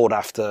to the Lord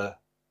after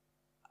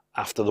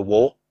the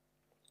war.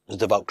 He was a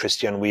devout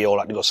Christian. We all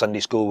had to go Sunday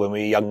school when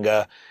we were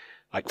younger.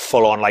 Like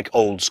full on, like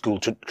old school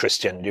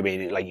Christian. You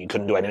mean like you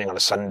couldn't do anything on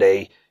a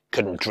Sunday,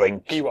 couldn't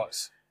drink. He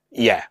was.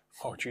 Yeah.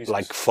 Oh Jesus.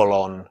 Like full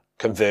on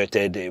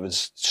converted. It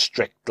was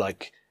strict.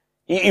 Like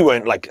he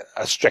weren't like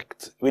a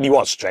strict. I mean, he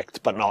was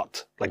strict, but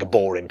not like a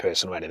boring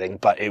person or anything.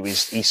 But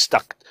he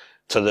stuck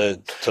to those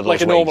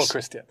like a normal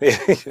Christian.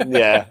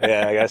 yeah,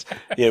 I guess.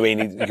 You know, I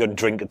mean, he couldn't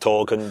drink at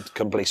all,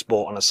 couldn't play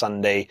sport on a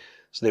Sunday.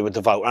 So they were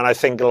devout, and I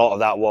think a lot of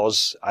that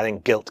was,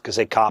 guilt because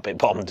they carpet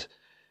bombed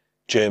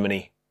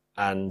Germany.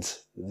 And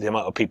the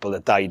amount of people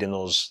that died in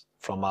those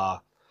from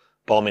our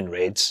bombing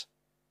raids,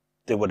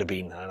 there would have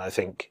been. And I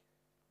think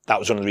that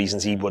was one of the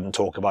reasons he wouldn't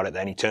talk about it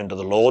then. He turned to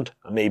the Lord,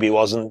 and maybe it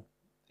was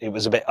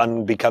a bit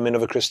unbecoming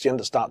of a Christian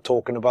to start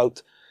talking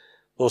about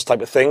those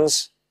type of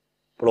things.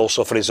 But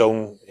also for his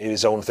own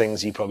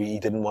things, he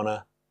didn't want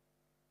to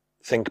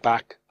think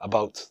back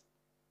about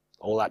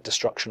all that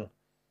destruction,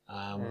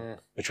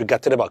 which we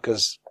gutted about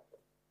because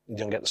you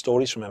didn't get the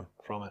stories from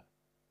it.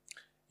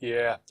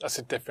 Yeah, that's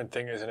a different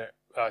thing, isn't it?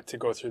 To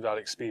go through that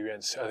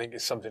experience, I think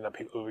it's something that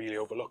people really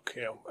overlook.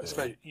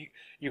 Especially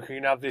you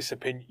can have this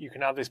opinion, you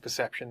can have this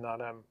perception that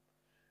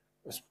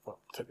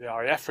took the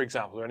RAF, for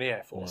example, or any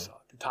Air Force, are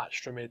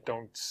detached from it,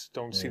 don't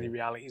see the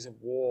realities of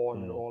war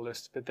and all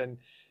this. But then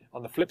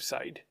on the flip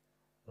side,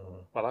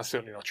 well, that's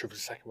certainly not true for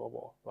the Second World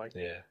War, right?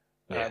 Yeah.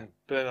 But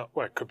then,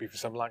 well, it could be for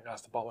some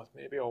Lancaster bombers,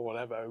 maybe, or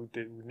whatever, who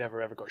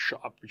never ever got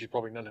shot up, which is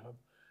probably none of them.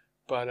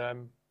 But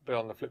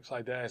on the flip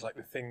side, there is like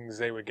the things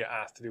they would get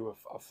asked to do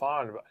are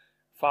far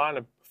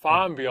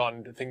and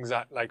beyond the things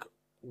that like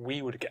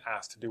we would get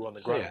asked to do on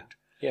the ground.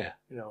 Yeah.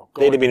 You know,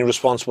 they'd have been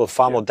responsible for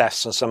far more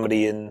deaths than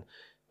somebody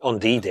on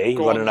D-Day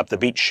running up the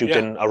beach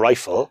shooting a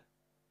rifle.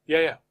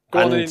 Yeah.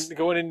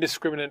 Going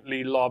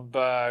indiscriminately lob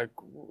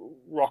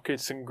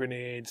rockets and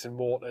grenades and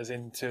mortars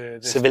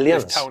into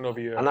civilians. This town over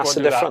here. And that's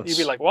the difference. You'd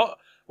be like, what?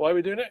 Why are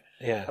we doing it?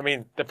 Yeah. I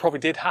mean, that probably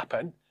did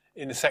happen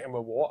in the Second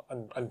World War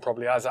and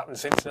probably has happened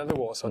since in other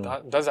wars. So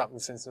that does happen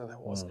since in other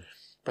wars.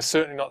 But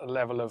certainly not the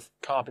level of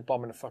carpet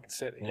bombing a fucking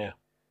city. Yeah.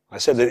 I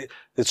said that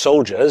the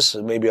soldiers,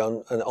 maybe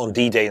on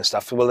D-Day and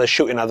stuff, well, they're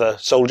shooting other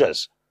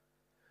soldiers.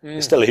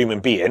 They're still a human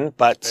being,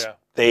 but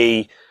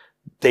they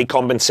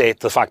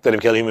compensate the fact that they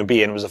killed a human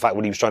being was the fact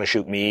that he was trying to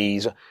shoot me.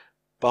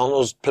 But on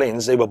those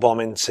planes, they were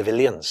bombing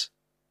civilians.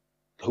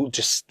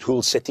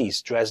 Whole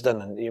cities,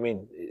 Dresden, and you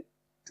mean,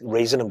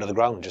 razing them to the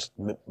ground, just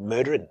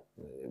murdering.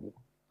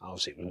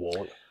 Obviously, it was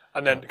war.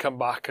 And then to come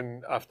back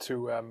and have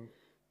to,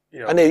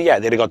 And they'd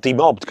have got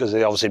demobbed because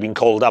they'd obviously been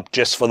called up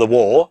just for the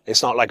war.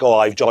 It's not like,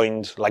 I've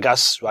joined, like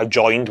us, I've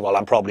joined, well,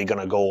 I'm probably going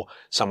to go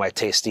somewhere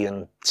tasty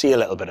and see a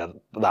little bit of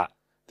that.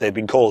 They've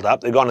been called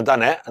up, they've gone and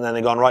done it, and then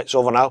they've gone, right, it's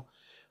over now.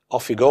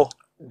 Off you go.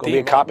 Go be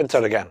a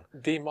carpenter again.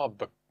 Demob,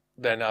 but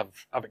then have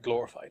it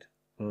glorified.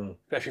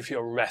 Especially if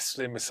you're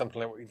wrestling with something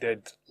like what you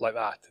did like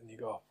that, and you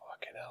go,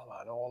 fucking hell,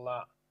 man, all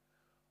that.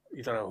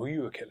 You don't know who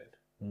you were killing.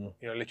 You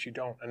know, literally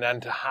don't. And then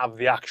to have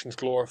the actions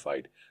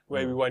glorified,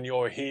 maybe when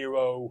you're a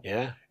hero,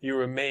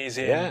 you're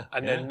amazing,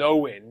 and then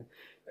knowing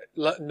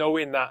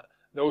that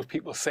those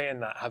people saying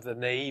that have the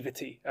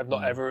naivety of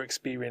not ever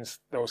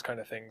experienced those kind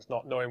of things,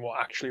 not knowing what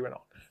actually went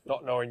on,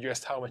 not knowing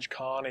just how much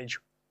carnage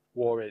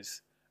war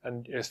is,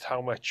 and just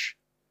how much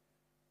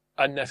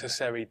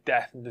unnecessary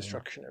death and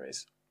destruction there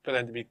is. But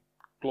then to be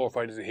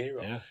glorified as a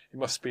hero, it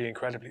must be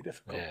incredibly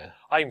difficult.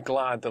 I'm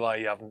glad that I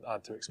haven't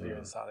had to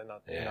experience that in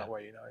that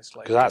way. You know, it's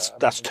like because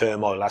that's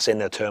turmoil. That's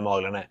inner turmoil,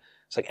 isn't it?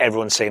 It's like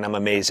everyone's saying I'm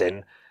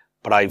amazing,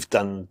 but I've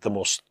done the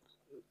most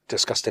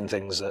disgusting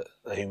things that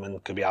a human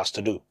could be asked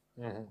to do.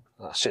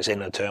 That's just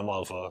inner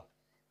turmoil for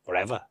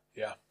forever.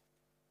 Yeah.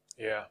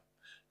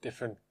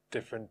 Different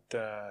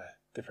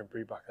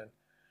breed back then.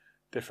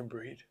 Different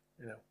breed.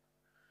 You know,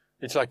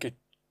 it's like it.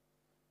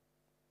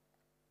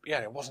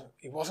 Yeah, it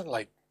wasn't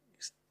like.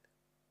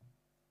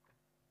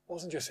 It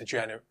wasn't just it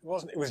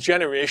was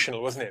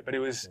generational, wasn't it? But it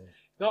was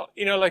not,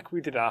 like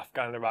we did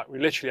Afghan and Iraq. We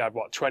literally had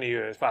 20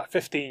 years, about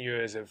 15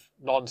 years of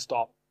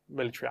non-stop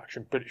military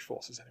action, British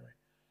forces anyway.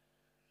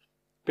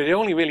 But it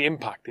only really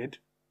impacted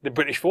the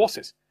British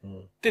forces.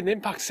 Didn't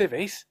impact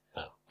civvies,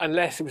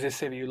 unless it was a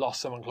civvy who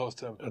lost someone close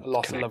to them,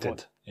 lost a loved one.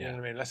 You know what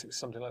I mean? Unless it was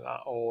something like that,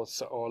 or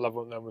a loved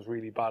one that was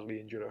really badly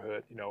injured or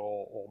hurt,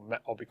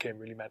 or became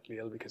really mentally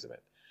ill because of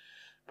it.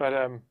 But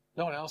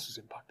no one else was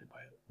impacted by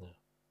it.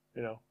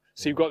 You know.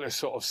 So you've got this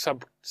sort of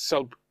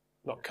sub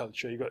not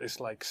culture, you've got this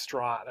like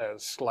strata,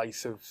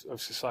 slice of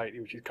society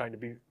which is kind of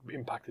be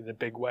impacted in a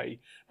big way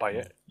by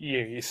it. You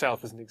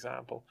yourself as an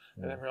example.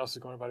 And everyone else is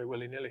going about it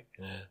willy-nilly.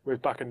 Whereas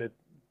back in the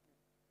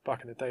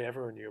day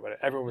everyone knew about it.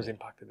 Everyone was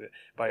impacted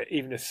by it,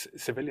 even a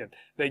civilian.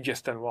 They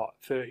just done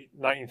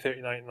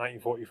 1939,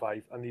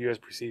 1945 and the years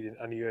preceding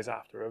and the years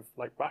after of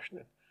like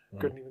rationing.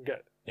 Couldn't even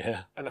get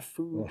enough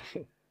food.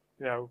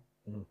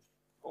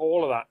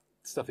 All of that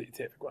stuff that you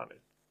take for granted.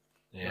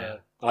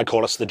 I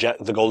call us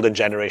the golden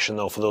generation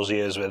though for those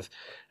years with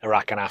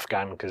Iraq and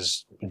Afghan,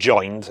 because we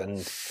joined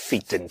and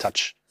feet didn't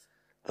touch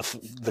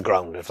the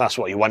ground, if that's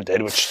what you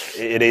wanted, which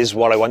it is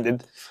what I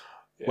wanted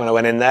when I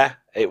went in there.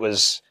 It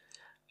was,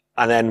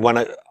 and then when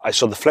I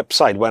saw the flip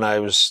side, when I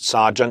was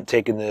sergeant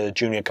taking the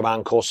junior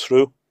command course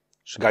through,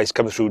 so guys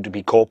coming through to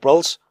be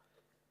corporals,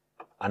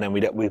 and then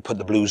we'd put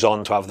the blues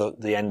on to have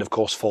the end of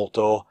course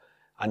photo,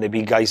 and there'd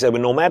be guys there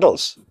with no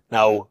medals.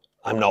 Now,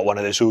 I'm not one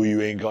of those, you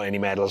ain't got any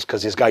medals,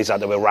 because there's guys out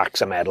there with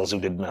racks of medals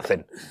who did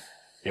nothing.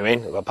 You know what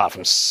I mean? Apart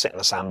from sit in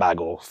a sandbag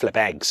or flip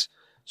eggs.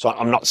 So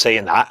I'm not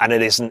saying that, and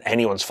it isn't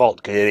anyone's fault,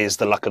 because it is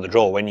the luck of the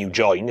draw. When you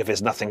join, if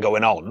there's nothing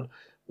going on,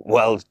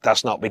 well,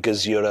 that's not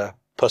because you're a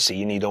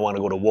pussy and you don't want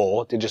to go to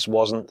war. It just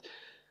wasn't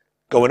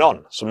going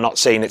on. So I'm not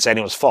saying it's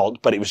anyone's fault,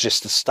 but it was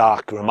just a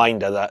stark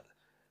reminder that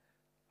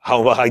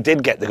how I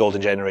did get the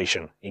golden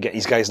generation. You get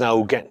these guys now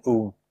who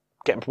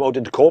getting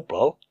promoted to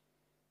corporal,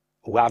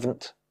 who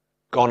haven't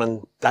gone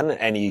and done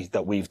any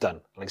that we've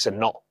done. Like I said,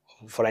 not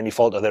for any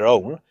fault of their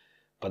own,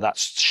 but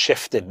that's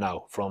shifted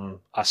now from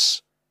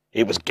us.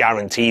 It was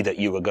guaranteed that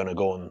you were going to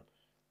go and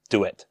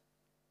do it.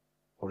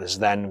 Whereas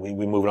then we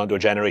move on to a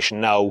generation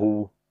now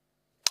who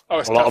a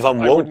lot of them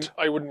won't.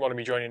 I wouldn't want to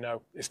be joining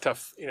now. It's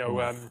tough. You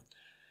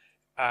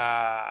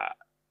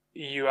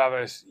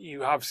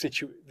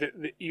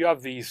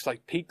have these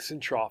like peaks and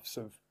troughs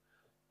of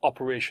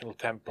operational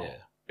tempo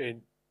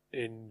in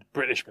in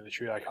British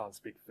military, I can't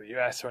speak for the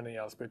US or anything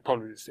else, but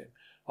probably the same,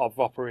 of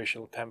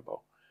operational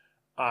tempo.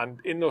 And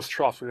in those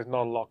troughs where there's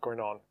not a lot going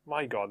on,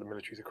 my God, the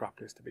military's a crap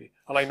place to be.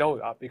 And I know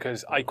that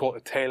because I caught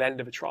the tail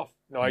end of a trough.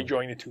 I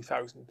joined in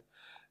 2000.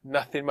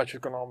 Nothing much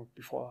was going on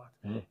before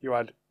that. You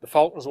had the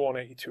Falklands War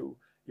in 82.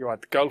 You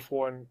had the Gulf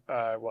War in,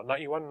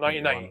 91?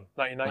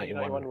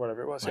 91,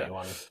 whatever it was.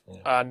 91,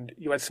 yeah. And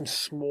you had some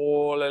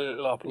smaller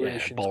little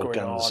operations going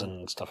on.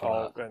 And stuff like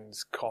that.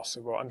 Balkans,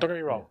 Kosovo. And don't get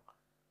me wrong,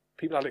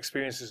 people had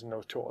experiences in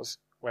those tours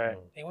where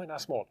they weren't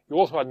that small. You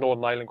also had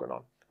Northern Ireland going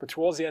on. But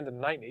towards the end of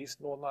the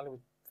 90s, Northern Ireland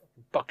was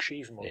buck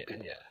sheep for most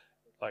people.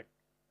 Like,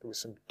 there was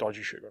some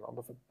dodgy shit going on,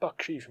 but for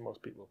buck sheep for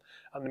most people.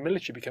 And the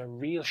military became a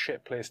real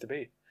shit place to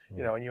be.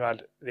 You know,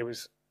 and there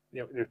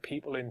were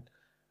people in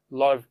a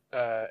lot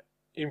of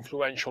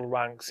influential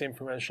ranks,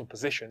 influential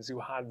positions who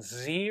had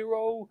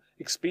zero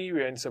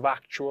experience of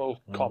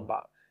actual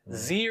combat.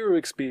 Zero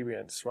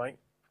experience, right?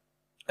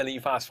 And then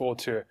you fast forward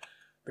to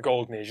the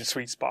golden age, the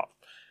sweet spot,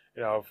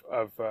 you know,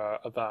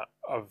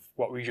 of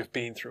what we've just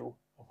been through.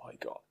 Oh my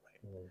God,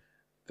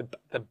 mate.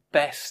 The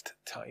best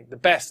time, the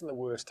best and the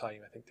worst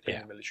time, I think, to be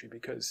in the military,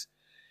 because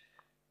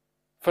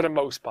for the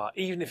most part,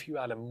 even if you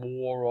had a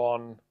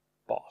moron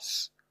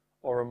boss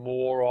or a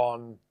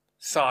moron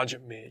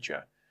sergeant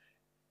major,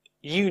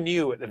 you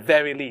knew at the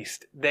very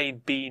least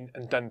they'd been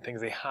and done things,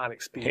 they had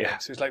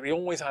experience. It was like they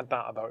always had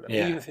that about them.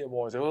 Even if they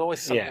were there was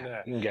always something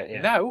there.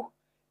 Now,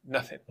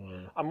 nothing.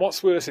 And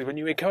what's worse is when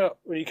you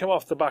come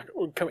off the back,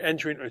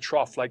 enter into a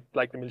trough like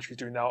the military's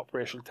doing now,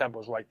 operational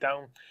tempo is right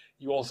down.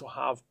 You also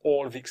have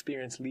all of the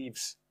experience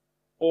leaves.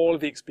 All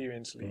of the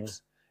experience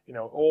leaves. You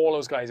know, all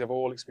those guys have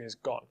all experience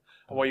gone.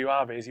 And what you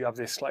have is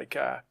this like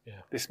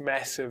this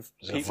mess of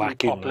people who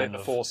populate the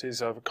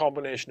forces, of a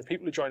combination of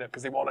people who join up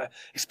because they want to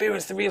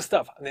experience the real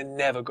stuff, and they're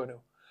never going to.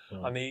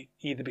 And they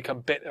either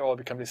become bitter or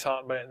become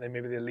disheartened by it, and then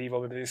maybe they leave,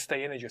 or maybe they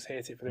stay in and just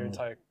hate it for their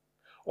entire.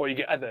 Or you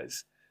get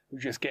others who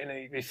just get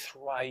in, they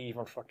thrive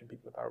on fucking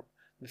people about.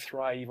 They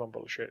thrive on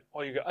bullshit.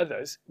 Or you get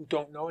others who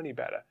don't know any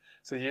better.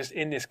 So you're just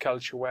in this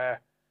culture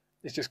where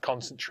it's just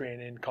constant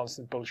training,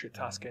 constant bullshit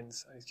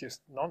taskings, and it's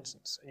just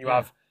nonsense. And you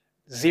have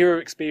zero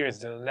experience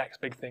until the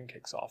next big thing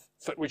kicks off,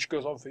 which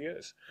goes on for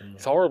years.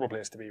 It's a horrible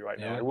place to be right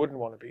now. I wouldn't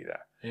want to be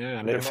there.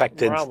 And it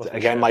affected,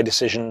 again, my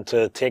decision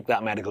to take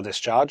that medical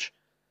discharge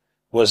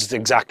was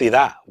exactly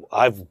that.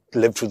 I've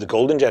lived through the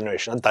golden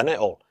generation. I've done it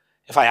all.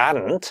 If I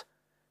hadn't,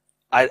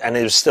 and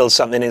there was still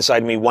something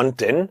inside me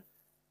wanting,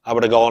 I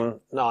would have gone,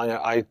 no,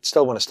 I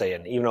still want to stay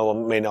in. Even though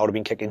I may not have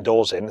been kicking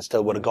doors in, I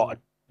still would have got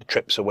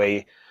trips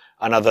away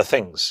and other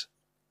things.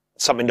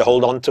 Something to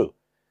hold on to.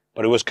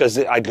 But it was because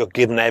I'd got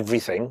given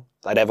everything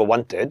I'd ever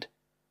wanted.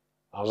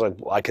 I was like,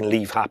 well, I can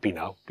leave happy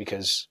now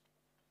because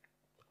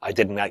I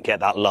didn't get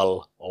that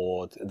lull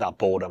or that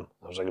boredom.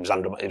 I was like, it was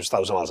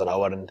 1,000 miles an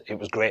hour and it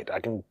was great. I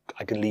can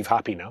leave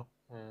happy now.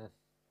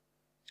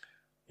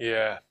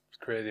 Yeah, it's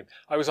crazy.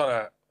 I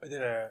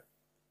did a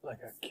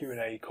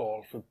Q&A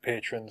call for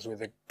patrons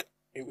with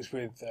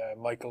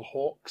Michael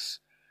Hawkes.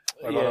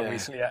 I got on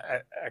recently,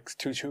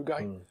 X22 guy.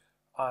 And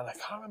I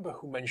can't remember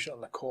who mentioned it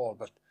on the call,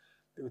 but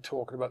they were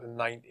talking about the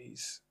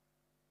 90s.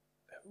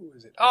 Who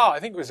was it? I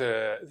think it was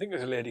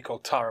a lady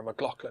called Tara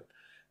McLaughlin,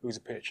 who was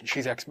a patron.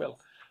 She's ex-mil.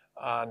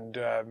 And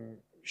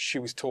she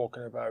was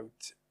talking about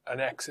an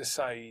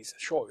exercise,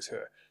 sure it was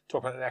her,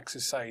 talking about an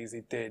exercise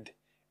they did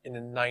in the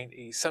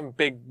 90s, some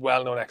big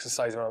well-known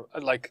exercise,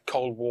 like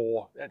Cold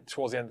War,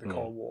 towards the end of the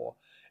Cold War.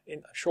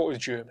 I'm sure it was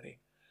Germany.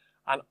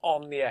 And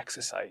on the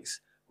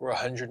exercise were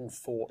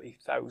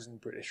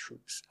 140,000 British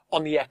troops.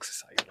 On the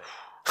exercise,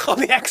 mate. On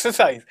the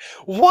exercise.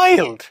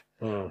 Wild!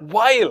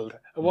 Wild!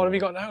 And what have you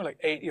got now? Like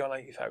 80 or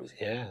 90,000?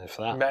 Yeah,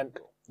 for that.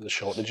 Mental. The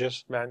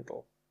shortages.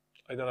 Mental.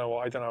 I don't know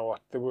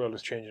what the world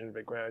is changing in a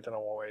big way. I don't know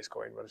what way it's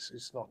going, but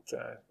it's not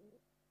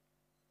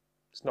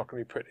going to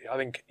be pretty. I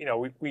think, you know,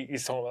 we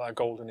talking about that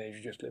golden age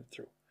we just lived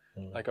through,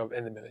 like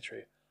in the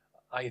military.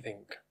 I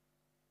think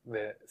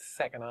the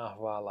second half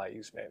of our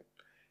lives, man,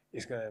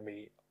 is going to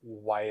be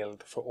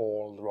wild for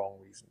all the wrong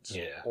reasons.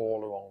 Yeah.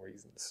 All the wrong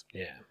reasons.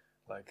 Yeah.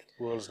 Like,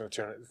 the world's going to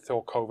turn. I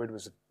thought COVID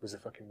was a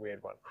fucking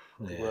weird one.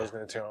 The world's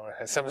going to turn on its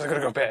head. Something's going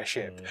to go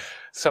pear-shaped.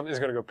 Something's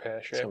going to go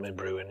pear-shaped. Something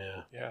brewing,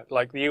 Yeah,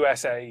 like the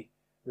USA.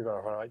 We've gone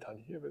off on a right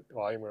tangent here, but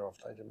I'm going off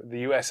tangent. But the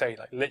USA,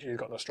 like, literally has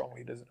got no strong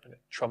leaders at the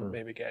minute. Trump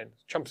maybe again.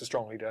 Trump's a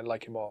strong leader. I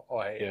like him or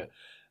hate him.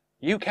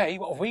 UK,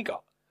 what have we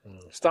got?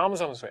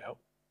 Starmer's on his way out.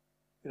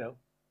 You know,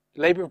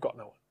 Labour have got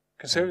no one.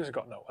 Conservatives have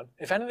got no one.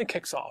 If anything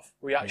kicks off,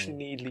 we actually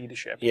need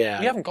leadership.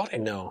 Yeah, we haven't got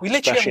it. No, we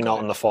literally especially not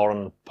on the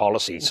foreign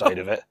policy side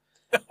of it.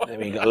 I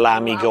mean, you got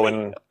Lamy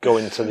going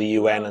to the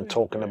UN and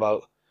talking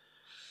about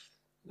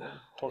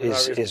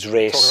his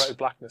race, talking about his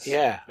blackness,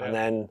 and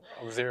then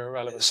zero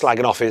relevance,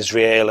 slagging off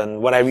Israel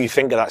and whatever you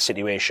think of that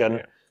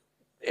situation.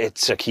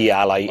 It's a key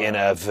ally in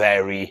a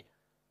very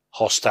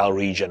hostile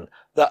region.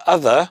 The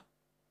other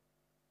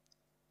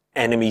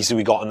enemies that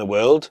we got in the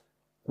world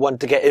want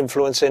to get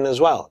influence in as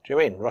well. Do you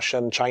know what I mean? Russia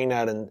and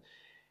China, and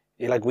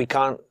you're like, we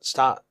can't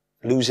start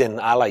losing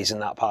allies in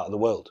that part of the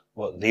world.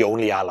 Well, the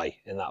only ally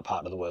in that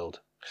part of the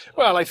world.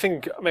 Well, I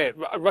think, mate,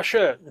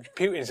 Russia,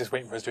 Putin's just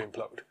waiting for us to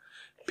implode.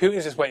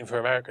 Putin's just waiting for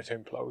America to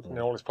implode, and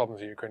all his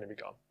problems in Ukraine to be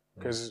gone.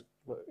 Because,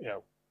 you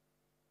know,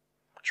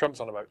 Trump's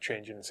on about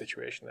changing the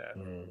situation there.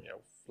 You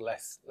know,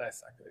 less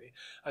activity.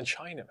 And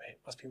China, mate,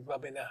 must be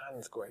rubbing their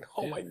hands going,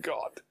 oh my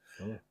God.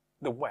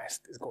 The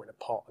West is going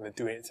apart and they're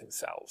doing it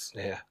themselves.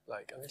 Yeah.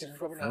 Like, and they're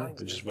just rubbing their hands.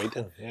 They're just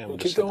waiting. Yeah, we'll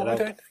keep doing what we're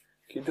doing.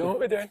 Keep doing what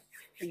we're doing.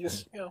 You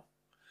just, you know,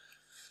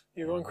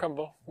 you go and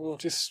crumble. We'll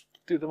just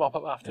do the mop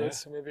up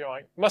afterwards and we'll be all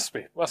right. Must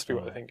be what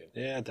they're thinking.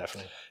 Yeah,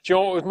 definitely. Do you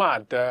know what was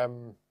mad?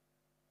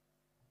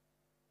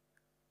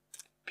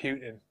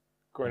 Putin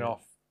going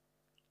off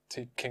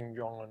to Kim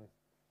Jong-un,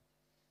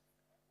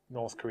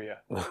 North Korea.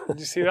 Did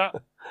you see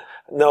that?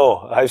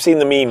 No, I've seen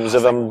the memes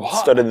of him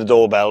stood in the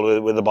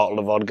doorbell with a bottle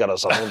of vodka or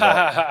something.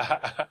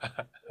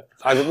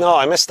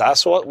 I missed that.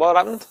 So what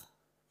happened?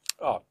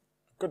 Oh,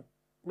 good,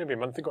 maybe a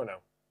month ago now.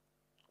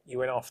 He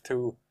went off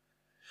to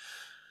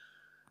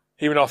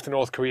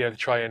North Korea to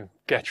try and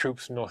get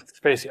troops from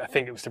Basically, I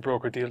think it was to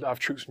broker a deal to have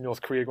troops from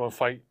North Korea go and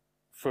fight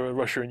for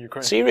Russia and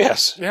Ukraine.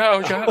 Serious? Yeah, I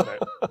was chatting about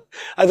it.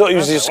 I thought he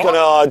was just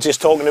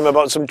just talking to him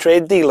about some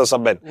trade deal or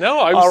something. No,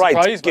 I was surprised.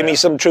 Right, give me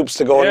some troops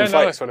to go and fight.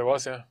 No, that's what it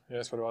was. Yeah,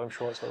 that's what it was. I'm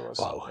sure that's what it was.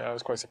 Wow. Yeah, I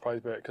was quite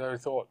surprised by it because I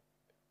thought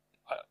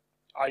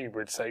I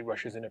would say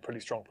Russia's in a pretty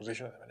strong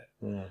position at the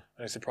minute.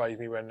 And it surprised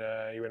me when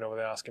he went over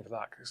there asking for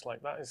that because it's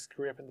like that is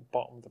Korea up in the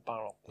bottom of the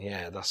barrel.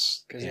 Yeah,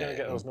 that's because you're gonna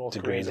get those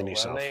North Koreans over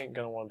there, and they ain't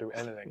gonna want to do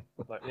anything.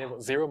 Like they've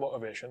got zero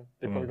motivation.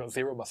 They've probably got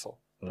zero muscle.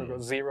 They've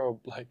got zero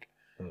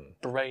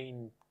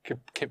brain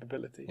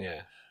capability.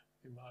 Yeah.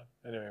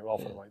 Anyway, we're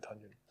off on a right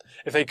tangent.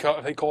 If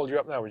they called you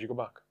up now, would you go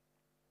back?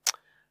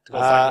 To go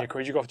fight in Ukraine?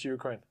 Would you go off to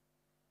Ukraine?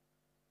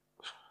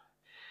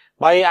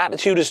 My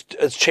attitude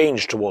has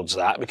changed towards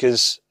that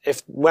because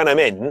when I'm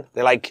in,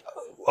 they're like,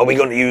 "Are we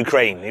going to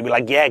Ukraine?" They'd be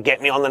like, "Yeah,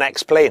 get me on the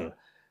next plane."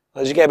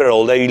 As you get a bit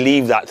older, you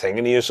leave that thing,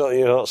 and you're sort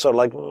of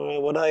like,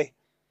 "Would I?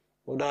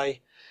 Would I?"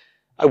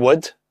 I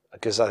would,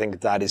 because I think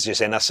that is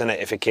just in us,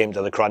 innit? If it came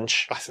to the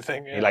crunch, that's the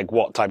thing. Yeah. You're like,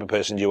 what type of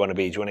person do you want to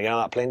be? Do you want to get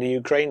on that plane to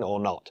Ukraine or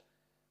not?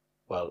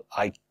 Well,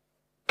 I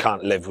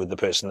can't live with the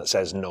person that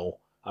says no.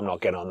 I'm not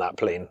getting on that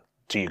plane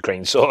to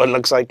Ukraine. So it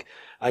looks like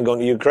I'm going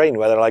to Ukraine,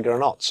 whether I like it or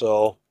not.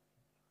 So.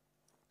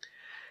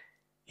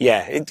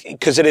 Yeah,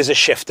 because it is a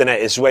shift in it.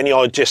 Is when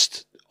you're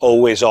just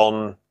always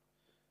on,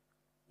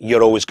 there's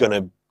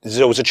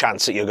always a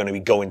chance that you're going to be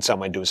going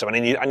somewhere and doing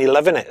something, and you're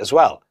loving it as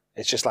well.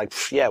 It's just like,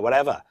 yeah,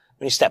 whatever.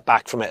 When you step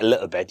back from it a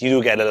little bit, you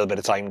do get a little bit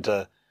of time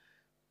to,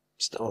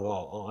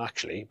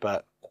 actually,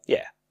 but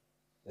yeah,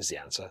 is the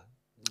answer.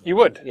 You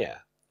would? Yeah.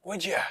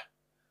 Would you?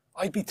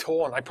 I'd be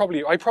torn. I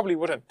probably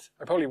wouldn't.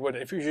 I probably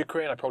wouldn't. If it was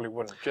Ukraine, I probably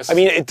wouldn't. I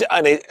mean,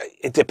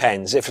 it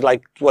depends. If they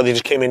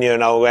just came in here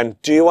now and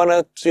went, do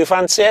you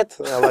fancy it?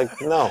 And I'm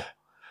like, no.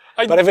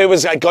 But if it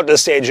was, I got to the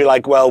stage, you're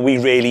like, well, we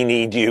really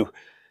need you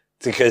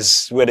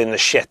because we're in the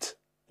shit.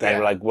 Then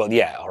we're like, well,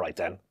 yeah, all right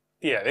then.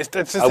 Yeah, that's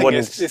the thing.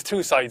 There's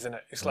two sides in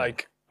it. It's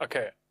like,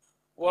 okay,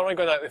 what am I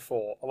going out there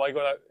for?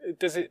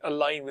 Does it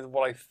align with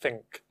what I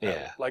think?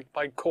 Yeah. Like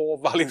my core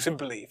values and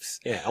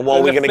beliefs. Yeah. And what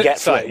are we going to get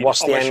from it?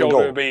 What's the end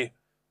goal? Would be,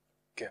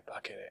 get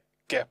back in it.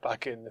 Get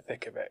back in the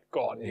thick of it.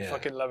 Go on, you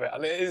fucking love it.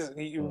 And it is,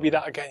 you be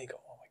that again, you go,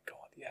 oh my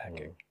God, yeah,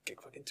 get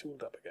fucking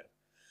tooled up again.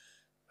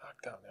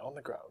 Back down there on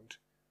the ground,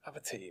 have a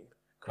team,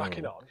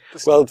 cracking on.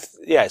 Well,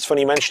 yeah, it's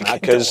funny you mention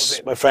that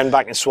because my friend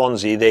back in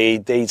Swansea,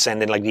 they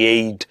send in like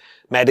the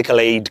medical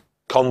aid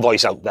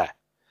convoys out there.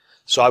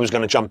 So I was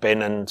going to jump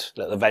in and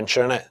little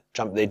adventure in it.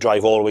 They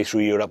drive all the way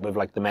through Europe with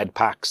like the med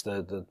packs,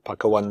 the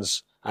pucker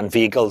ones. And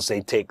vehicles,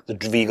 they take the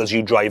vehicles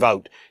you drive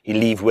out, you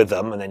leave with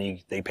them, and then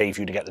they pay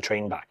for you to get the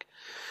train back,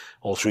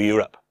 all through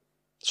Europe.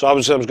 So I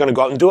was going to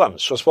go out and do them.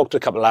 So I spoke to a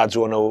couple of lads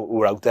who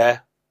were out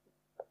there.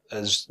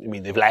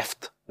 They've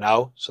left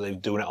now, so they're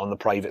doing it on the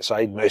private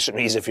side,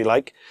 mercenaries, if you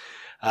like.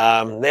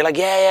 They're like,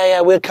 yeah,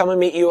 we'll come and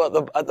meet you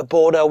at the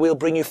border. We'll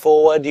bring you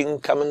forward. You can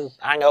come and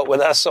hang out with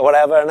us or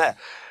whatever.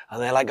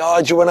 And they're like,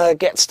 oh, do you want to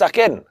get stuck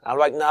in? I'm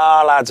like,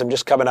 nah, lads, I'm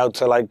just coming out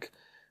to like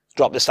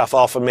drop the stuff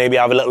off and maybe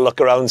have a little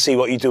look around, see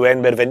what you're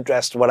doing, bit of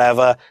interest,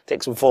 whatever,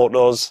 take some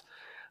photos.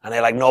 And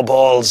they're like, no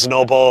balls.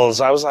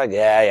 I was like,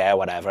 yeah,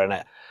 whatever,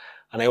 innit?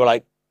 And they were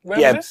like,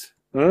 Where was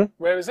this?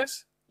 Where was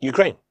this?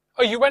 Ukraine.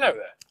 Oh, you went out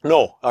there?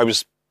 No, I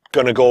was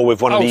going to go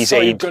with one of these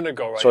aid. You're gonna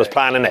go, right? So I was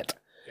planning it.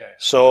 Yeah.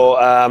 So,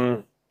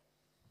 and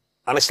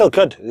I still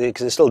could,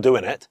 because they're still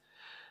doing it.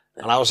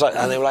 And I was like,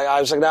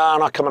 no, I'm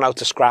not coming out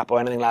to scrap or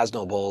anything, lads,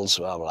 no balls,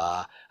 blah,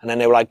 blah. And then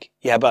they were like,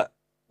 yeah, but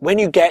when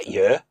you get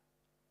here,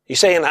 you're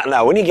saying that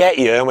now. When you get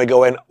here and we're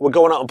going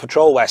out on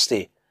patrol,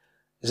 Westy,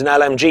 there's an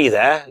LMG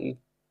there.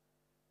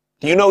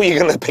 You know you're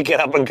going to pick it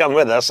up and come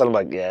with us. And I'm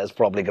like, yeah, it's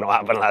probably going to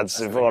happen,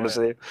 lads, if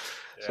honestly.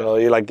 Yeah. So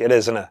you're like, it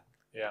is, isn't it?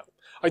 Yeah.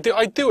 I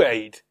do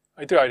aid.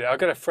 I've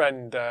got a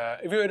friend.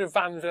 Have you heard of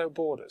Vans Without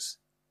Borders?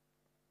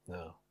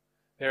 No.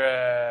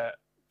 They're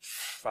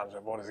Vans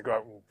Without Borders. They go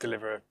out and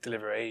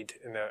deliver aid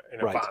in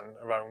a van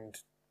around.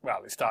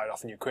 Well, it started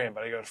off in Ukraine,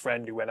 but I got a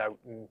friend who went out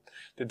and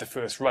did the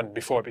first run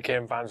before it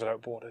became Vans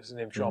Without Borders. His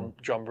name's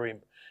John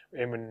Bream.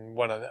 Him and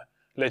one of the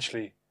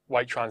literally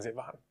white transit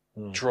van.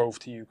 drove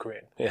to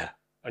Ukraine. Yeah.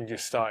 And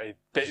just started,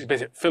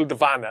 basically filled the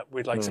van up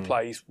with like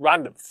supplies,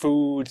 random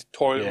food,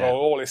 toilet roll,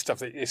 all this stuff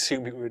that you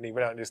assume people would need,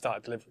 went out and just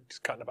started delivering,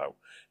 just cutting about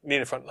near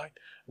the front line,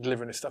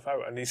 delivering this stuff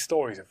out. And these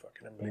stories are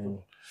fucking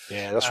unbelievable.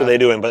 Yeah, that's what they're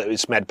doing, but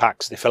it's med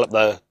packs. They fill up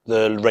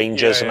the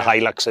Rangers and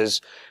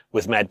Hiluxes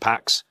with med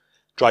packs,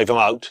 drive them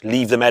out,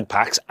 leave the med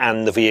packs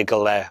and the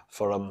vehicle there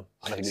for them.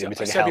 And I think they'll be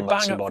taking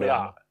helmets and body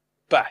armor.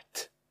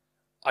 But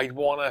I'd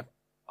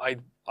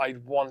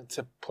want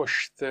to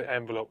push the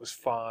envelope as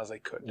far as I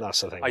could.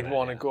 That's the thing. I'd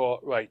want to go,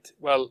 right,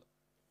 well,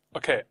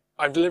 okay,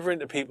 I'm delivering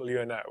to people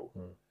here now.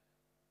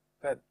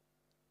 But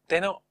they're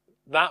not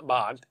that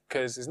bad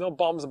because there's no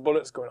bombs and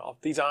bullets going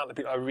off. These aren't the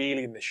people who are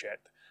really in the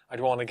shit.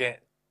 I'd want to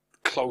get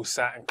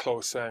closer and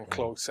closer and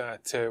closer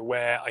to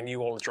where I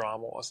knew all the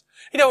drama was.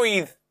 You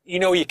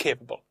know you're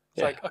capable.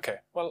 It's like, okay,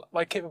 well,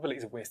 my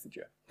capabilities have wasted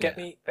you. Get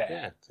me there.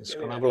 Yeah, just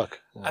go and have a look.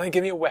 And then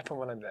give me a weapon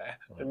when I'm there.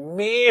 And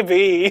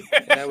maybe.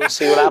 Yeah, we'll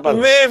see what happens.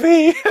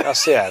 Maybe. It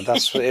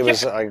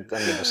was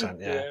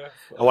 100%, yeah.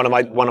 And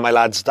one of my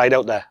lads died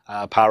out there,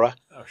 para.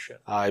 Oh, shit.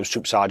 He was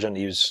troop sergeant.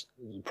 He was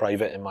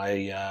private in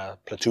my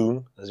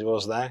platoon, as he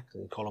was there.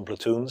 We call them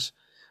platoons.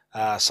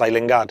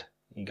 Silent guard.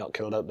 He got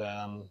killed out there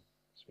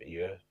a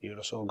year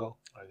or so ago.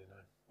 I don't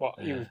know. What,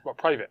 he was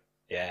private?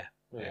 Yeah.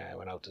 Yeah,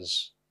 went out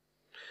as...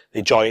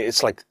 They join,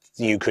 it's like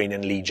the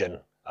Ukrainian Legion,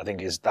 I think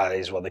that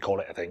is what they call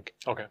it, I think.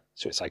 Okay.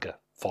 So it's like a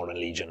foreign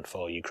legion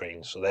for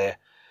Ukraine. So they're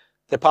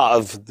part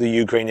of the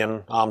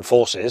Ukrainian armed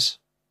forces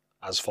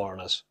as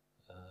foreigners.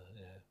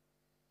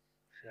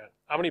 Yeah.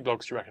 How many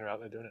blogs do you reckon are out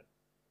there doing it?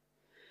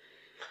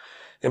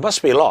 It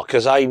must be a lot,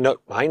 because I know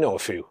a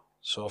few.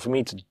 So for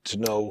me to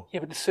know...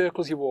 Yeah, but the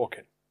circles you walk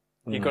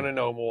in, you're going to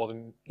know more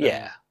than...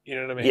 Yeah. You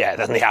know what I mean? Yeah,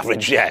 than the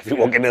average, yeah. If you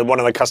walk into one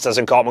of the customers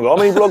in Copr and go, how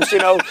many blogs do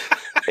you know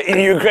in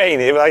Ukraine?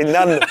 You're like,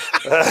 none.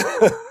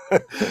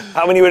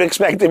 How many would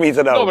expect me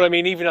to know? No, but I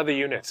mean, even other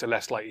units are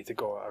less likely to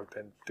go out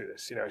and do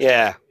this, you know.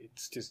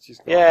 It's just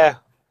yeah.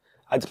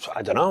 I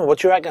don't know. What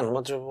do you reckon?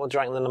 What do you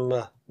reckon the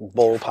number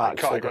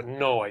ballpark? I got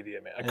no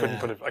idea, mate. I couldn't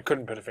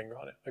put a finger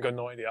on it. I got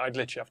no idea. I'd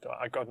literally have to.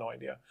 I got no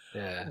idea.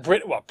 Yeah.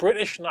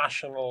 British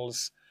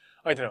nationals?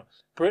 I don't know.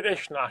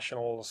 British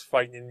nationals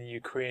fighting in the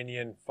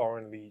Ukrainian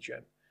Foreign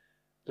Legion.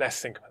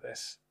 Let's think about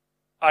this.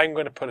 I'm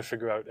going to put a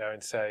figure out there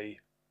and say,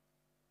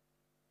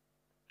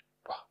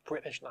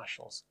 British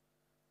nationals.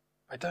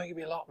 I don't think it'd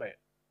be a lot, mate.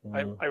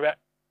 I read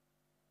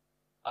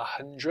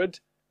 100.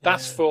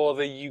 That's for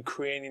the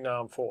Ukrainian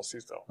armed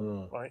forces,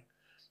 though, right?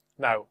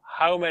 Now,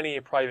 how many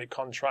are private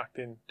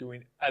contracting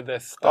doing other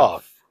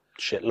stuff?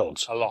 Oh,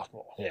 shitloads. A lot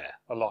more. Yeah.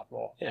 A lot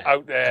more. Yeah.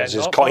 Out there. There's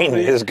good coin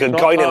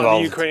involved. Not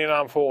the Ukrainian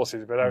armed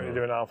forces, but out there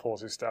doing armed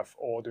forces stuff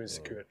or doing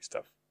security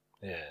stuff.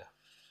 Yeah.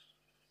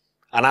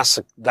 And that's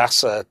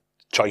a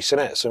choice, isn't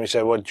it? Somebody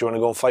said, well, do you want to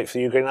go and fight for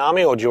the Ukrainian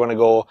army, or do you want to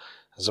go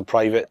as a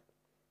private,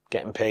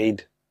 getting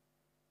paid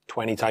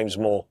 20 times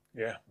more?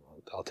 Yeah.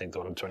 I'll take the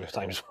one 20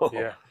 times more.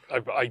 Yeah.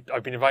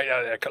 I've been invited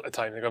out there a couple of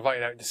times. I got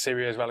invited out to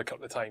Syria as well a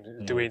couple of times,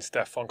 doing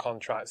stuff on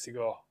contracts. You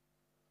go,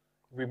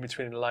 read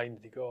between the lines,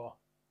 you go.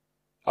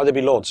 Oh, there'd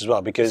be loads as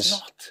well, because... It's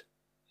not.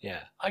 Yeah.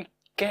 I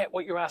get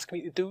what you're asking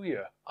me to do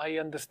here. I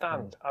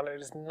understand. And it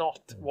is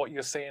not what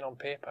you're saying on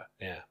paper.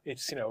 Yeah.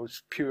 It's,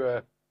 it's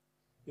pure...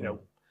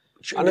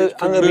 And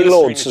there'll be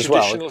loads as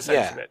well.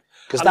 Yeah.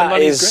 Because that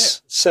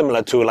is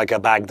similar to like a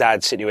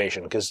Baghdad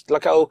situation. Because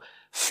look how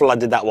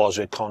flooded that was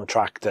with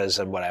contractors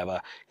and whatever.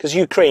 Because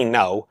Ukraine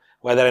now,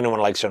 whether anyone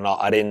likes it or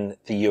not, are in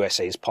the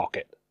USA's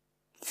pocket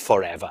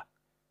forever.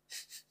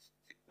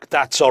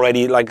 That's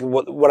already like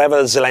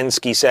whatever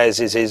Zelensky says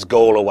is his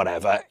goal or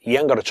whatever. He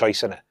ain't got a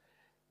choice in it.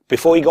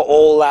 Before he got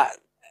all that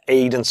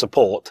aid and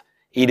support,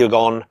 he'd have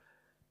gone,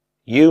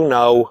 you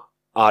now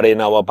are in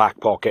our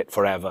back pocket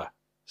forever.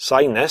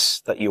 Sign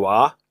this, that you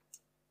are,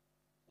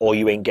 or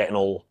you ain't getting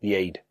all the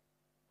aid.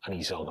 And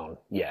he's all gone,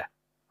 yeah.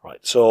 Right.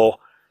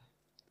 So,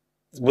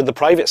 with the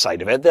private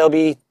side of it, there'll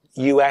be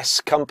US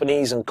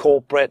companies and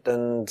corporate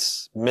and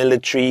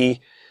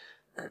military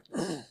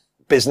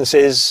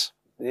businesses,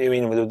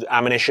 with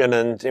ammunition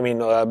and,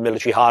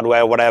 military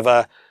hardware,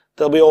 whatever.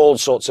 There'll be all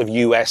sorts of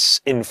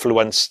US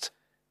influenced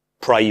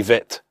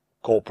private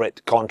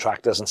corporate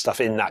contractors and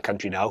stuff in that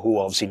country now who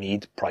obviously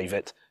need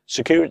private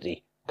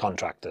security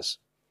contractors.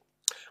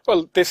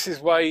 Well, this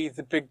is why if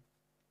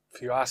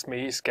you ask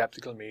me,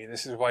 skeptical me,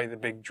 this is why the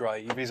big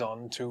drive is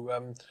on to,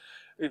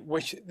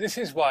 this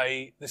is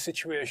why the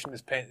situation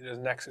is painted as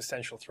an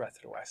existential threat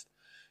to the West.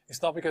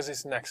 It's not because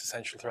it's an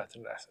existential threat to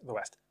the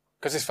West,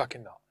 because it's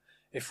fucking not.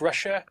 If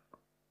Russia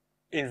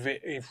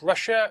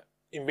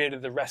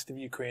invaded the rest of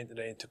Ukraine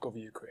today and took over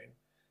Ukraine,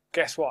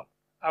 guess what?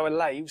 Our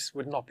lives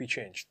would not be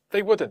changed.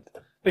 They wouldn't.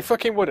 They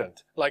fucking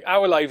wouldn't. Like,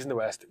 our lives in the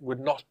West would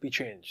not be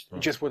changed. It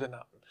just wouldn't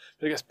happen.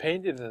 But it gets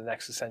painted as an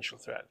existential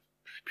threat,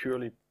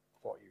 purely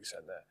for what you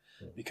said there,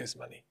 because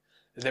money.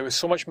 There is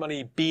so much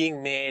money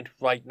being made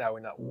right now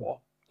in that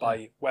war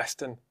by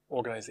Western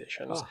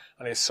organizations,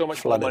 and there's so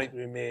much more money to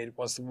be made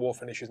once the war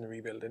finishes and the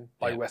rebuilding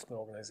by Western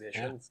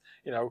organizations.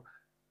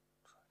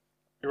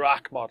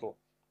 Iraq model.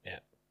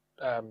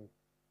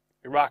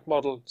 Iraq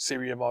model,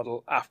 Syria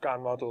model,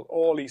 Afghan model,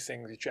 all these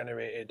things have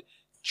generated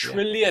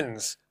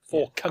trillions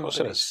for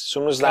companies. As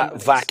soon as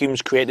that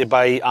vacuum's created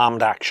by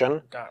armed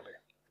action, exactly.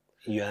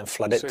 You then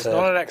flood it. So it's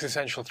not an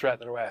existential threat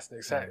to the West,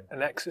 it's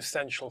an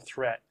existential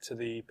threat to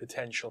the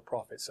potential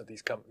profits of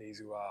these companies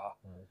who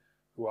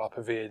are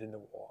pervading the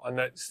war. And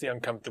that's the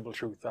uncomfortable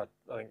truth that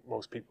I think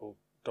most people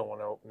don't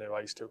want to open their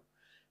eyes to,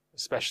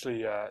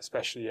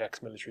 especially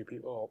ex-military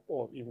people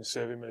or even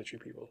serving military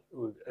people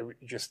who are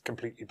just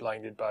completely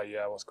blinded by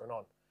what's going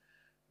on.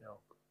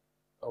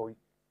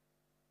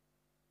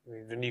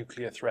 The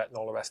nuclear threat and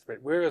all the rest of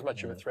it. We're as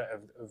much of a threat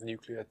of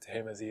nuclear to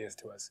him as he is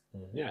to us.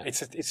 Yeah,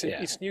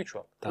 it's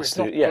neutral. That's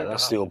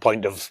the whole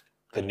point of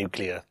the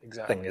nuclear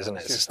thing, isn't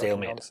it? It's a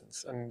stalemate.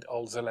 Nonsense. And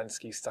old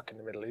Zelensky's stuck in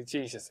the middle.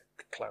 He's just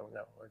a clown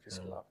now. I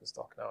just laugh and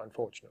stock now.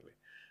 Unfortunately,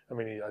 I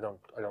mean, I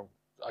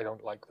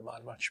don't like the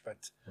man much,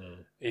 but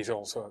he is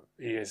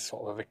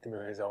sort of a victim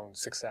of his own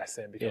success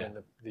and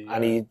becoming the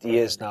and he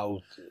is now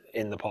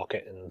in the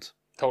pocket and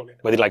totally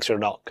whether he likes it or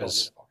not,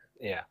 because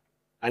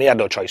and he had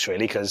no choice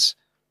really, because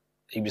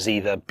he was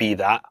either be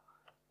that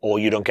or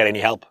you don't get any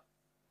help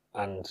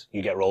and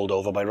you get rolled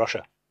over by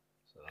Russia.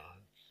 So,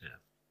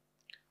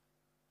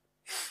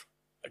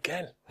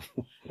 Again,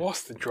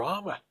 what's the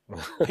drama?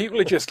 People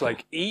are just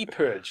like, he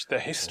purged the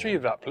history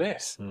of that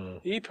place.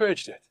 He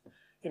purged it.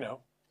 We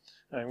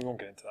won't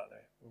get into that now.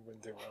 We'll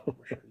do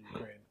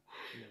Ukraine.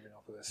 Moving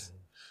off of this.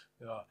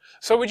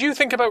 So would you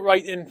think about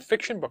writing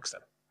fiction books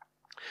then?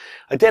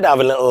 I did have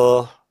a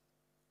little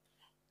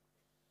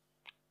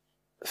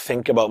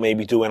think about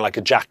maybe doing like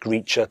a Jack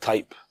Reacher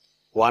type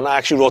one. I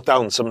actually wrote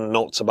down some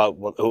notes about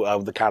how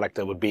the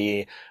character would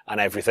be and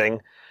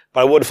everything,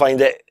 but I would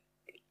find it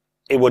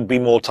would be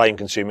more time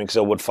consuming because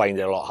I would find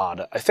it a lot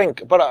harder, I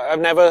think. But I've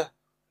never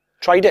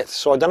tried it,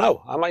 so I don't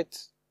know. I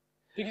might.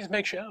 You can just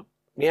make shit up.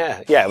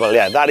 Yeah,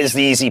 that is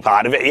the easy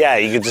part of it. Yeah,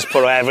 you can just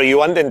put whatever you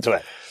want into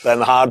it. Then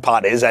the hard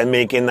part is then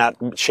making that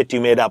shit you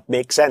made up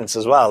make sense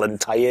as well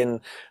and tie in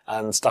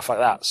and stuff like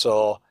that.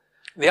 So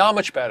they are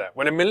much better.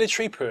 When a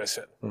military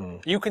person,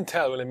 you can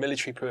tell when a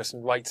military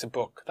person writes a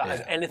book that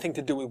has anything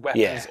to do with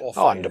weapons or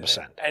fighting.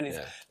 100%.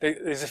 Anything.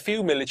 There's a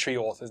few military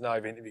authors now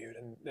I've interviewed,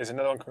 and there's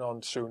another one coming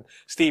on soon.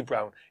 Steve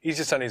Brown. He's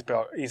just done his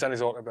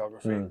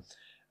autobiography.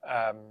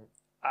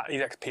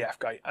 He's ex-PF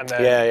guy. And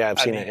I've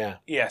seen it.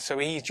 Yeah, so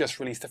he's just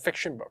released a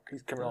fiction book.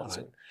 He's coming on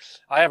soon.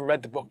 I haven't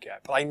read the book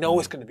yet, but I know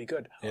it's going to be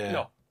good.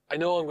 Yeah. I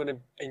know I'm going to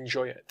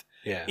enjoy it.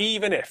 Yeah.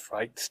 Even if,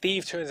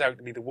 Steve turns out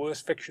to be the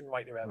worst fiction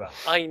writer ever,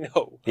 I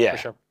know,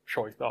 which I'm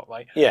sure he's not,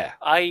 right? Yeah.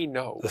 I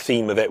know. The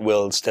theme of it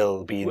will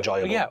still be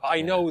enjoyable.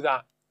 I know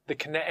that the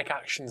kinetic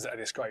actions that are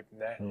described in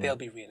there, they'll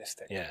be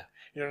realistic. Yeah.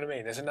 You know what I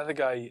mean? There's another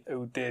guy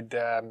who did,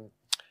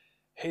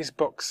 his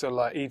books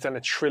are he's done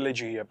a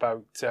trilogy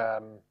about,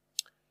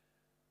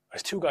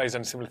 there's two guys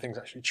done similar things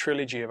actually,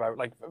 trilogy about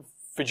a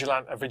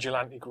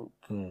vigilante group.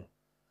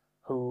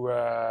 Who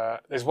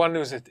there's one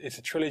it's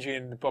a trilogy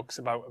in the books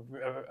about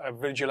a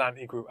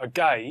vigilante group. A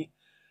guy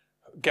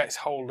gets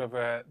hold of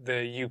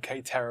the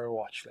UK terror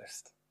watch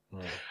list,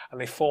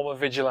 and they form a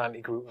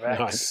vigilante group of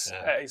ex.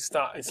 It's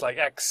like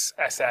ex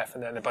SF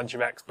and then a bunch of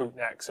ex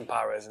bootnecks and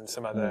paras and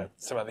some other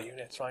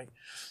units, right?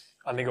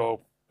 And they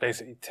go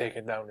basically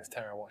taking down this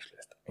terror watch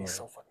list. It's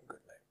so fucking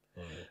good,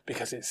 mate,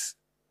 because it's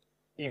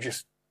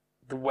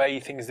the way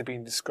things are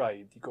being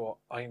described. You go,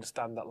 I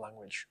understand that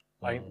language.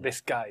 This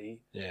guy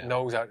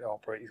knows how to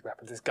operate his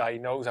weapons. This guy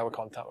knows how a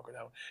contact would go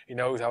down. He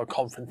knows how a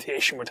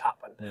confrontation would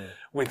happen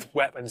with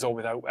weapons or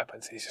without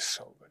weapons. He's just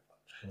so good,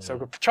 man. So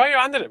good. Try your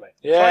hand at it, mate.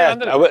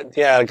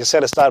 Like I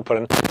said, I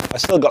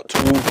still got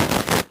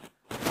 2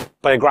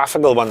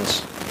 biographical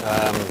ones.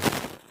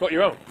 Got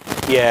your own?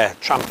 Yeah,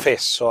 Tramp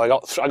Face. So I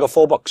got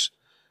 4 books.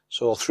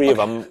 So 3 of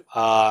them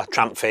are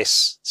Tramp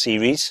Face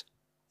series.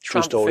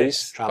 True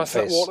stories. Tramp Face.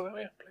 Pass that water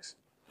there, please.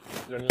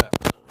 Is there any left?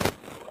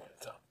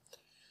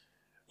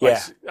 Yeah,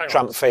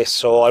 Tramp Face.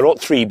 So I wrote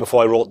 3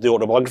 before I wrote the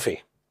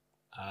autobiography.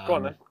 Go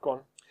on then, go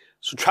on.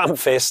 So Tramp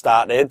Face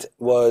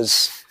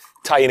was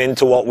tying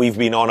into what we've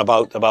been on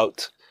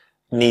about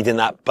needing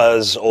that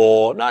buzz,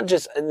 or not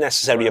just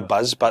necessarily a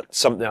buzz, but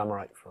something. I'm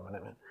right for a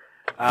minute,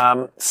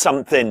 man.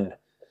 Something.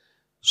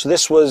 So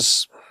this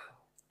was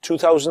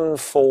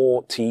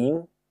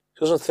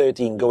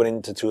 2013 going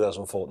into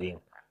 2014.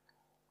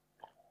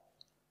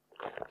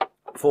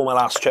 For my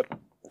last trip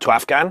to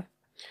Afghan,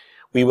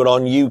 we were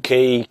on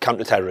UK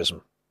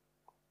counter-terrorism.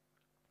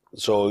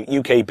 So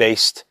UK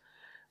based,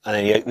 and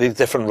then the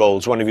different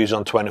roles. One of you's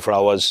on 24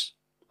 hours,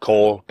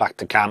 call, back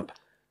to camp.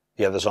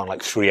 The other's on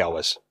 3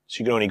 hours. So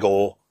you can only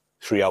go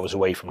 3 hours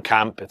away from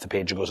camp. If the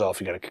pager goes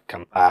off, you got to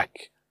come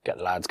back, get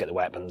the lads, get the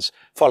weapons,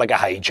 for a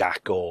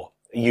hijack or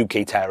a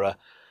UK terror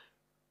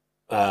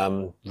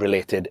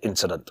related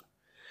incident.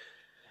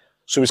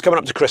 So it was coming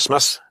up to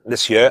Christmas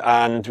this year,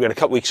 and we had a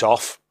couple of weeks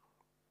off.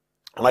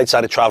 And I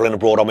decided travelling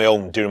abroad on my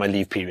own during my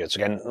leave periods.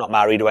 Again, not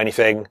married or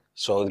anything,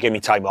 so they gave me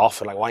time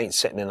off. And why ain't you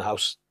sitting in the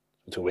house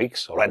for 2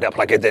 weeks? I'll end up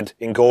like I did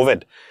in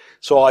COVID.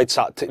 So I'd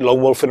start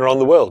lone wolfing around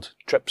the world,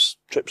 trips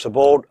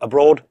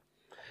abroad.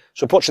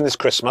 So approaching this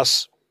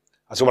Christmas,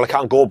 I said, well, I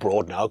can't go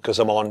abroad now because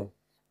I'm on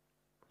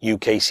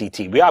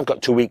UKCT. We have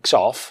got 2 weeks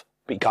off,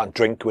 but you can't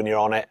drink when you're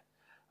on it.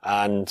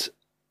 And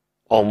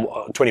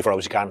on 24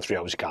 hours you can, 3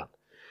 hours you can.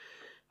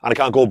 And I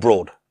can't go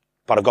abroad,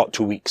 but I've got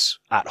 2 weeks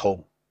at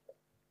home.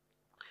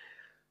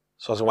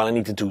 So I said, well, I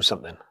need to do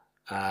something.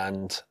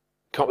 And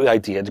come up with the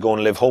idea to go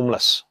and live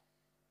homeless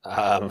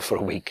for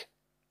a week,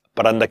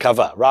 but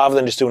undercover, rather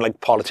than just doing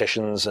like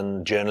politicians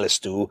and journalists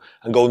do,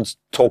 and go and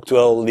talk to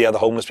all the other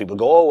homeless people.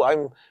 Go, oh,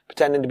 I'm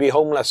pretending to be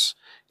homeless.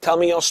 Tell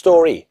me your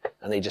story.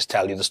 And they just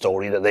tell you the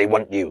story that they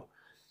want you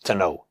to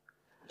know.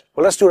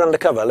 Well, let's do it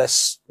undercover.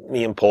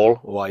 Me and Paul,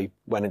 who I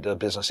went into the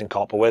business in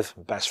Copr with,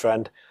 my best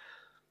friend,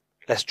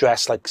 let's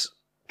dress like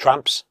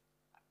tramps,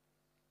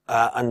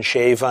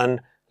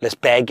 unshaven. Let's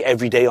beg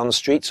every day on the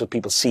street so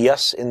people see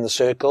us in the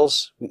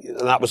circles. And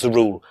that was the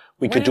rule.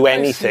 We could do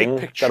anything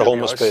that a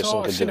homeless person could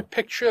do. I've seen a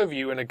picture of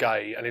you and a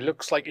guy, and it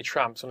looks like he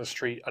tramps on the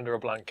street under a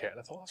blanket.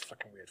 And I thought, that's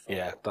fucking weird.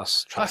 Yeah,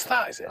 that's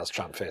that, is it? That's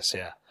tramp face,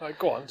 yeah. Right,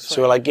 go on.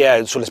 So we're like,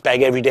 yeah, so let's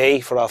beg every day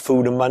for our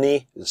food and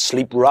money,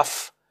 sleep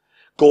rough,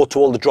 go to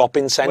all the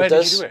drop-in centres.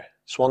 Where did you do it?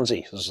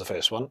 Swansea, this was the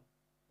first one.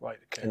 Right,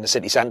 okay. In the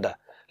city centre.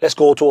 Let's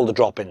go to all the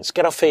drop-ins,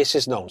 get our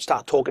faces known,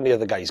 start talking to the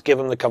other guys, give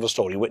them the cover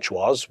story, which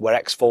was, we're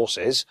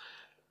ex-forces,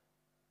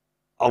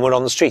 and we're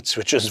on the streets,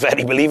 which was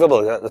very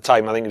believable at the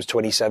time. I think it was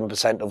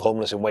 27% of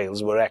homeless in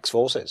Wales were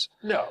ex-forces.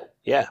 No.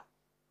 Yeah.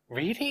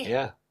 Really?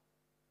 Yeah.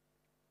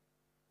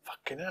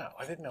 Fucking hell,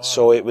 I didn't know.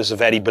 So it was a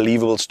very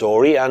believable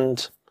story,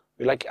 and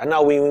we're like, and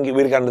now we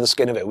get under the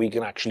skin of it. We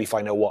can actually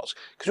find out what's,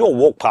 because you all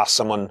walk past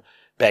someone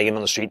begging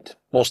on the street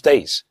most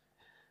days.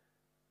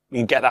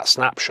 You get that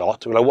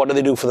snapshot. We're like, what do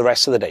they do for the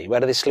rest of the day? Where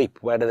do they sleep?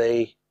 Where do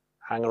they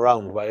hang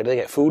around? Where do they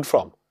get food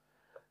from?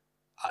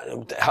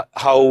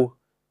 How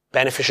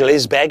beneficial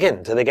is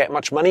begging? Do they get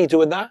much money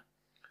doing that?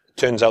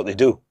 Turns out they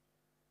do.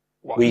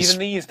 What, even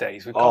these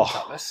days with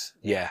contactless?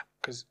 Yeah.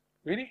 Because,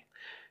 really?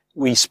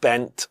 We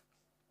spent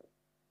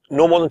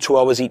no more than 2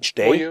 hours each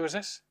day. What year was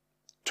this?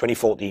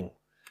 2014.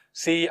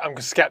 See, I'm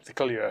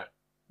sceptical here.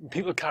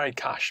 People carried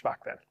cash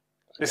back then.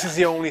 This is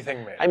the only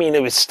thing, mate. I mean,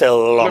 it was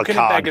still a lot of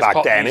card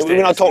back then.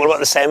 We're not talking about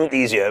the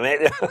 70s here,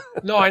 mate.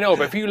 No, I know,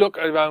 but if you look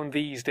around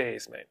these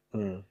days,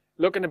 mate,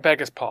 look in the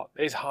beggar's pot,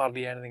 there's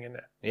hardly anything in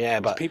there. Yeah,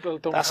 but people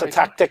don't that's a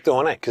tactic,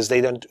 though, isn't it? Because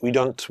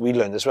we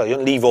learned this well. You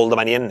don't leave all the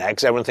money in there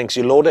because everyone thinks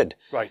you're loaded.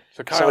 Right.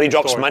 So somebody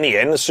drops money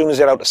in, as soon as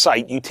they're out of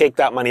sight, you take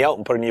that money out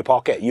and put it in your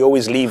pocket. You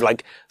always leave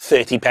like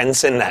 30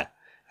 pence in there.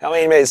 I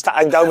mean, mate,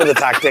 I'm down with the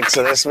tactics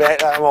of this,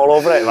 mate. I'm all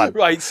over it, man.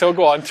 Right, so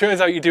go on. Turns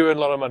out you're doing a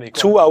lot of money.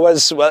 2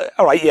 hours, well,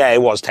 all right, yeah,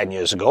 it was 10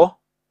 years ago.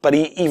 But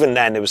even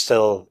then, it was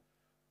still,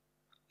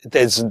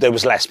 there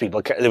was less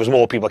people, there was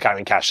more people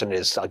carrying cash than there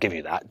is. I'll give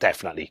you that,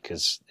 definitely,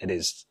 because it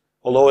is.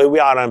 Although we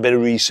are on a bit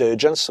of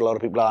resurgence, a lot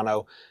of people are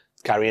now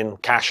carrying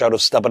cash out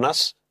of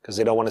stubbornness because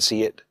they don't want to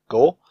see it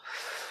go.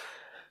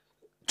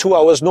 2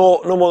 hours,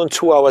 no more than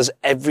 2 hours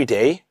every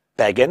day,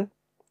 begging.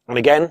 And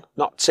again,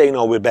 not saying,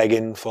 oh, we're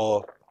begging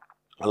for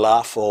a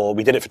laugh, or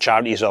we did it for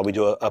charity as well. We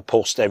do a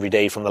post every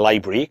day from the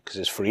library because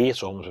it's free,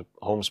 so a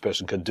homeless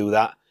person could do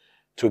that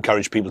to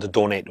encourage people to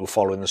donate to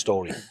following the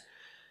story.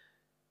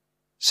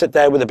 Sit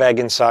there with a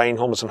begging sign,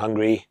 homeless and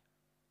hungry.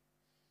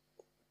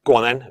 Go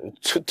on then,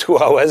 2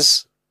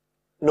 hours,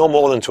 no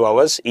more than 2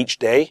 hours each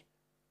day.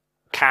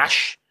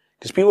 Cash,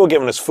 because people were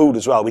giving us food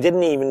as well. We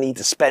didn't even need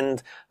to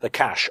spend the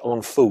cash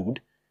on food.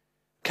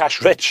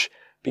 Cash rich,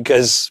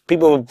 because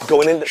people were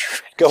going into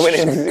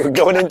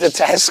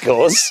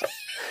Tesco's.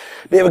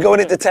 They were going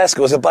into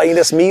Tesco's and buying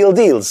us meal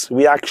deals.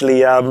 We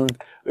actually,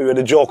 we had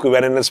a joke. We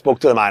went in and spoke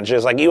to the manager.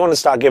 It's like, you want to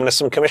start giving us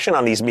some commission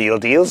on these meal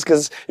deals?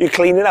 Because you're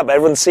cleaning up.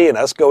 Everyone's seeing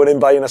us going in,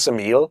 buying us a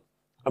meal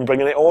and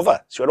bringing it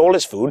over. So we had all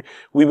this food.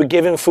 We were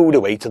giving food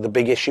away to the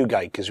big issue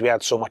guy because we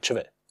had so much of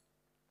it.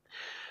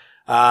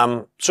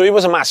 So it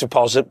was a massive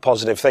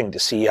positive thing to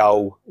see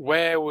how...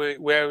 Where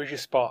was your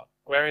spot?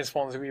 Where in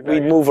Swansea were you?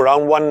 We'd move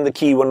around. The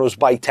key one was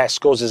by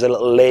Tesco's. There's a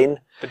little lane.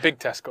 The big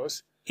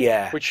Tesco's?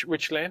 Yeah.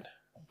 Which lane?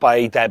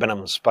 By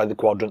Debenhams, by the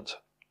Quadrant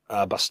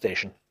bus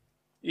station.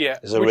 Yeah.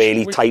 There's a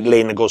really tight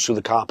lane that goes through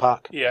the car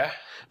park. Yeah.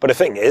 But the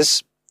thing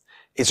is,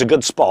 it's a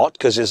good spot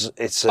because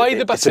it's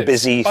a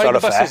busy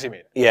thoroughfare. Buses, you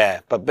mean? Yeah,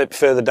 but a bit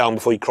further down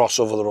before you cross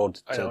over the road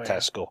to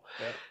Tesco.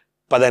 Yeah.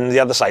 But then the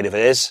other side of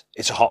it is,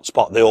 it's a hot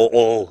spot.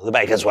 All the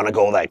beggars want to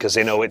go there because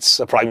they know it's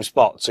a prime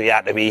spot. So you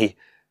have to be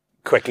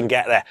quick and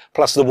get there.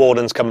 Plus the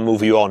wardens come and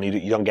move you on.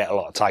 You don't get a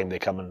lot of time. They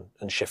come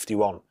and shift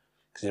you on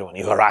because they don't want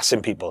you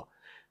harassing people.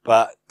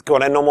 But go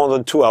on, no more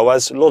than 2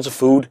 hours, loads of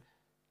food.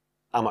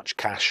 How much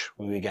cash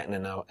were we getting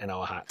in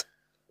our hat?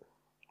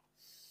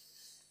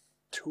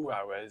 2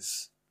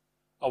 hours.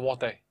 On what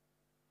day?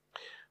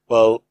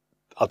 Well,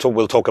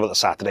 we'll talk about the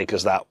Saturday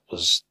because that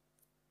was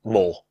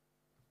more.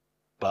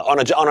 But on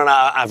an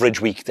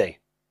average weekday.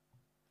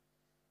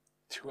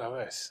 2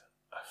 hours.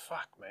 Oh,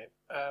 fuck, mate.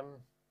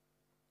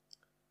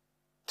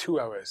 2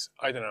 hours.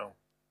 I don't know.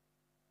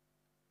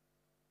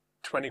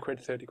 20 quid,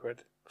 30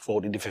 quid.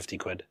 40 to 50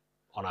 quid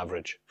on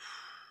average.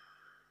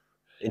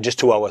 In just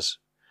 2 hours.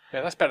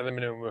 Yeah, that's better than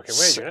minimum working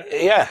wage, isn't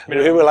it? Yeah,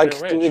 we were like,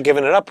 we're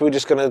giving it up. We're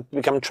just going to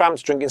become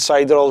tramps, drinking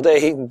cider all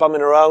day,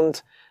 bumming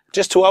around.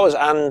 Just 2 hours.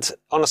 And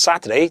on a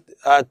Saturday,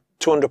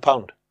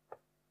 £200.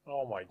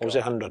 Oh, my God. Or was it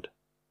 100?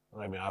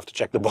 I mean, I have to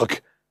check the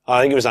book.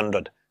 I think it was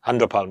 100.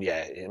 £100, yeah,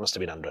 it must have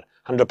been 100.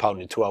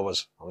 £100 in 2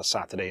 hours on a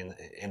Saturday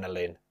in a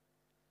lane.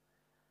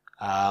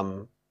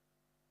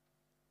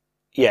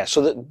 Yeah,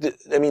 so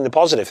the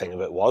positive thing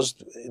of it was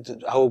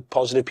how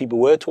positive people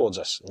were towards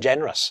us, and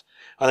generous.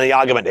 And the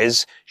argument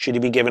is, should he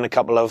be given a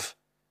couple of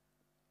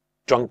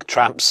drunk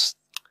tramps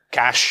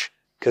cash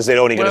because they're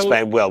only going to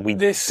spend? Well, we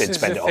did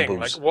spend it on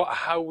booze. Like,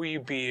 how were you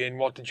being?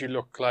 What did you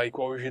look like?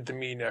 What was your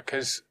demeanour?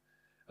 Because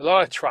a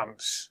lot of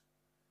tramps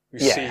we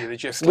see, they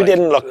just we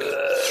didn't look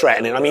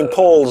threatening. I mean,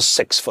 Paul's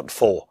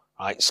 6'4",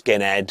 right,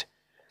 skinhead,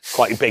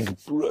 quite a big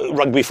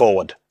rugby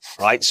forward,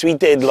 right. So he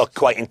did look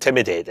quite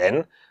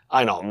intimidating.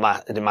 I'm not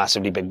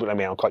massively big, but I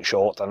mean, I'm quite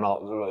short. I'm not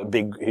a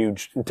big,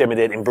 huge,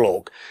 intimidating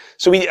bloke.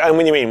 So and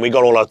when you mean, we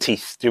got all our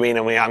teeth, do you mean?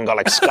 And we haven't got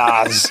like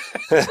scars.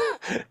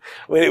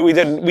 we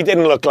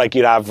didn't look like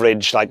your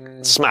average, like,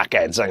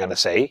 smackheads, I'm going to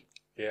say.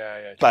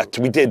 Yeah. But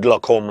we did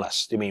look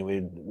homeless. Do you mean? We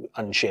had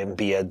unshaven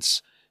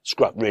beards,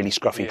 really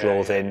scruffy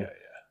clothing. Yeah.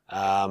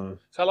 So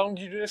how long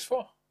did you do this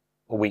for?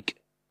 A week.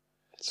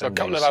 So a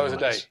couple of hours a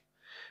day?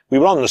 We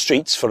were on the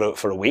streets for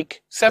a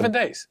week. 7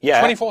 days?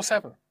 Yeah.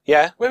 24/7?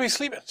 Yeah. Where were you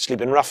sleeping?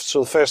 Sleeping rough.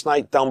 So the first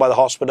night down by the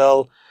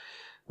hospital,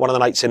 one of the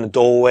nights in the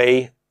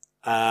doorway,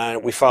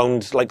 we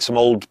found like some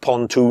old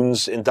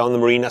pontoons down the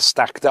marina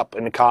stacked up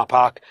in the car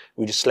park.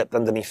 We just slept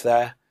underneath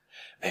there.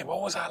 Mate,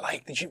 what was that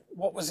like?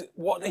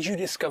 What did you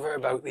discover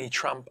about the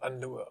tramp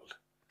underworld?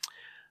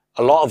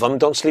 A lot of them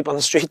don't sleep on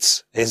the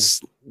streets, is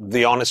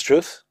the honest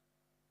truth.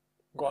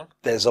 Go on.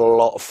 There's a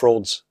lot of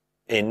frauds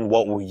in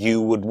what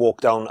you would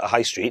walk down a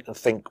high street and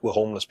think were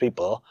homeless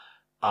people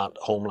aren't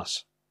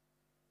homeless.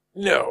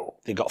 No.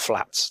 They got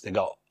flats. They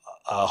got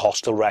a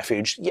hostel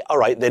refuge. Yeah, all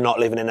right, they're not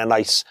living in a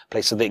nice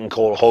place that they can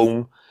call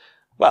home.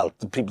 Well,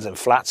 the people in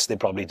flats, they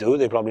probably do.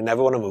 They probably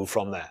never want to move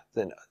from there.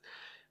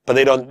 But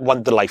they don't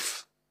want the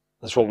life.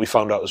 That's what we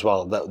found out as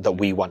well, that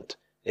we want,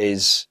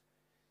 is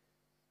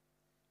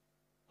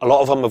a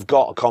lot of them have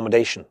got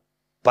accommodation.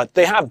 But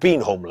they have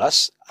been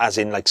homeless, as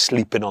in like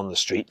sleeping on the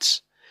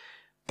streets.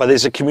 But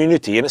there's a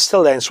community, and it's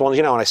still there in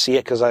Swansea, and I see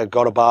it because I've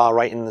got a bar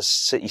right in the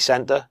city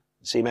centre.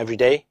 I see them every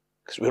day.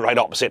 Because we're right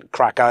opposite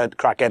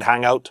Crackhead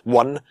Hangout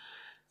 1.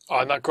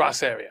 Oh, in that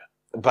grass area?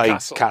 By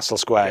Castle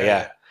Square,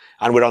 yeah.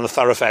 And we're on the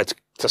thoroughfare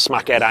to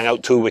Smackhead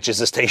Hangout 2, which is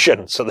the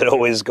station. So they're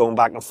always going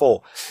back and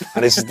forth.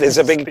 And there's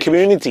a big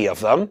community of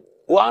them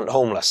who aren't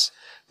homeless.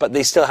 But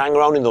they still hang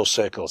around in those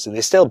circles. And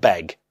they still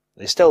beg.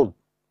 They still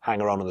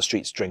hang around on the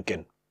streets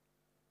drinking.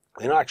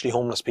 They're not actually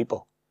homeless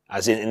people.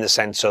 As in the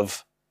sense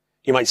of,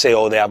 you might say,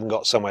 oh, they haven't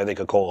got somewhere they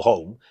could call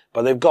home.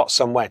 But they've got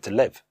somewhere to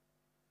live.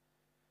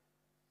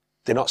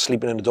 They're not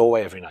sleeping in the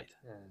doorway every night.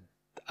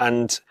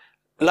 And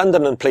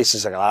London and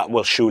places like that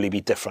will surely be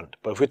different.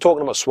 But if we're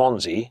talking about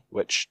Swansea,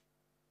 which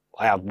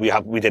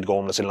we did go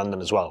homeless in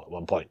London as well at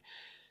one point,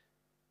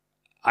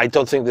 I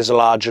don't think there's a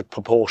larger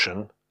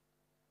proportion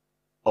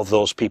of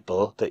those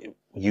people that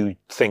you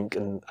think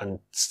and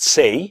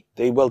say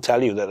they will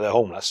tell you that they're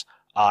homeless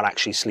are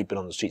actually sleeping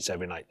on the streets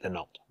every night. They're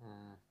not.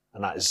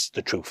 And that is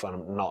the truth. And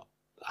I'm not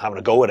having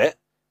a go at it.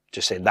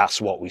 Just saying that's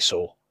what we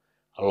saw.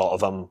 A lot of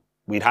them,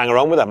 we'd hang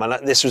around with them.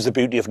 And this was the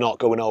beauty of not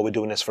going, oh, we're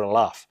doing this for a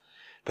laugh.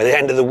 By the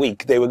end of the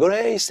week, they were going,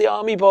 hey, it's the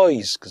army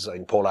boys. Because I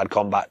think Paul had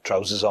combat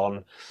trousers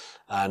on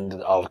and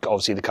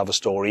obviously the cover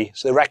story.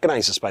 So they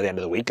recognised us by the end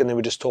of the week and they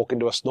were just talking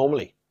to us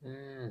normally.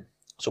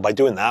 So by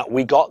doing that,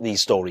 we got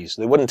these stories.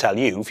 They wouldn't tell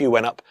you if you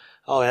went up,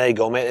 oh, there you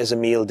go, mate, there's a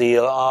meal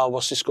deal. Oh,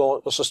 what's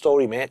the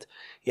story, mate?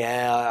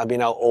 Yeah, I've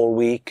been out all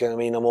week. I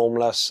mean, I'm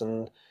homeless.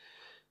 And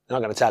they're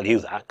not going to tell you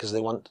that because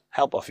they want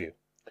help off you.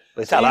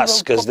 They tell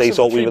us because they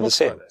thought we were the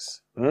same.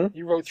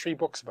 You wrote 3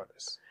 books about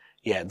this?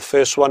 Yeah, the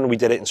first one, we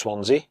did it in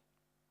Swansea.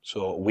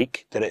 So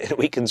did it in a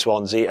week in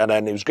Swansea, and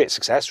then it was a great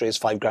success.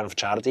 Raised £5,000 for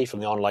charity from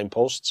the online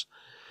posts.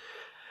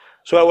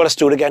 So well, let's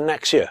do it again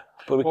next year.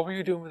 But what were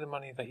you doing with the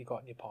money that you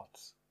got in your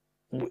pots?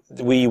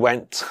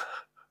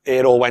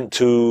 It all went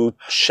to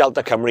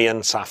Shelter Cymru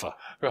and SAFA.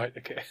 Right,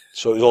 okay.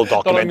 So it was all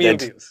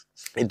documented.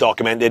 It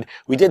documented.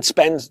 We did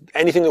spend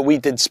anything that we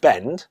did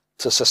spend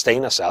to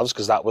sustain ourselves,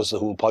 because that was the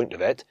whole point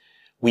of it.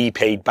 We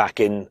paid back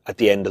in at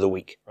the end of the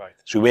week. Right.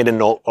 So we made a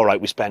note. All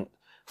right, we spent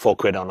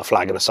 £4 on a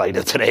flag and a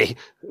cider today,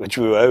 which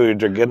we were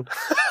drinking.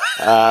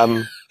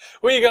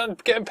 Were you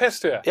getting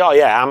pissed here? Oh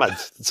yeah, hammered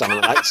some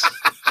of the nights.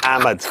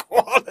 Hammered.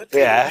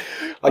 Yeah.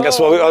 Like I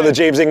saw on the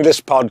James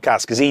English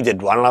podcast, because he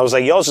did one, and I was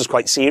like, yours is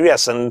quite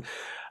serious and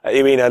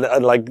I mean,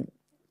 and like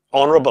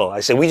honourable.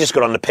 I said, we just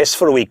got on the piss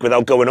for a week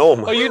without going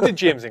home. Oh, you did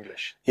James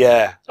English?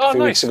 Yeah. A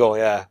few weeks ago,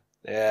 yeah.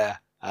 Yeah.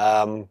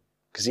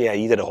 Because, yeah,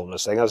 he did a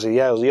homeless thing. I was like,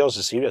 yeah, yours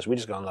is serious. We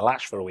just got on the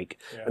lash for a week.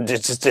 Yeah. And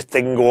just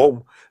didn't go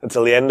home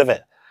until the end of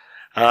it.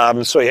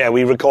 So, yeah,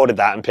 we recorded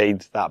that and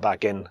paid that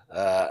back in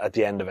at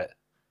the end of it.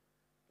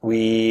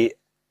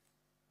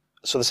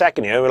 So the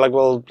second year, we're like,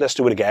 well, let's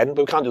do it again.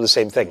 But we can't do the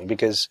same thing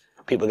because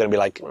People are going to be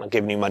like, I'm not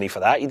giving you money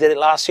for that. You did it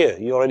last year.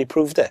 You already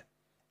proved it.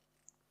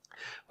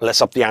 Well,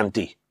 let's up the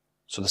ante.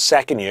 So the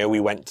second year we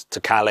went to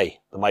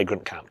Calais, the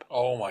migrant camp.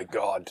 Oh my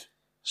God.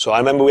 So I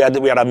remember we had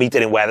a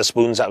meeting in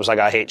Wetherspoons. That was like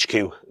our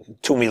HQ.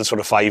 2 meals for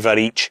a £5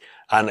 each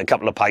and a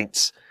couple of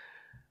pints.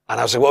 And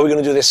I was like, what are we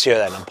going to do this year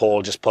then? And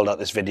Paul just pulled out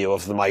this video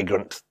of the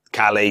migrant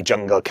Calais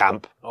jungle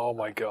camp. Oh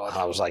my God. And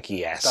I was like,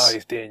 yes. That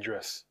is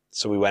dangerous.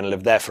 So we went and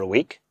lived there for a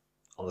week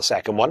on the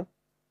second one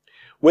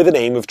with the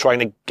aim of trying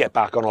to get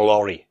back on a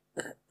lorry,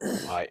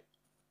 right?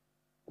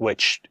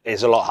 Which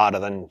is a lot harder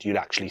than you'd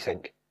actually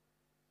think.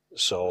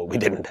 So we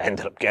didn't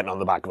end up getting on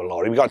the back of a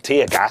lorry. We got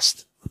tear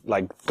gassed,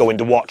 like going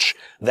to watch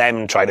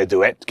them try to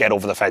do it, get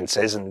over the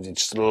fences and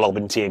just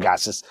lobbing tear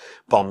gases,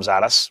 bombs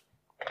at us.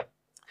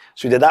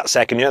 So we did that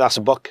second year. That's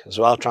a book as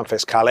well, Tramp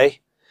Face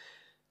Calais.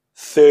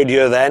 Third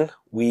year then,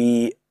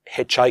 we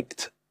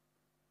hitchhiked.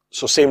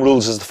 So same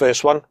rules as the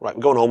first one. Right,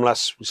 we're going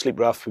homeless, we sleep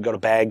rough, we've got a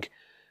beg,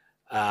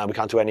 we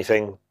can't do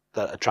anything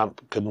that a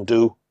tramp couldn't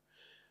do.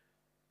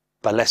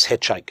 But let's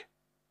hitchhike.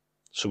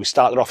 So we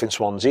started off in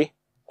Swansea,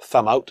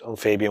 thumb out on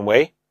Fabian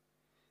Way.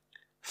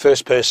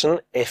 First person,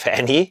 if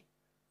any,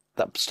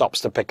 that stops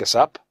to pick us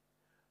up.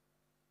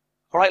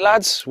 All right,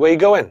 lads, where are you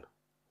going?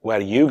 Where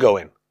are you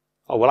going?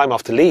 Oh, well, I'm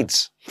off to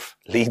Leeds.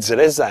 Leeds it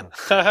is then.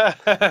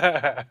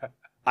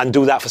 And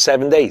do that for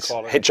 7 days.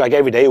 Quality. Hitchhike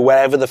every day.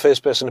 Wherever the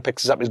first person that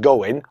picks us up is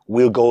going,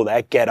 we'll go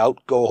there, get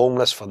out, go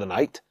homeless for the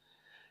night,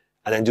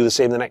 and then do the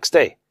same the next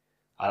day.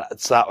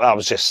 So that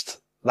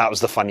was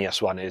the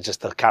funniest one. It was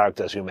just the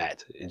characters we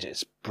met. It's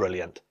just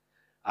brilliant.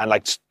 And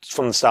like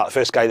from the start, the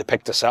first guy that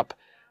picked us up,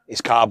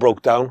 his car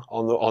broke down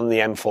on the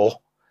M4.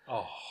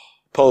 Oh.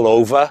 Pulled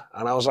over,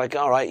 and I was like,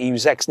 all right, he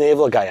was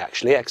ex-naval guy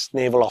actually,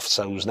 ex-naval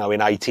officer who's now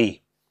in IT.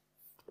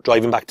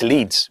 Driving back to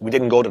Leeds. We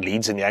didn't go to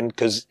Leeds in the end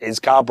because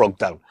his car broke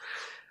down.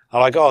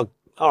 I'm like, oh,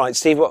 all right,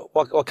 Steve,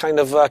 what kind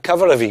of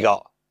cover have you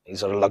got? He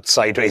sort of looked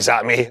sideways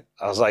at me.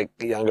 I was like,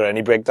 you haven't got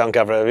any breakdown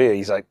cover have you?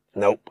 He's like,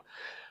 nope.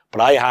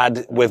 But I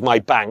had, with my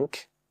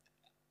bank,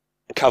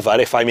 cover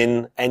if I'm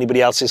in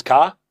anybody else's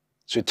car.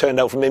 So it turned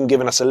out from him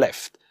giving us a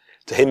lift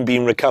to him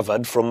being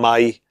recovered from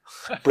my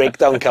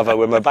breakdown cover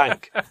with my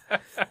bank.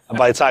 And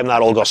by the time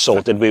that all got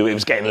sorted, it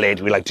was getting late.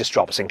 We like, just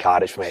drop us in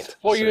Cardiff, mate.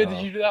 What year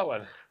did you do that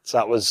one? So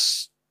that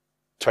was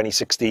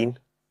 2016.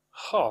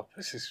 Oh,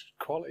 this is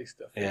quality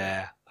stuff.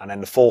 Yeah. And then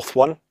the fourth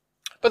one.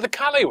 But the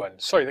Calais one,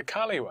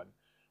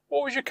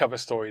 what was your cover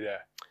story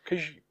there?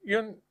 Because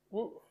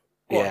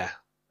yeah,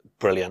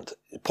 brilliant.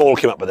 Paul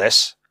came up with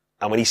this,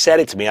 and when he said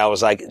it to me, I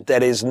was like,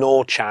 there is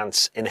no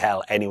chance in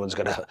hell anyone's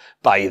going to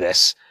buy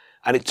this.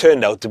 And it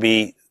turned out to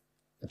be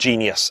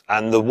genius.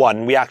 And the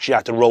one, we actually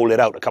had to roll it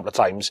out a couple of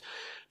times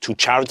to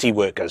charity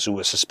workers who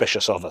were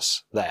suspicious of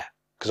us there.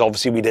 Because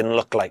obviously we didn't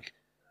look like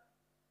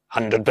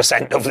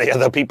 100% of the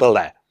other people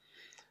there.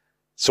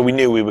 So we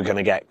knew we were going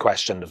to get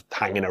questioned of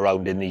hanging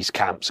around in these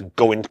camps and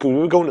we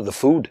were going to the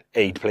food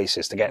aid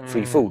places to get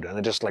free food. And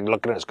they're just like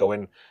looking at us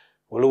going,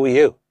 well, who are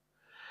you?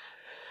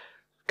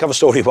 Cover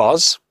story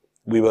was,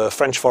 we were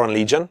French Foreign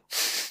Legion,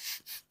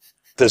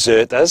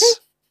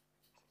 deserters.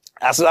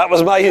 That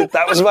was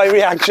my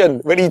reaction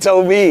when he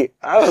told me.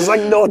 I was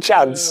like, no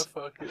chance.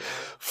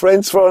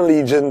 French Foreign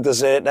Legion,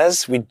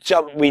 deserters. We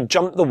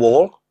jumped the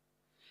wall.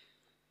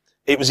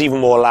 It was even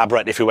more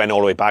elaborate if we went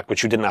all the way back,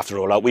 which we didn't have to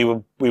roll out. We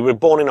were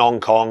born in Hong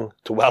Kong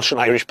to Welsh and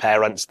Irish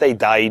parents. They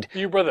died.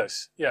 You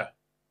brothers, yeah.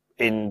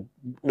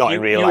 Not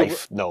in real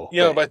life, no.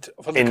 Yeah, but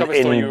for the cover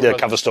story, in the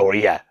cover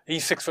story, yeah.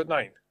 He's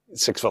 6'9".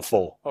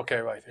 6'4". Okay,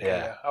 right. Okay,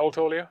 yeah. How old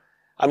are you?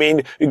 I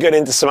mean, you get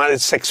into some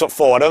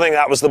 6'4". I don't think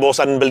that was the most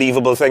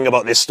unbelievable thing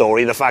about this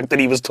story, the fact that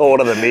he was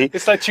taller than me.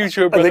 It's like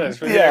Choo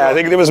brothers. I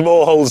think there was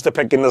more holes to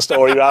pick in the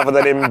story rather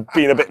than him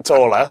being a bit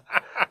taller.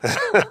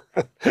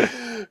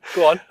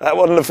 Go on. That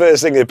wasn't the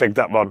first thing they picked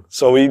up on.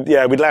 So we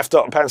left,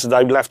 parents had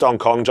died, we left Hong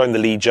Kong, joined the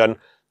Legion,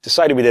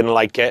 decided we didn't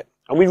like it.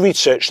 And we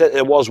researched it.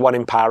 There was one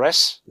in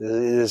Paris.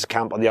 There's a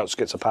camp on the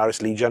outskirts of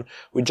Paris, Legion.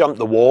 We jumped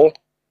the wall.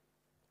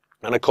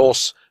 And of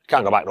course,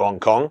 can't go back to Hong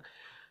Kong.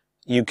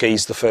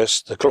 UK's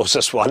the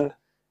closest one.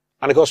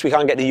 And of course, we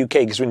can't get to the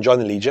UK because we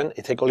joined the Legion.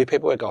 They take all your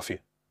paperwork off you.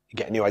 You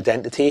get a new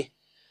identity.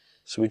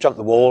 So we jumped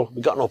the wall.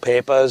 We got no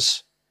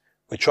papers.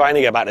 We're trying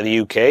to get back to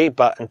the UK,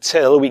 but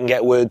until we can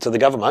get word to the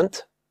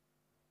government,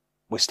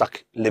 we're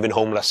stuck living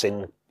homeless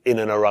in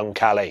and around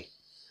Calais.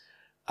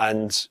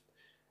 And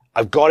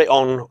I've got it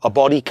on a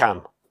body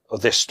cam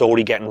of this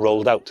story getting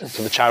rolled out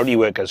to the charity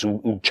workers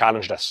who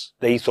challenged us.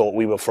 They thought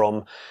we were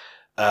from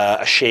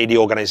a shady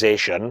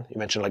organisation. You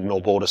mentioned like No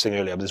Borders thing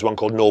earlier, but there's one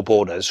called No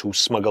Borders who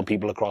smuggle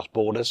people across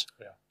borders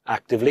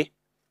actively.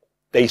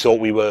 They thought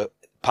we were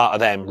part of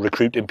them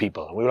recruiting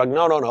people. And we were like,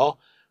 no,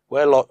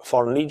 we're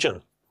Foreign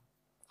Legion.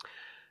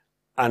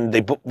 And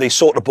they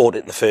sort of bought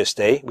it the first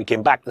day. We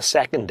came back the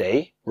second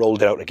day,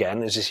 rolled it out again.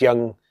 There's this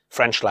young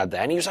French lad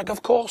there, and he was like,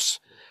 of course,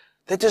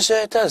 they're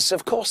deserters.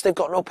 Of course, they've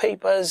got no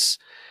papers.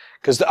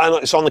 Because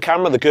it's on the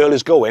camera, the girl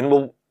is going,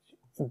 well,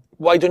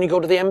 why don't you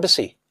go to the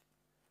embassy?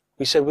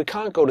 We said, we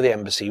can't go to the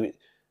embassy.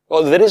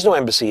 Well, there is no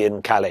embassy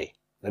in Calais.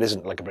 There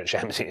isn't like a British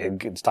embassy.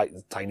 It's a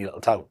tiny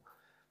little town.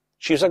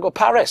 She was like, well,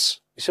 Paris.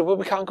 We said, well,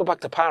 we can't go back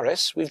to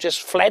Paris. We've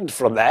just fled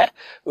from there.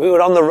 We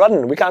were on the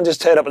run. We can't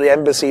just turn up at the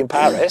embassy in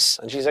Paris.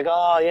 And she's like,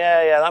 oh,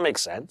 yeah, that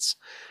makes sense.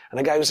 And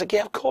the guy was like,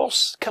 yeah, of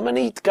course. Come and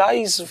eat,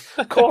 guys.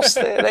 Of course,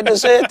 they're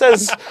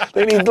deserters.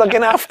 They need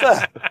looking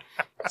after.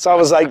 So I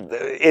was like,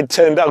 it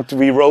turned out to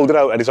be rolled it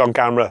out, and it's on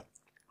camera,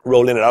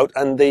 rolling it out,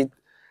 and they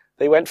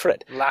went for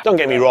it. Don't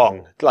get me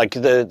wrong. Like,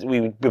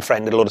 we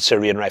befriended a lot of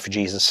Syrian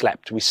refugees and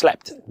we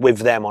slept with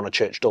them on a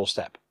church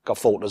doorstep. Got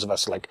photos of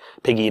us, like,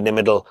 Piggy in the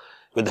middle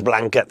with the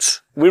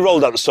blankets. We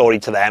rolled out the story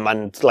to them,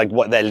 and, like,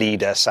 what their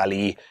leader,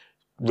 Sally,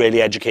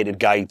 really educated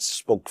guy,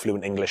 spoke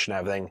fluent English and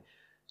everything.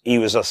 He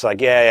was just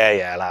like,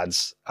 yeah,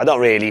 lads. I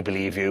don't really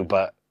believe you,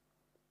 but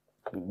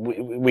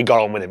we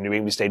got on with him.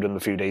 We stayed with him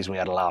a few days and we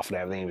had a laugh and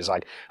everything. He was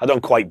like, I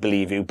don't quite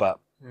believe you, but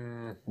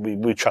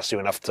we trust you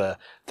enough to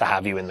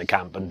have you in the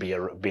camp and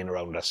being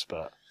around us.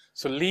 But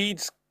so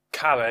Leeds,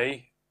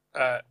 Calais,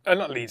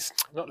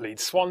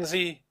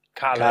 Swansea,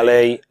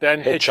 Calais,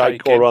 then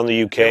hitchhike all around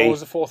the UK. And what was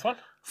the fourth one?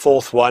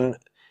 Fourth one,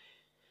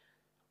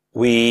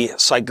 we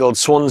cycled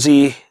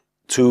Swansea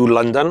to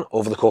London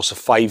over the course of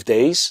 5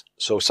 days.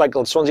 So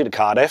cycled Swansea to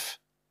Cardiff,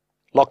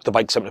 locked the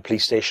bikes up at the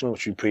police station,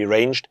 which we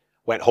pre-arranged,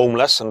 went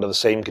homeless under the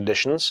same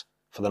conditions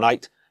for the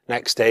night.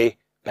 Next day,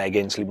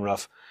 begging, sleeping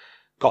rough.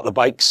 Got the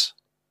bikes,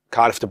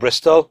 Cardiff to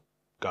Bristol,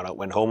 got out,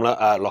 went homeless,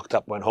 locked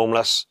up, went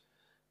homeless.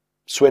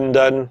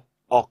 Swindon,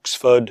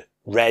 Oxford,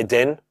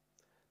 Reading,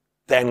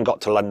 then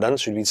got to London.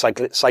 So we'd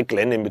been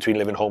cycling in between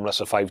living homeless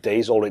for 5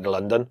 days, all the way to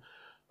London.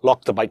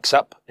 Locked the bikes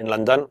up in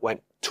London,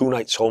 went 2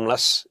 nights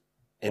homeless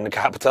in the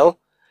capital.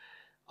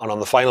 And on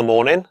the final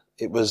morning,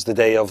 it was the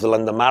day of the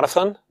London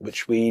Marathon,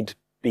 which we'd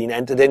been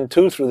entered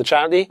into through the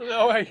charity.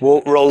 No way.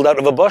 Rolled out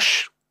of a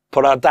bush,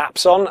 put our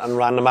daps on, and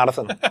ran the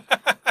marathon.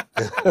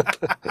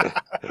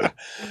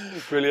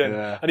 Brilliant.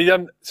 Yeah.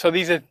 And so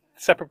these are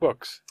separate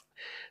books?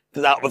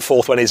 That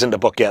fourth one isn't a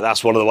book yet.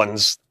 That's one of the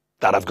ones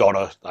that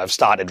I've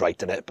started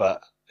writing it,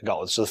 but I got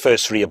one. So the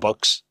first 3 are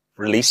books,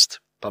 released,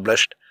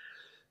 published.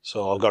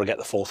 So I've got to get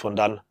the fourth one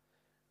done.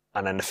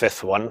 And then the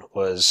 5th one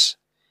was,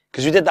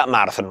 because we did that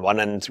marathon one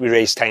and we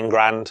raised 10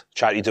 grand,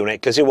 charity doing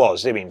it, because it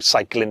was,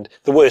 cycling,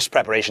 the worst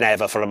preparation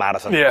ever for a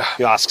marathon. Yeah.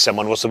 You ask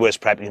someone, what's the worst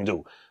prep you can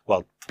do?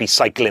 Well, be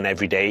cycling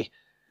every day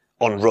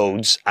on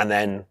roads and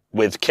then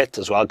with kit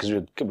as well, because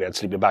we had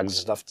sleeping bags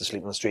and stuff to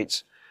sleep on the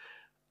streets.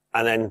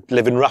 And then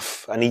living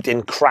rough and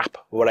eating crap,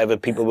 whatever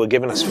people were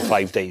giving us for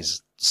 5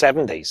 days,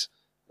 7 days.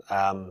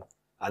 And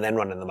then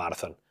running the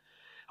marathon. And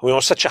we were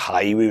on such a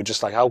high, we were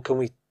just like, how can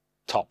we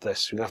top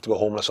this? We're going to have to go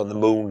homeless on the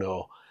moon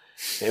or,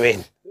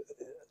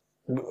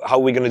 how are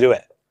we going to do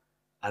it?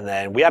 And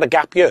then we had a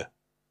gap year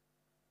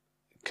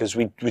because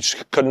we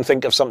just couldn't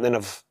think of something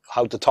of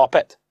how to top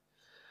it.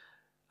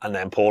 And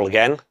then Paul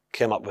again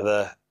came up with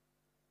a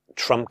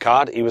trump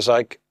card. He was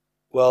like,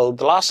 well,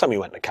 the last time we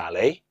went to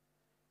Calais,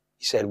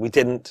 he said, we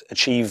didn't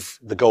achieve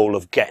the goal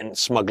of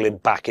smuggling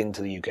back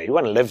into the UK. We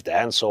went and lived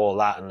there and saw all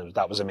that, and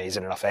that was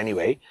amazing enough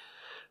anyway.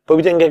 But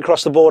we didn't get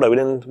across the border. We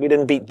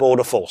didn't beat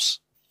border force.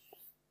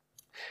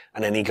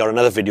 And then he got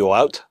another video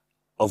out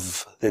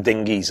of the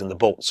dinghies and the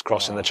boats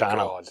crossing the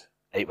channel. God.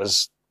 It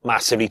was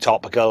massively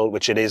topical,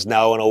 which it is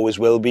now and always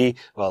will be.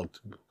 Well,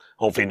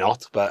 hopefully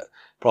not, but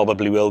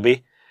probably will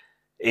be.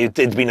 It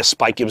had been a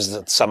spike. It was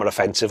a summer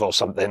offensive or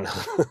something.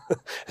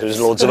 There was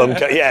loads of them.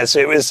 Yeah, so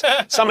it was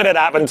something that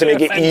happened to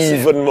make it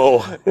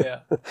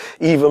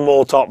even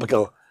more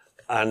topical.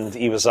 And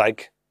he was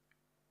like,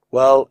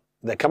 well,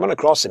 they're coming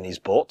across in these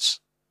boats.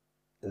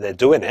 They're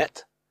doing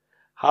it.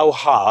 How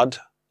hard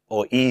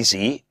or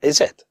easy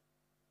is it?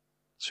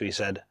 So he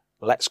said,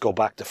 let's go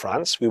back to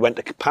France. We went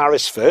to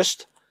Paris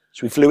first.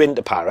 So we flew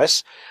into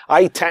Paris.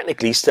 I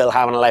technically still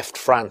haven't left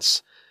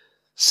France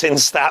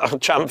since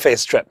that Champ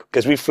Face trip,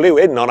 because we flew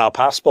in on our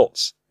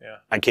passports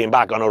and came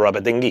back on a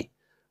rubber dinghy.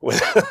 You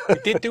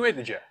did do it,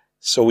 did you?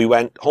 So we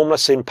went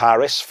homeless in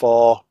Paris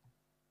for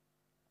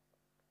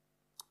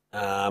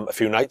a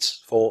few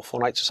nights, four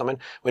nights or something.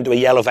 Went to a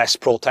yellow vest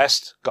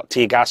protest, got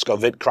tear gas,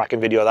 got a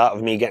cracking video of that,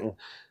 of me getting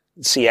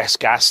CS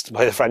gassed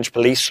by the French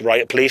police,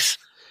 riot police.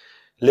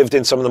 Lived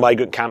in some of the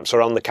migrant camps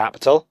around the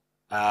capital,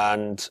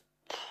 and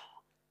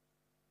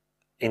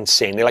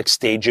insane. They're like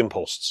staging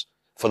posts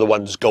for the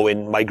ones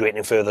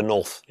migrating further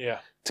north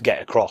to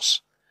get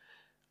across.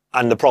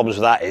 And the problems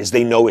with that is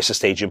they know it's a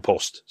staging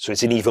post, so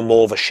it's in even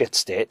more of a shit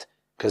state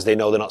because they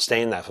know they're not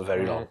staying there for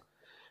very long.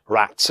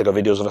 Rats, I got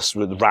videos of us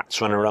with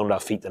rats running around our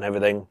feet and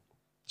everything.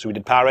 So we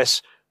did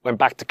Paris, went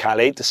back to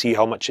Calais to see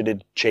how much it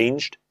had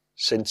changed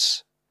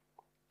since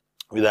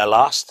we were there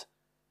last.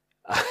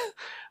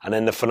 And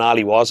then the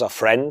finale was our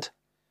friend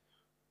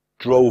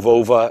drove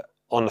over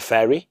on the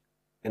ferry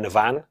in a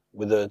van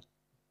with a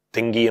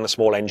dinghy and a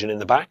small engine in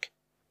the back.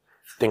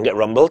 Didn't get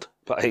rumbled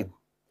by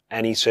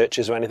any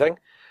searches or anything.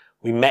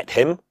 We met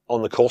him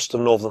on the coast of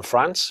northern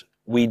France.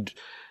 We'd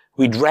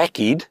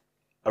recce'd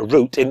a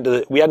route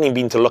we hadn't even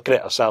been to look at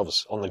it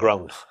ourselves on the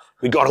ground.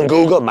 We got on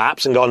Google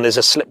Maps and gone, there's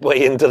a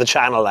slipway into the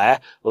channel there.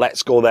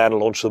 Let's go there and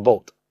launch the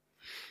boat.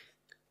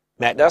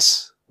 Met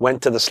us,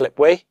 went to the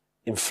slipway,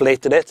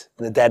 inflated it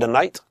in the dead of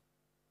night,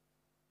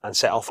 and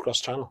set off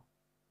across the channel.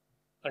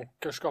 And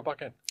just got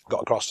back in.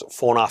 Got across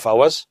 4.5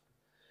 hours,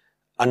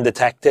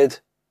 undetected,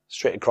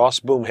 straight across,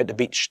 boom, hit the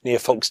beach near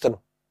Folkestone.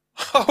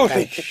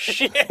 Holy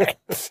shit!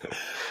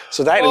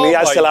 So technically,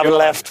 I still haven't God.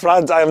 left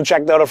France. I haven't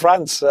checked out of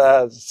France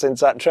since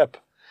that trip.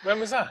 When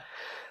was that?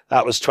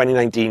 That was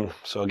 2019.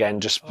 So again,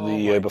 just the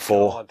year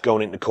before, God.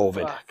 going into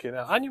COVID. Fucking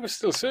hell. And you were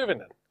still serving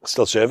then?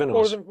 Still serving.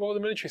 What were the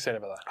military saying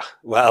about that?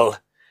 Well,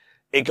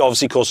 it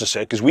obviously caused us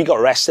because we got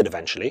arrested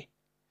eventually.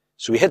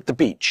 So we hit the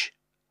beach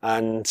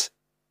and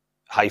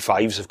high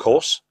fives, of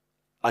course,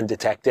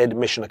 undetected,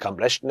 mission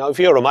accomplished. Now, if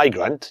you're a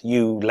migrant,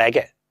 you leg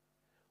it.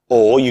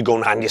 Or you go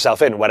and hand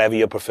yourself in, whatever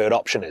your preferred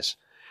option is.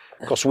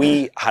 Because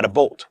we had a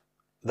boat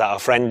that our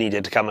friend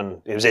needed to come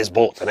and, it was his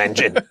boat, an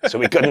engine, so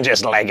we couldn't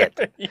just leg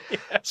it. Yeah.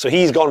 So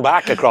he's gone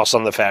back across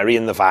on the ferry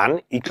in the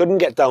van. He couldn't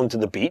get down to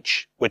the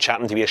beach, which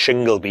happened to be a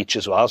shingle beach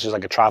as well, so it was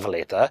like a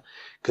travelator,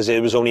 because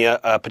it was only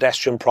a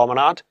pedestrian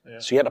promenade. Yeah.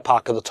 So he had to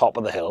park at the top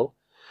of the hill.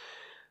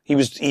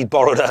 He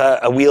borrowed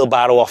a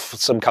wheelbarrow off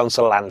some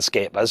council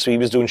landscapers, so he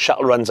was doing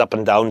shuttle runs up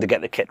and down to get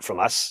the kit from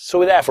us. So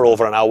we're there for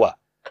over an hour,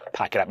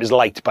 packing up. It was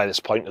light by this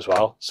point as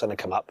well, sun had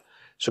come up.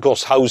 So of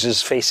course,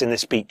 houses facing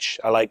this beach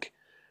are like,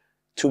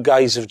 two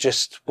guys have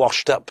just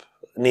washed up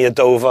near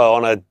Dover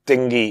on a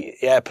dinghy.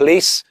 Yeah,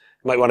 police,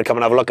 you might want to come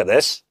and have a look at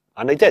this.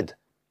 And they did.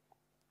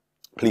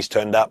 Police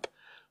turned up,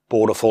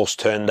 Border Force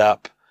turned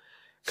up,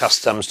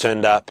 Customs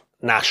turned up,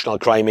 National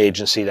Crime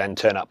Agency then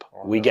turn up.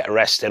 We get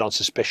arrested on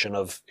suspicion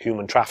of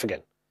human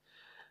trafficking.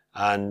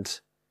 And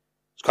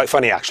it's quite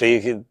funny, actually.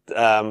 You could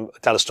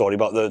tell a story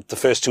about the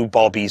first two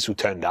bobbies who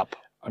turned up.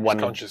 I'm just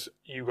conscious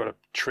you got to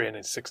train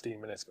in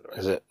 16 minutes, by the way.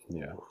 Is it?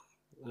 Yeah.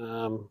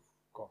 Go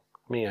on.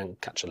 Me and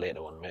catch a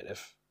later one, mate.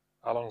 If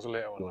how long's the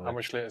later one? How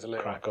much later is the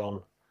later crack one?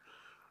 on.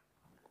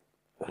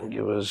 I think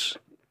it was.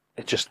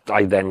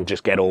 I then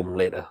just get home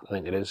later. I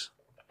think it is.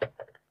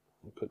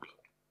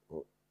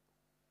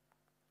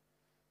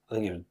 I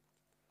think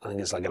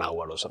it's like an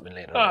hour or something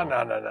later. Oh,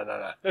 no.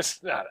 No.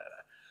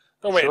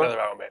 Don't wait Sure. another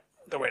hour, mate.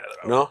 Don't wait another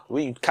hour. No,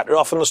 we cut her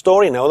off on the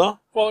story now, though.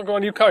 Well, go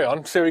on, you carry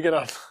on. See how we get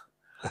on.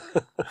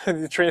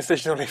 The train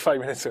station only 5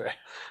 minutes away.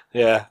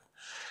 Yeah.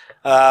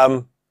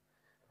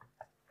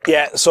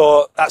 Yeah,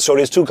 so that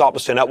story is two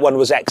coppers turned up. One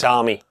was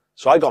ex-army.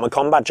 So I got my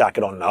combat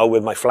jacket on now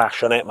with my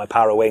flash on it, my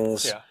para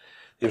wings. Yeah.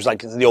 It was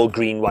like the old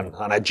green one,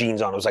 and I had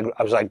jeans on.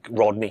 I was like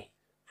Rodney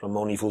from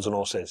Only Fools and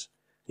Horses.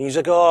 And he was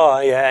like,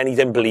 oh, yeah, and he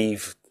didn't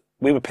believe.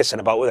 We were pissing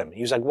about with him.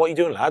 He was like, what are you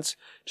doing, lads?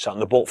 Just out on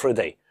the boat for a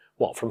day.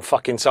 What, from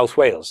fucking South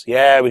Wales?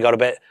 Yeah, we got a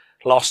bit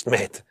lost,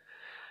 mate.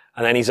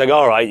 And then he's like,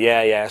 all right,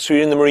 yeah. So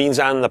you're in the Marines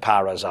and the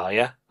Paras, are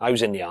you? I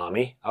was in the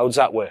Army. How does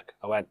that work?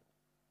 I went,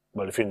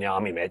 well, if you're in the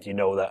Army, mate, you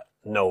know that,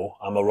 no,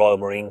 I'm a Royal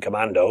Marine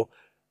Commando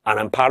and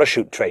I'm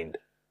parachute trained.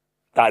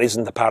 That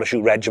isn't the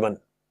parachute regiment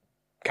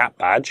cap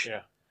badge.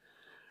 Yeah.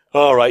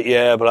 All right,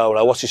 yeah, blah,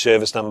 blah. What's your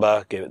service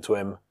number? Gave it to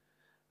him.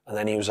 And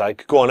then he was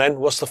like, go on then,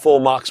 what's the 4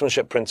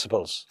 marksmanship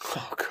principles?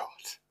 Oh, God.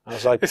 I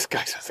was like, This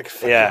guy sounds like a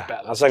fucking yeah.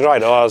 bell. I was like,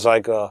 right. I was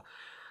like,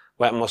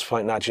 weapon must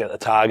point naturally at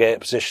the target,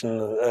 position,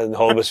 and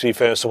hold must be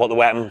firm, support the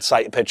weapon,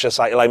 sight picture,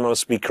 sight alignment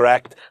must be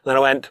correct. And then I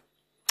went,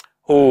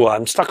 oh,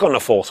 I'm stuck on the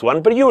 4th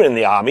one, but you were in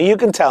the Army, you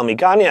can tell me,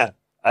 can't you?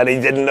 And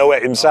he didn't know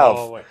it himself.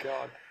 Oh, my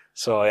God.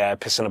 So, yeah,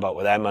 pissing about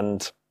with them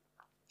and,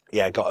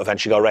 yeah,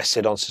 eventually got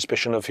arrested on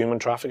suspicion of human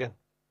trafficking.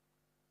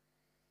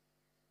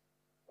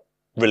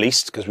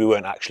 Released, because we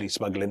weren't actually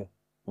smuggling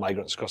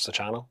migrants across the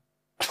channel.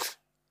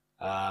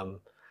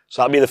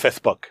 So that'll be the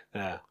 5th book,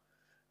 yeah.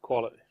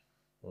 Quality.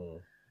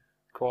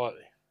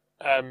 Quality.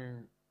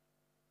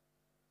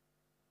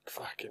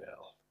 Fucking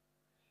hell.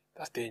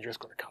 That's dangerous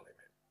going to Cali,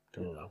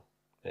 mate. Don't know.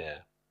 Yeah.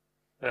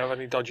 They don't have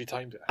any dodgy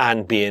times there.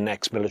 And being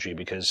ex-military,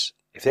 because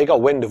if they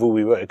got wind of who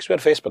we were, because we had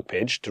a Facebook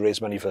page to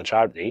raise money for the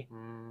charity,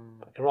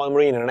 a Royal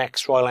Marine and an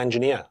ex-Royal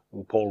Engineer,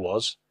 who Paul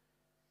was,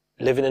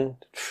 living in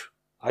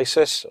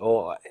ISIS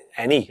or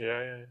any.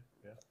 Yeah.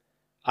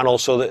 And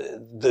also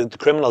the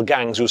criminal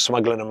gangs who were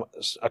smuggling them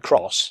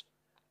across,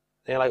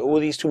 they're like, oh,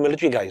 these two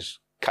military guys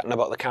cutting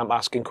about the camp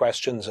asking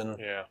questions and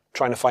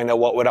trying to find out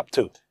what we're up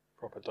to.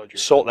 Proper dodgy.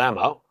 Sort them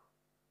out.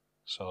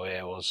 So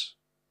yeah,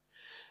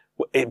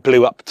 it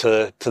blew up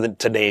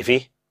to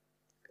Navy.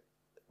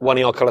 One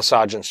of your colour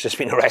sergeants just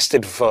been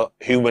arrested for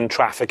human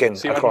trafficking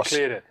So you across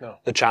hadn't cleared it? No.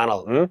 the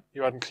channel.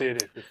 You hadn't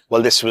cleared it?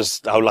 Well, this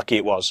was how lucky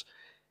it was.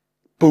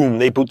 Boom,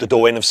 they boot the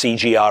door in of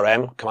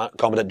CGRM,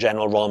 Commandant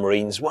General Royal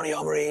Marines. One of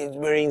your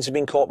Marines have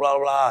been caught, blah,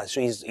 blah, blah. So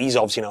he's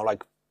obviously now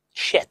like,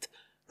 shit,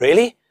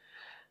 really?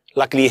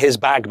 Luckily, his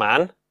bag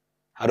man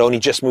had only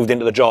just moved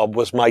into the job,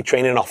 was my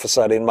training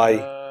officer in my...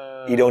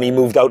 He'd only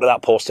moved out of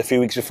that post a few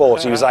weeks before.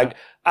 So he was like,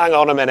 hang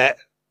on a minute.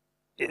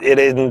 It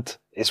isn't.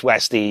 It's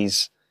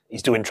Westies.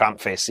 He's doing tramp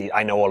face.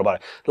 I know all about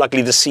it.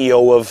 Luckily, the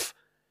CEO of...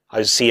 I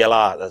was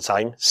CLR at the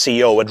time.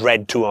 CEO had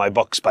read 2 of my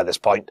books by this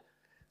point.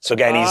 So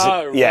again,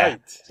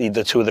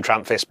 the 2 of the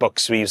tramp face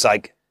books. So he was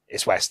like,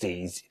 it's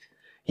Westies.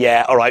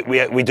 Yeah, all right,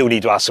 we do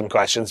need to ask some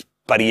questions,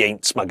 but he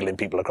ain't smuggling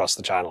people across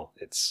the channel.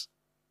 It's,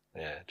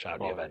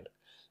 charity event.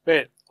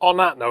 Mate, on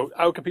that note,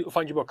 how can people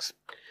find your books?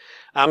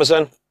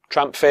 Amazon,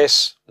 Tramp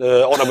Face,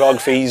 the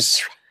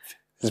autobiographies.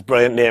 It's a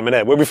brilliant name, isn't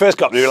it? When we first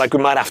got there, we were like, we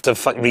might have to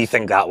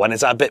rethink that one. Is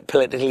that a bit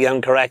politically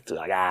incorrect?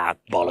 Like,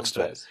 bollocks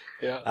to it.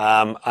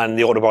 Yeah. And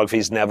the autobiography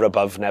is Never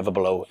Above, Never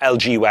Below.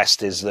 LG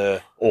West is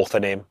the author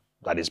name.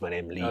 That is my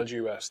name, Lee.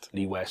 LG West.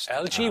 Lee West.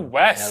 LG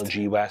West?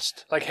 LG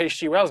West. Like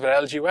H.G. Wells, but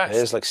LG West.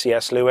 It is like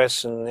C.S.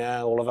 Lewis and,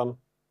 yeah, all of them.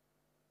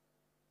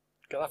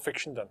 Get that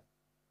fiction done.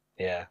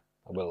 Yeah,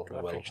 I will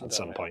at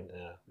some point,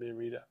 yeah. Be a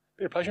reader.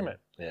 Be a pleasure, mate.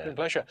 Yeah. Be a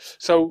pleasure.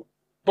 So,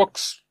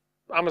 books,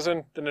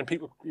 Amazon, and then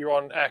people, you're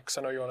on X.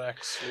 I know you're on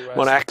X. Lee West.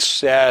 I'm on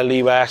X, yeah,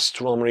 Lee West,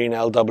 Royal Marine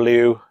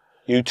LW,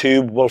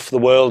 YouTube, Wolf of the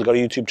World, got a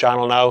YouTube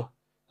channel now.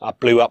 That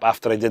blew up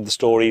after I did the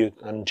story,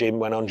 and Jim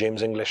went on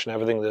James English and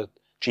everything. The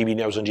GB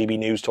News on GB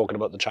News talking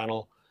about the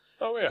channel.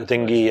 Oh, yeah. The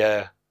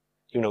thingy,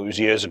 it was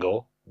years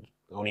ago.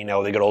 Only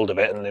now they got hold of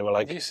it, and they were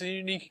like... It's a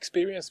unique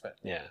experience, man.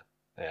 Yeah.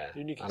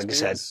 Unique and like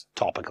experience.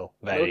 I said, topical.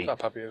 Very, that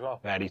puppy as well.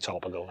 very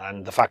topical.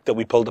 And the fact that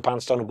we pulled the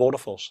pants down a border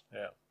force.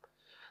 Yeah.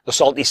 The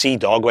Salty Sea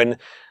Dog, when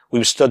we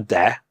were stood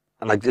there,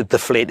 and like the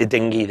deflated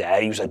dinghy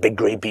there, he was like, big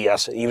grey beer.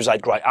 He was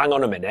like, right, hang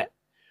on a minute.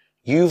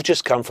 You've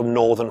just come from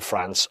northern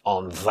France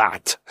on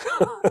that.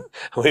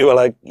 And we were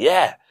like,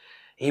 yeah.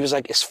 He was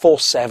like, it's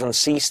 4-7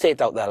 sea state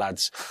out there,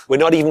 lads. We're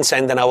not even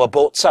sending our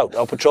boats out,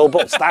 our patrol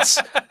boats.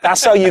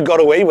 That's how you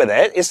got away with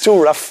it. It's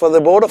too rough for the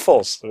border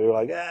force. We were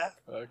like, yeah,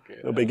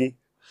 okay, no biggie.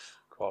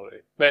 Quality.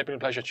 Mate, it's been a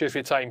pleasure. Cheers for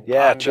your time.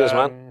 Yeah, cheers,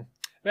 man.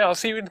 Yeah, I'll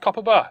see you in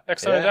Copr Bar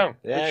next time I'm down.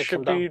 Yeah, which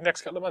should be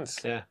next couple of months.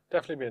 Yeah.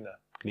 Definitely be in there.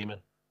 Gleaming.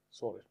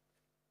 Sorted.